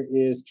if there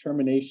is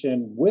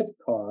termination with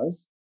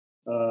cause,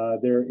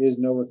 there is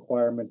no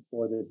requirement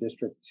for the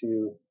district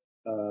to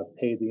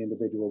pay the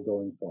individual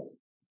going forward.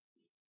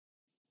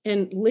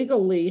 And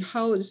legally,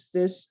 how is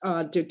this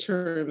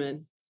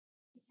determined?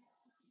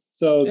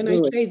 So, and I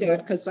say that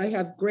because I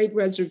have great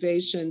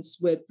reservations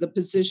with the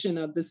position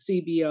of the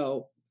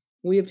CBO.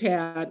 We've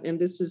had, and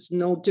this is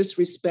no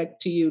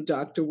disrespect to you,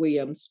 Dr.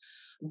 Williams,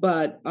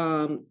 but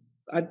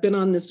I've been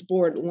on this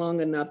board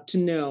long enough to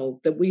know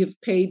that we have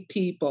paid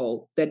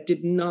people that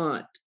did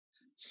not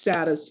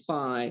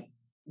satisfy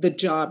the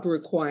job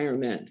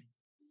requirement.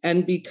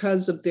 And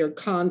because of their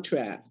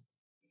contract,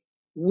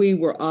 we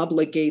were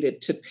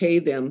obligated to pay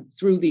them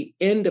through the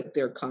end of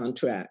their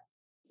contract.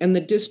 And the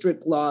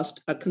district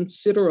lost a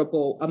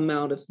considerable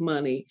amount of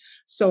money.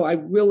 So I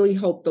really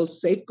hope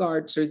those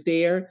safeguards are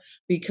there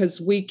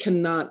because we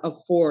cannot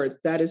afford.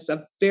 That is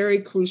a very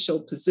crucial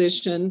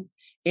position.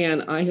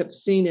 And I have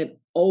seen it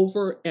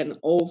over and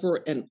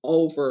over and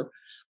over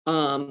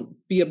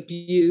be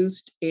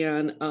abused,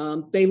 and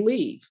they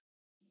leave.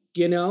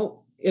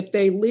 If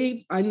they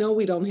leave, I know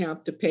we don't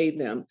have to pay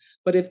them,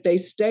 but if they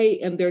stay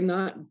and they're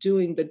not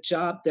doing the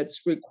job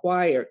that's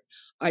required,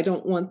 I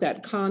don't want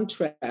that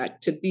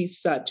contract to be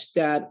such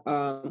that,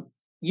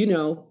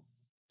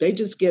 they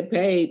just get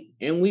paid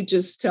and we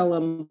just tell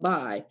them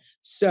bye.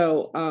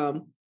 So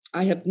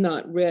I have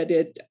not read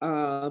it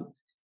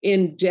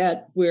in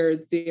depth where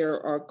there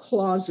are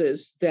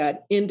clauses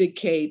that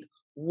indicate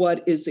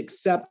what is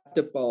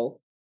acceptable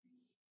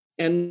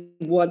and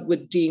what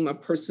would deem a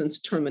person's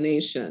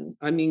termination.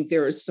 I mean,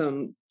 there are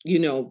some,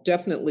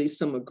 definitely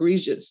some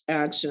egregious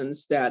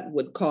actions that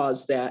would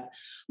cause that.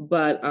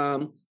 But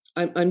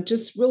I'm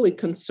just really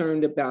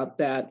concerned about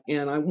that.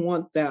 And I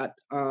want that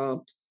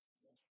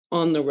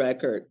on the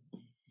record.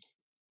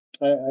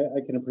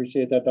 I can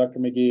appreciate that, Dr.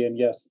 McGee. And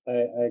yes,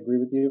 I agree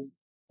with you.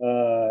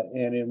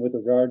 And with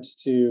regards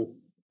to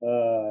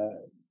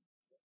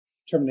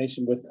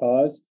termination with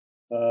cause,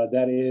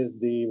 that is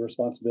the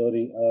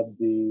responsibility of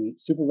the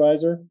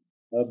supervisor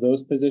of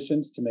those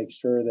positions to make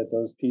sure that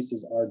those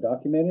pieces are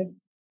documented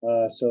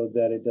so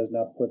that it does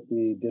not put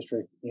the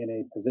district in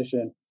a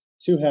position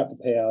to have to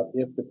pay out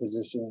if the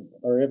position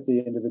or if the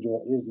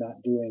individual is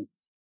not doing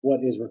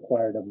what is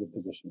required of the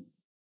position.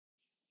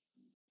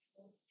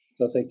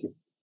 So thank you.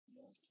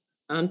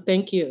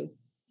 Thank you.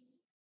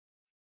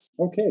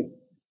 Okay.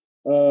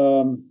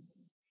 So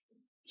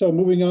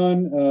moving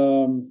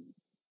on,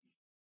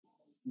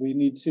 we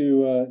need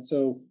to,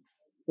 so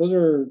those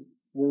are,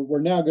 we're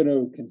now going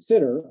to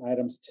consider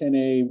items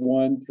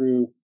 10A1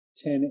 through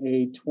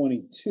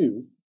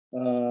 10A22.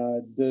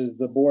 Does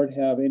the board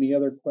have any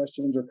other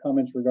questions or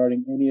comments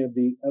regarding any of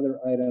the other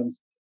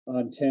items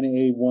on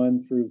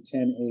 10A1 through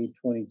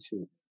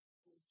 10A22?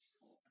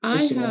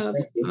 I have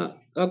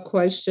a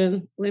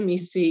question. Let me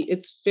see.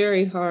 It's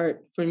very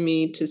hard for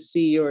me to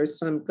see yours,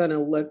 so I'm going to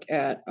look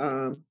at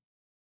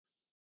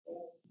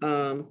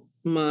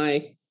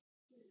my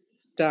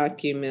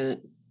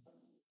document.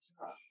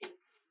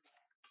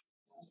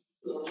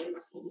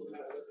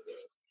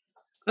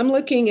 I'm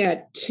looking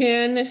at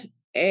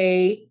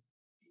 10A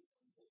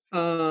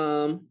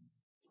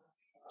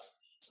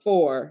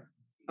 4.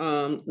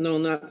 No,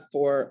 not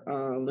 4.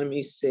 Let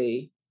me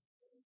see.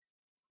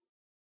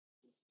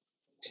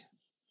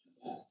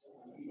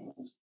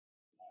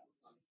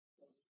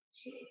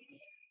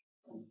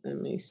 Let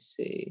me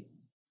see.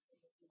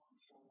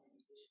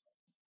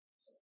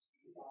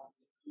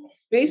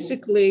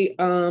 Basically,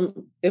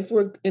 if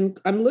we're in,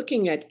 I'm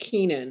looking at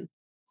Keenan.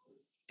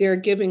 They're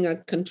giving a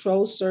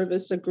control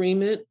service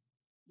agreement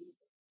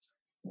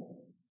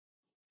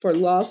for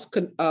loss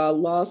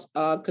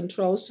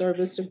control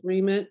service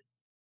agreement.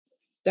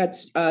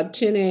 That's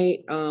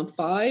 10A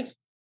 5.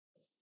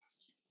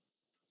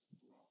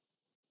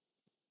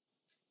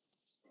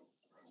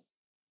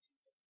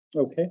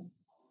 Okay.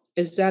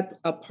 Is that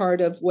a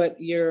part of what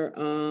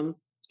you're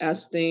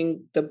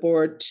asking the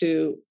board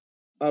to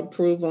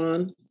approve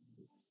on?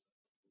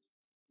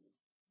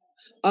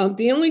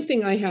 The only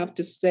thing I have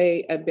to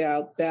say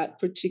about that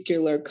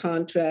particular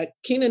contract,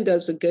 Keenan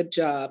does a good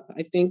job.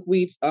 I think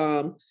we've,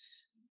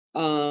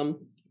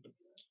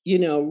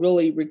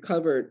 really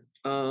recovered.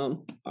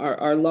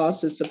 Our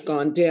losses have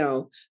gone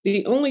down.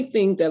 The only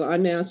thing that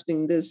I'm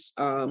asking this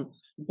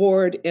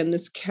board and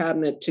this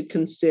cabinet to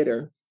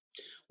consider,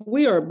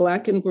 we are a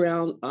Black and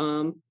brown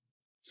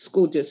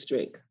school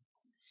district.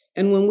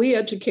 And when we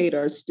educate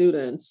our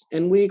students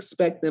and we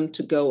expect them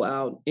to go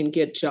out and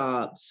get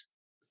jobs,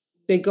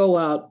 they go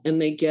out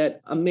and they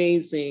get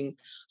amazing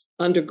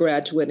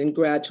undergraduate and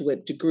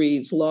graduate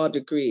degrees, law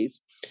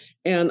degrees.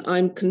 And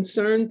I'm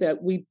concerned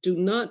that we do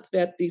not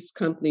vet these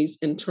companies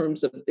in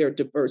terms of their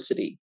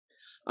diversity.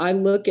 I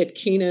look at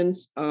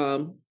Keenan's,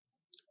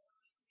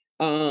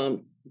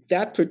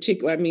 that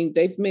particular, I mean,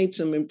 they've made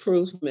some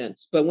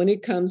improvements, but when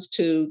it comes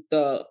to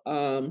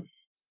the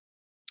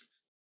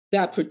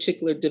that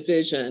particular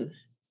division,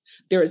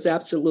 there is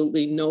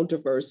absolutely no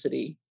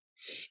diversity.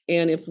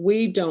 And if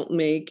we don't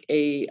make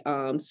a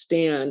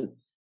stand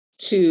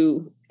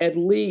to at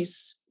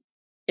least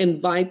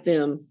invite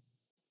them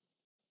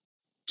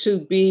to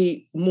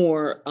be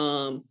more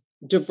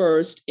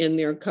diverse in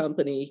their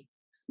company,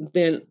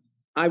 then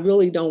I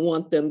really don't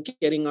want them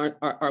getting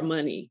our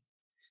money,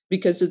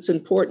 because it's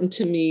important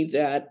to me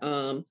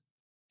that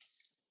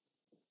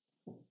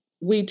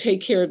we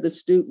take care of the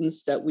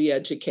students that we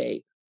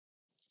educate.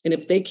 And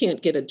if they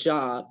can't get a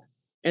job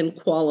and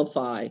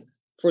qualify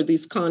for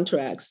these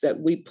contracts that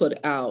we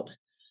put out,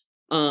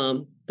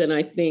 then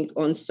I think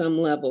on some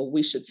level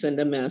we should send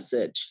a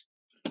message,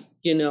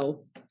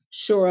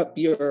 shore up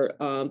your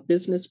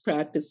business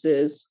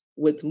practices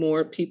with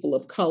more people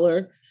of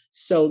color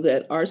so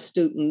that our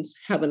students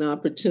have an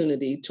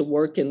opportunity to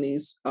work in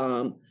these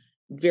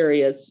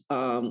various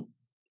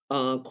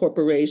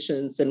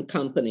corporations and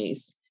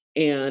companies.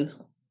 And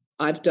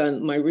I've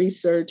done my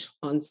research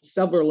on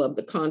several of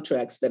the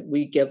contracts that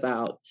we give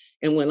out.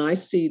 And when I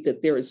see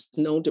that there is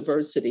no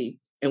diversity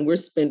and we're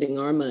spending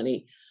our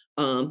money,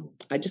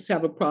 I just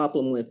have a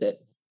problem with it.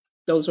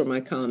 Those are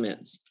my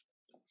comments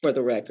for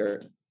the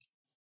record.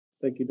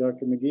 Thank you,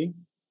 Dr. McGee.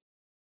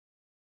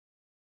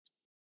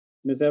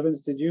 Ms.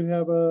 Evans, did you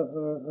have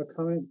a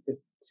comment? It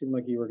seemed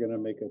like you were going to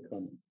make a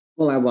comment.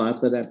 Well, I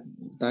was, but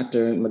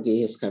Dr.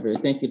 McGee has covered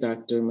it. Thank you,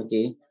 Dr.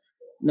 McGee.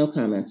 No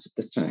comments at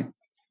this time.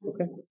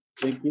 Okay,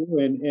 thank you.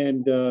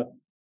 And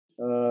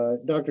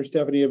Dr.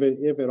 Stephanie,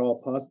 if at all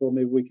possible,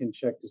 maybe we can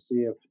check to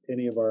see if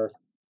any of our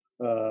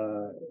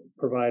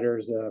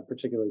providers,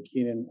 particularly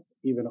Keenan,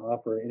 even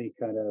offer any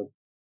kind of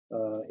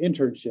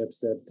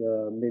internships that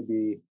may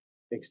be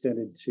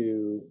extended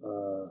to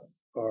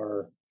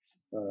our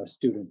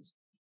students,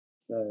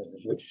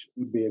 which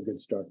would be a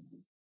good start.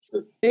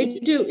 They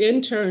do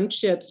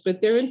internships,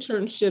 but their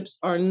internships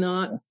are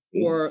not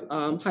for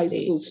high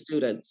school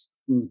students.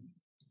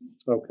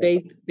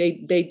 Okay.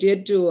 They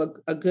did do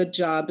a good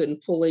job in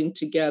pulling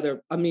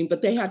together. I mean,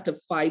 but they had to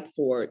fight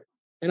for it.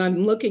 And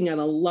I'm looking at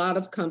a lot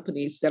of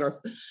companies that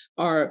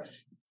are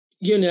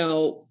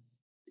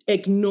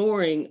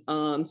ignoring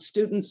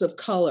students of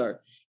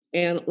color.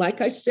 And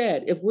like I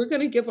said, if we're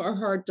going to give our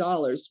hard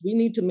dollars, we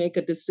need to make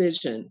a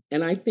decision.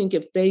 And I think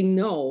if they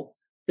know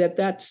that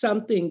that's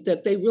something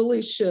that they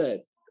really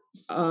should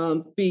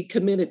be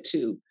committed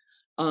to,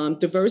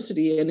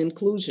 diversity and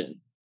inclusion.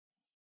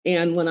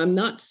 And when I'm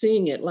not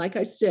seeing it, like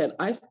I said,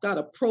 I've got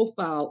a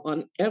profile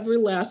on every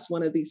last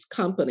one of these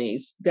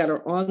companies that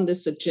are on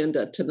this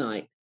agenda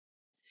tonight.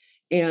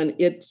 And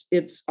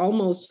it's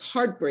almost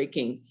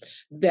heartbreaking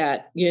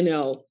that,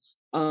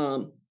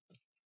 our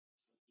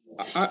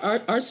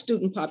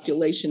student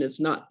population is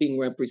not being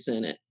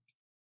represented.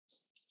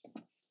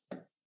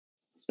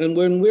 And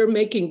when we're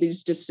making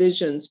these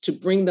decisions to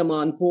bring them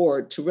on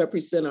board to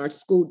represent our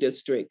school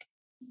district,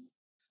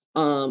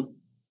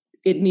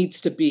 it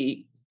needs to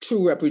be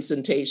true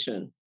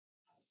representation.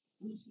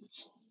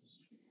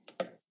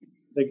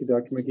 Thank you,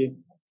 Dr. McGee.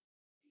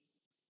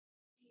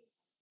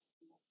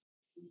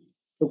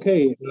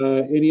 Okay,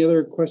 any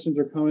other questions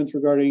or comments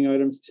regarding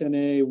items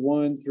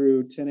 10A1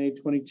 through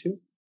 10A22?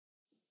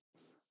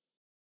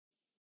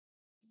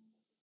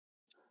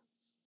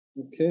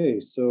 Okay,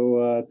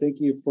 so thank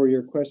you for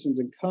your questions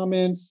and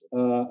comments.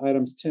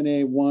 Items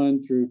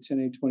 10A1 through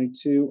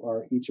 10A22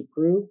 are each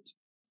approved.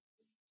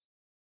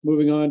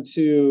 Moving on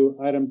to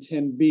item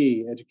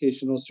 10B,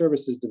 Educational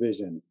Services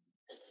Division.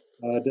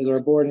 Does our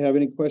board have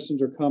any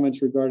questions or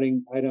comments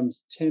regarding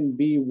items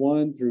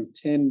 10B1 through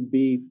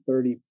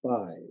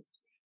 10B35?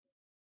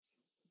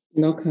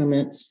 No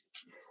comments.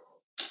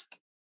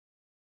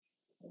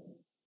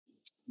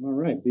 All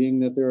right,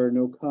 being that there are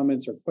no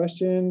comments or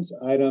questions,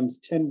 items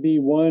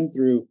 10B1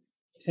 through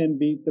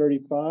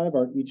 10B35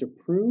 are each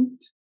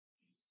approved.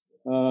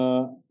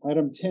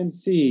 Item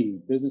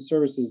 10C, Business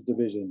Services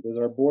Division. Does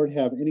our board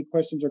have any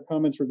questions or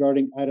comments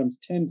regarding items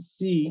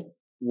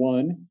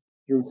 10C1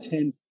 through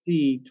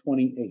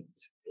 10C28?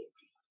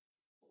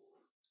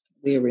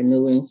 We are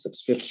renewing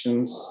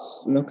subscriptions.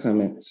 No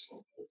comments.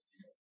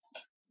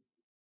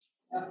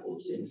 All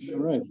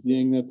right,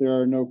 being that there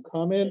are no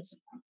comments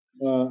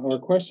or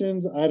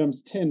questions,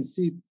 items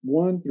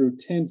 10C1 through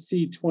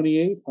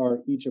 10C28 are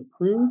each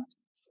approved.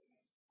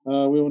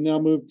 We will now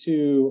move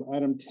to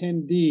item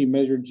 10D,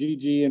 Measure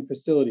GG and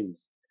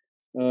Facilities.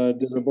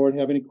 Does the board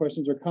have any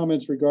questions or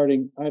comments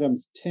regarding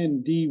items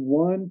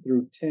 10D1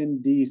 through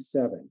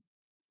 10D7?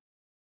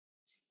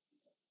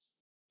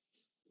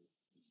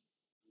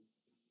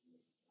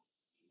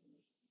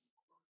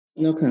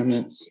 No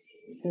comments.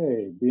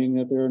 Okay, being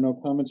that there are no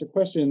comments or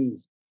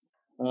questions,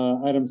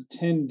 items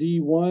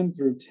 10D1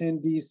 through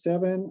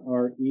 10D7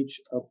 are each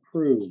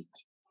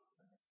approved.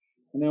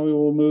 And now we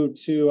will move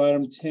to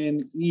item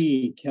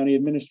 10E, County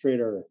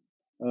Administrator.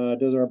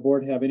 Does our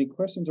board have any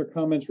questions or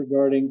comments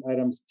regarding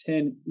items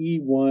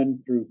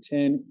 10E1 through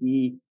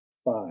 10E5?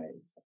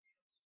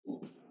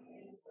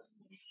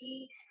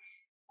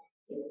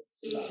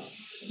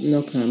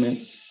 No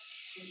comments.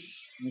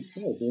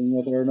 Okay, being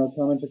that there are no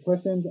comments or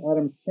questions,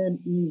 items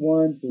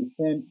 10E1 through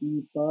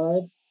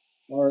 10E5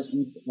 are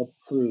each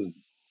approved.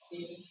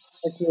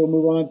 Next, we'll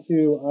move on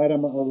to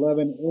item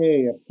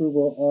 11A,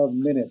 approval of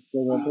minutes.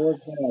 Does our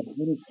board have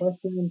any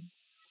questions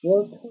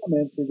or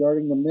comments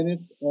regarding the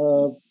minutes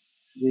of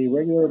the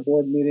regular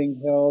board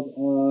meeting held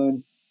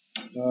on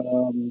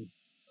June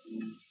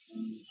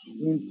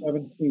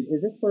 17th?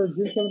 Is this for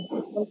June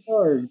 17th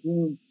or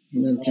June?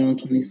 No, June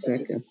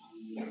 22nd.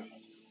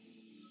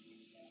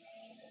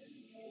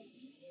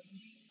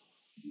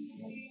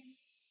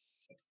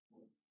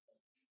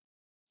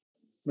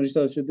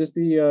 Maricela, should this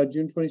be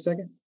June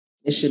 22nd?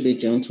 It should be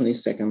June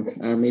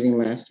 22nd, our meeting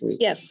last week.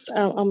 Yes,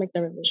 I'll make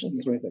the revision.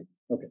 June 22nd,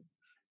 okay.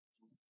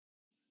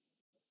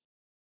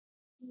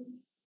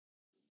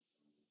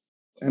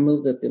 I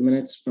move that the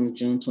minutes from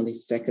June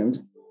 22nd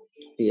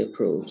be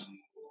approved.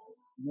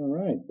 All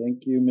right,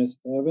 thank you, Ms.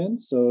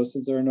 Evans. So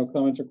since there are no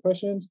comments or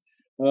questions,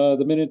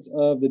 the minutes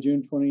of the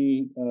June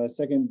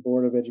 22nd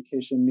Board of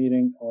Education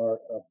meeting are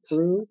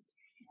approved.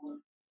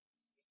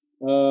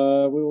 We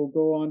will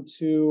go on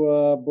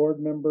to board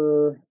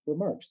member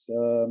remarks.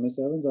 Ms.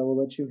 Evans, I will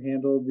let you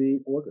handle the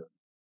order.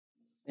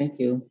 Thank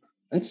you.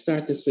 Let's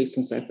start this week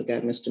since I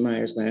forgot Mr.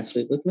 Myers last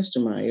week with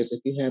Mr. Myers,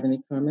 if you have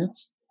any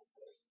comments.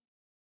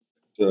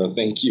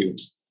 Thank you,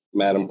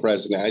 Madam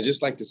President. I'd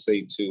just like to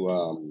say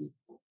to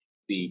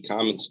the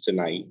comments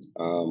tonight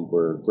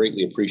were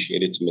greatly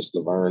appreciated to Ms.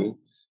 Laverne,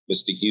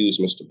 Mr. Hughes,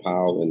 Mr.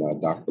 Powell,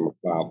 and Dr.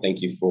 McLeod.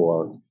 Thank you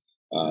for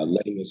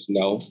letting us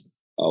know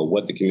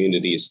what the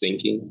community is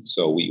thinking.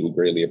 So we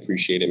greatly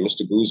appreciate it.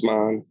 Mr.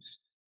 Guzman,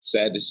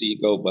 sad to see you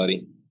go,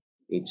 buddy.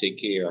 And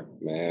take care,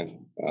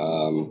 man.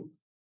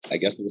 I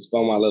guess it was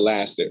fun while it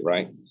lasted,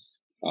 right?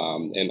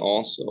 And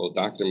also,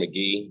 Dr.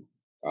 McGee,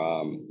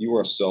 you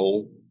are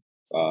so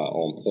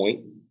on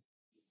point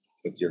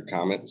with your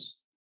comments.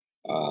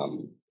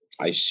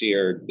 I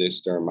shared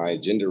this during my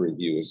agenda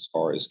review as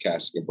far as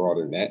casting a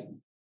broader net,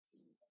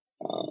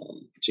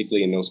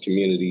 particularly in those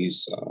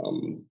communities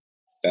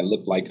that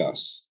look like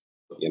us,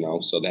 you know,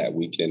 so that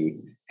we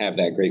can have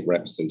that great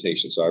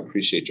representation. So I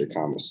appreciate your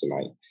comments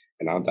tonight.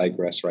 And I'll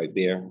digress right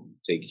there.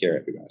 Take care,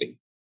 everybody.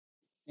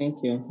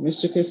 Thank you.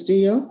 Mr.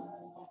 Castillo?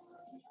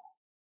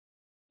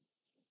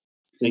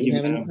 Thank you,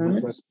 Madam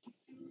President.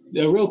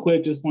 Yeah, real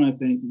quick, just want to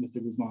thank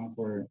Mr. Guzman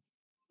for,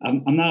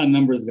 I'm not a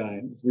numbers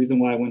guy. It's the reason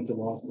why I went to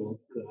law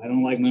school. I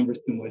don't like numbers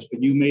too much,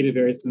 but you made it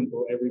very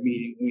simple. Every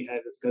meeting we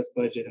had discussed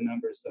budget and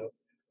numbers. So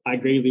I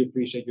greatly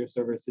appreciate your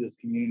service to this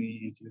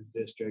community and to this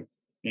district.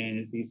 And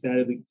it's been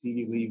sad to see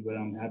you leave, but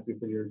I'm happy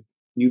for your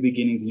new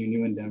beginnings and your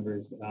new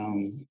endeavors.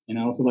 And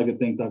I also like to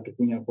thank Dr.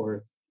 Cunha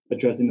for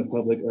addressing the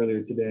public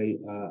earlier today.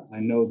 I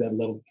know that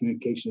level of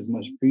communication is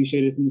much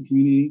appreciated from the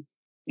community,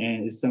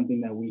 and it's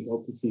something that we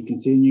hope to see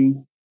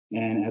continue.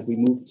 And as we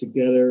move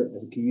together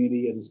as a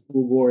community, as a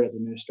school board, as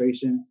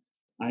administration,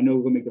 I know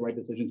we're gonna make the right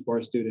decisions for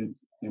our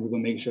students, and we're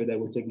gonna make sure that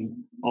we're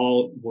taking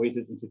all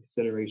voices into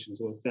consideration.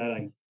 So with that,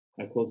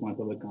 I close my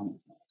public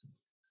comments.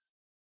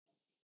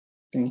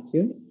 Thank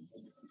you.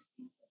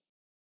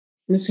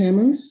 Ms.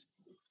 Hammonds?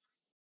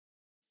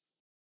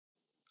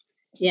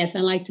 Yes,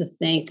 I'd like to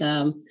thank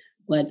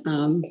what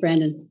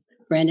Brandon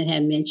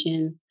had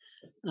mentioned,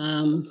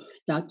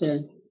 Dr.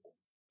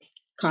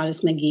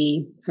 Carlos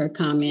McGee, her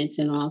comments,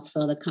 and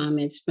also the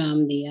comments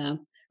from the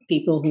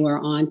people who are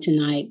on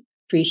tonight.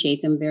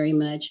 Appreciate them very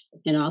much.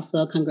 And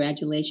also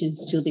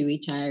congratulations to the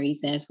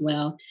retirees as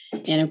well.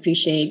 And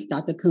appreciate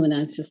Dr.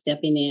 Cunha for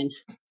stepping in.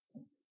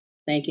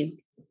 Thank you.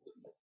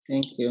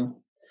 Thank you.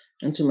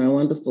 And to my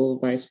wonderful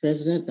Vice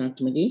President,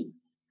 Dr. McGee.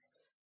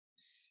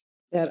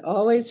 That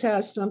always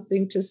has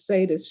something to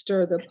say to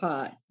stir the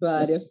pot.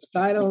 But if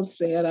I don't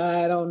say it,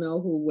 I don't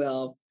know who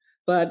will.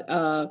 But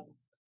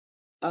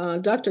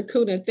Dr.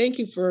 Cunha, thank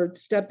you for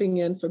stepping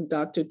in from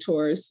Dr.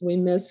 Torres. We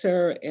miss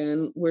her,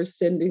 and we're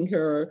sending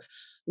her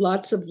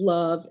lots of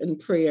love and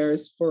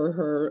prayers for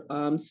her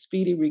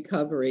speedy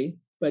recovery.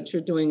 But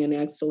you're doing an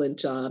excellent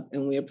job,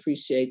 and we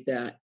appreciate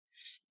that.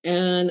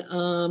 And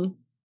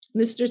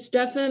Mr.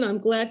 Stefan, I'm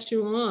glad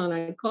you're on.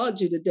 I called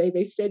you today.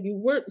 They said you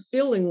weren't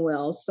feeling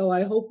well, so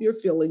I hope you're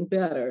feeling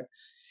better.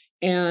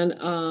 And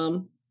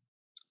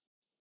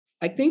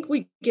I think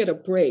we get a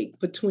break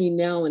between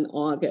now and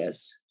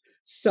August.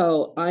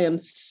 So I am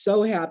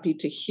so happy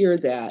to hear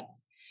that.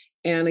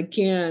 And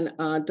again,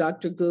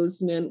 Dr.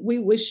 Guzman, we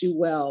wish you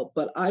well,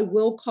 but I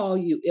will call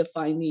you if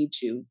I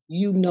need you.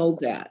 You know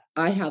that.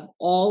 I have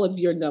all of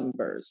your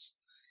numbers.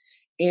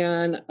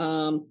 And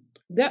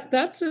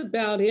that's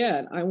about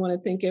it. I want to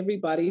thank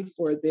everybody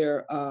for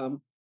their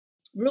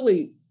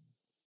really,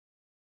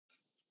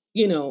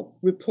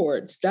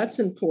 reports. That's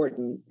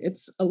important.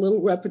 It's a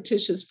little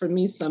repetitious for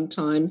me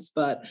sometimes,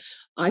 but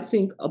I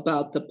think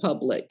about the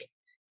public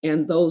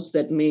and those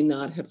that may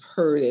not have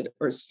heard it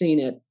or seen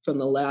it from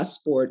the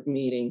last board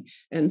meeting.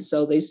 And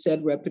so they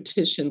said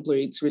repetition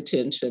breeds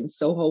retention.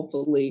 So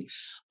hopefully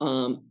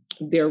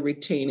they're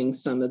retaining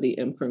some of the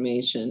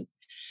information.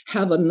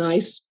 Have a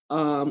nice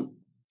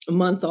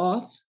month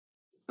off.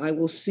 I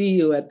will see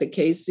you at the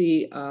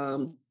Casey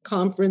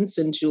conference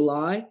in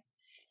July.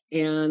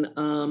 And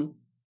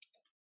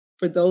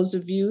for those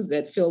of you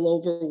that feel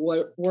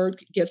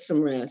overworked, get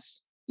some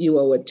rest. You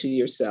owe it to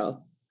yourself.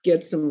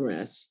 Get some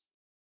rest.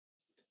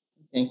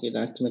 Thank you,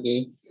 Dr.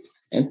 McGee.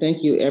 And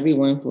thank you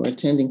everyone for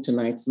attending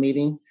tonight's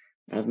meeting.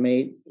 I've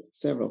made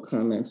several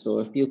comments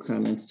or a few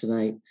comments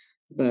tonight,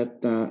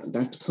 but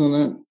Dr.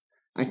 Kuna,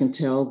 I can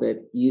tell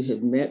that you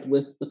have met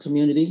with the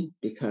community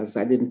because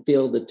I didn't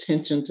feel the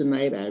tension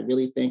tonight. I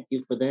really thank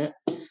you for that.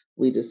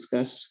 We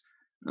discussed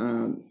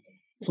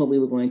what we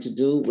were going to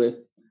do with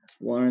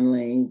Warren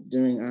Lane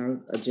during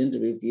our agenda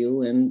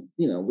review. And,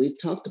 we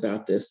talked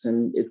about this,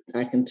 and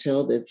I can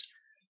tell that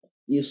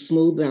you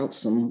smoothed out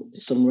some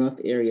rough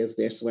areas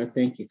there. So I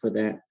thank you for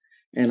that.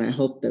 And I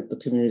hope that the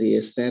community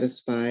is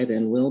satisfied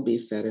and will be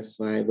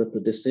satisfied with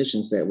the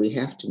decisions that we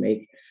have to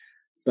make,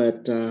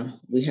 but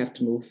we have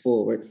to move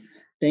forward.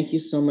 Thank you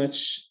so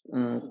much,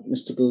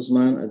 Mr.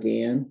 Guzman,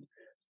 again.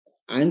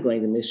 I'm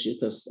going to miss you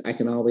because I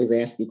can always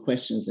ask you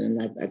questions,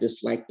 and I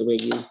just like the way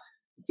you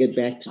get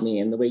back to me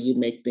and the way you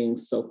make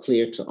things so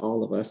clear to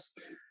all of us.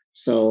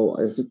 So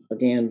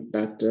again,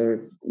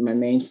 my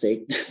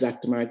namesake,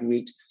 Dr.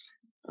 Marguerite,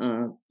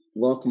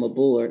 welcome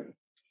aboard.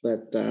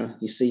 But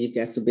you see, you've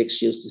got some big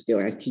shoes to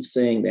fill. I keep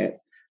saying that,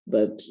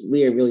 but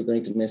we are really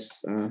going to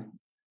miss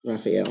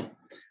Raphael.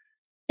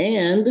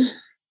 And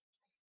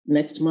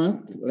next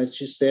month, like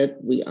you said,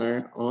 we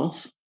are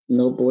off.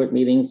 No board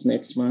meetings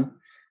next month.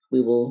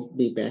 We will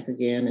be back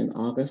again in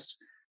August.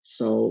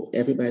 So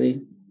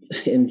everybody,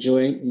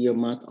 enjoy your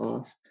month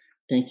off.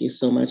 Thank you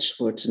so much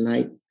for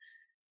tonight.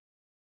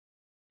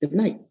 Good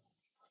night.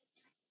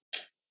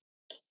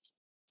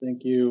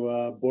 Thank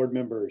you, board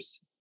members.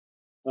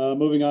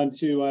 Moving on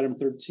to item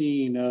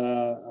 13,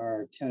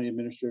 our county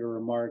administrator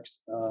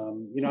remarks.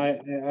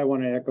 I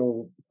want to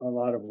echo a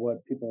lot of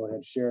what people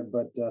had shared,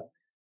 but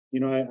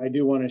I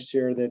do want to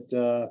share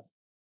that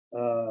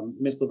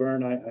Ms.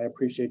 Laverne, I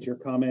appreciate your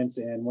comments,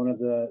 and one of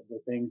the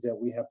things that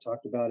we have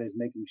talked about is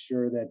making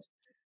sure that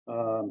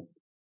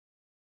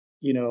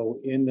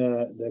in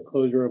the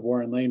closure of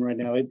Warren Lane right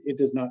now, it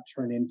does not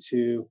turn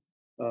into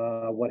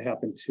what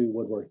happened to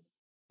Woodworth.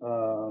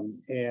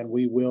 And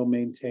we will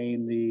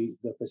maintain the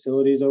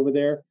facilities over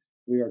there.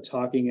 We are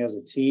talking as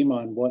a team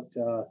on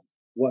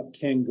what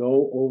can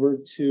go over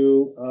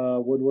to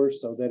Woodworth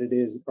so that it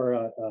is,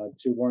 or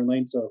to Warren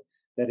Lane, so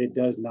that it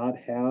does not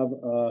have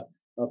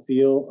a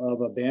feel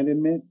of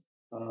abandonment,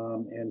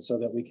 and so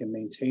that we can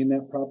maintain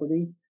that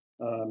property.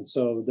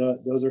 So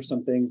those are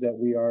some things that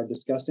we are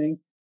discussing.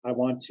 I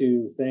want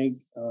to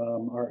thank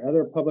our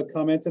other public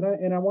comments,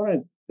 and I want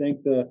to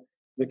thank the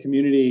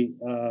community.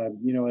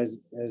 As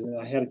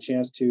I had a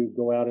chance to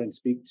go out and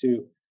speak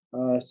to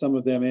some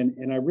of them,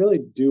 and I really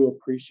do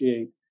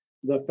appreciate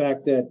the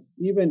fact that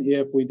even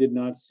if we did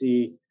not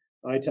see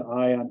eye to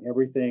eye on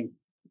everything,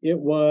 it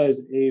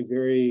was a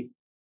very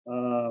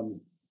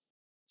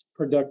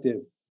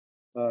productive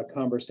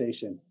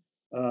conversation.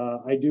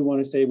 I do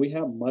want to say we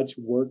have much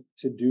work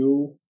to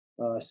do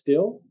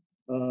still.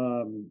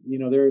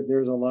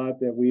 There's a lot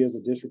that we as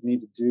a district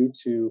need to do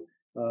to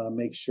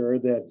make sure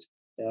that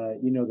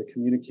the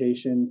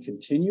communication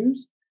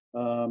continues,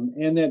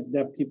 and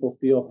that people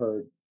feel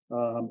heard,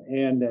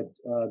 and that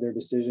their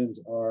decisions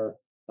are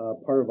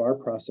part of our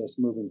process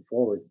moving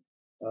forward.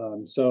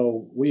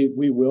 So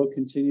we will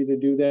continue to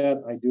do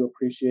that. I do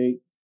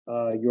appreciate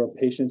your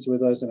patience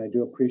with us, and I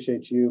do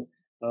appreciate you,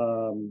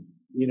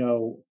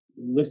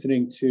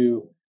 listening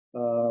to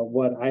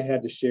what I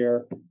had to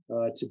share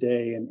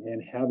today,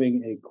 and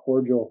having a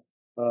cordial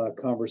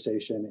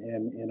conversation.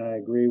 And I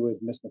agree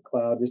with Ms.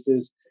 McLeod.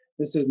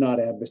 This is not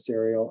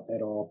adversarial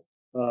at all.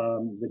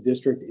 The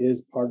district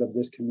is part of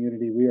this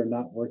community. We are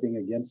not working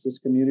against this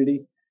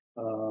community,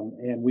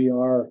 and we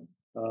are,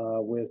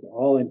 with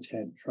all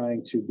intent,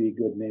 trying to be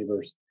good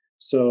neighbors.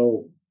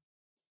 So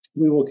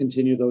we will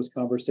continue those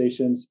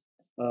conversations.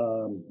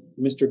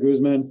 Mr.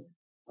 Guzman,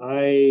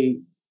 I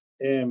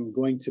am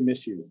going to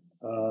miss you.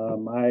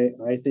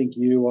 I think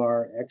you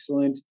are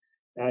excellent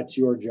at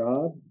your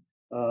job.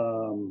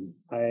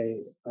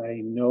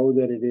 I know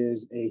that it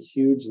is a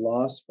huge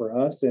loss for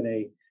us and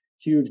a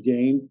huge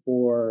gain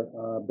for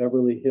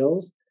Beverly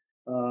Hills.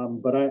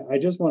 But I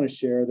just want to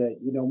share that,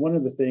 one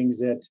of the things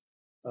that,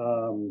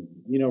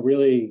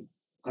 really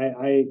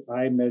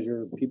I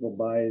measure people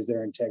by is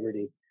their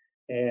integrity.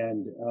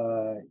 And,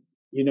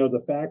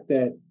 the fact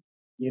that,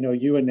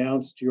 you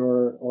announced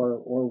or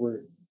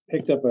were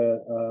picked up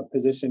a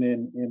position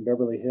in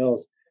Beverly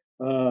Hills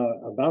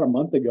about a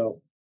month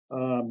ago.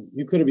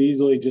 You could have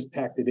easily just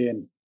packed it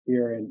in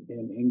here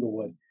in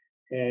Inglewood,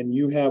 and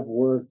you have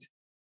worked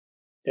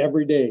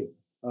every day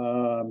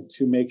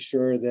to make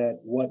sure that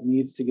what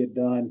needs to get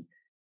done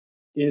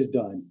is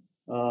done.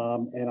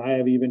 And I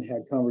have even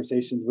had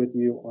conversations with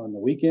you on the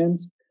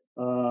weekends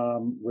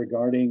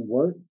regarding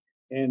work.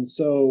 And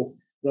so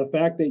the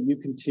fact that you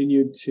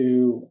continued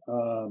to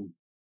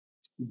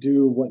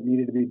do what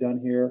needed to be done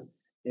here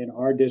in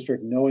our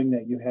district, knowing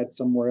that you had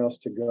somewhere else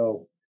to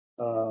go,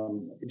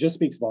 it just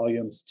speaks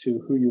volumes to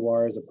who you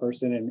are as a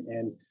person,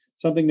 and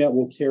something that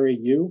will carry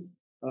you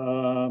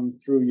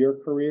through your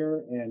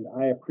career. And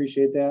I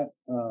appreciate that.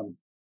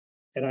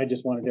 And I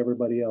just wanted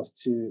everybody else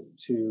to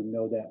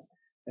know that.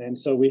 And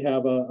so we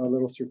have a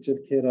little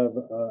certificate of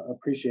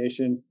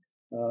appreciation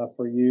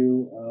for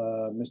you,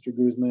 Mr.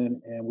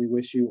 Guzman, and we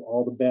wish you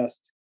all the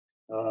best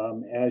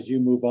as you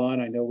move on.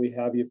 I know we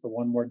have you for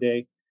one more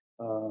day,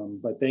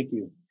 but thank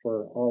you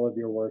for all of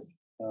your work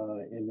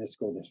in this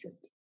school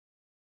district.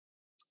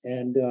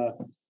 And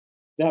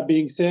that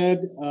being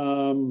said,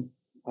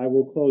 I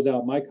will close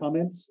out my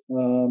comments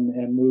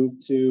and move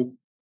to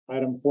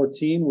item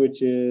 14,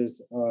 which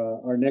is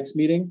our next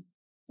meeting.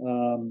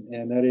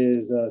 And that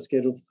is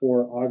scheduled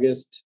for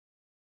August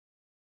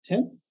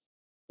 10th.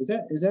 Is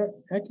that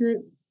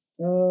accurate,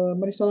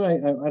 Marisol?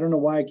 I don't know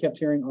why I kept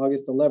hearing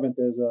August 11th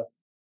as a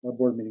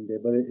board meeting day,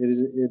 but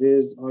it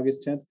is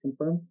August 10th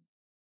confirmed?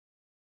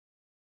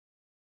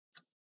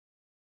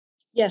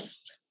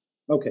 Yes.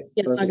 Okay.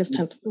 Yes, perfect. August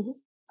 10th. Mhm.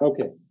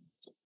 Okay.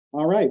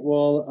 All right.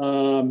 Well,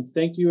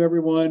 thank you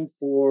everyone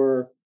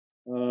for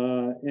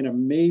an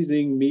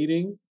amazing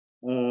meeting.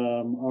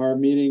 Our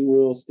meeting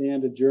will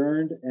stand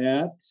adjourned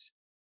at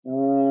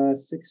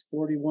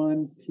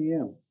 6:41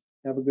 p.m.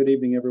 Have a good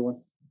evening,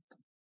 everyone.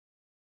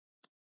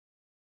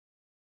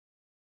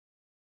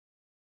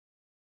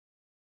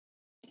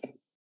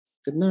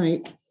 Good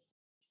night.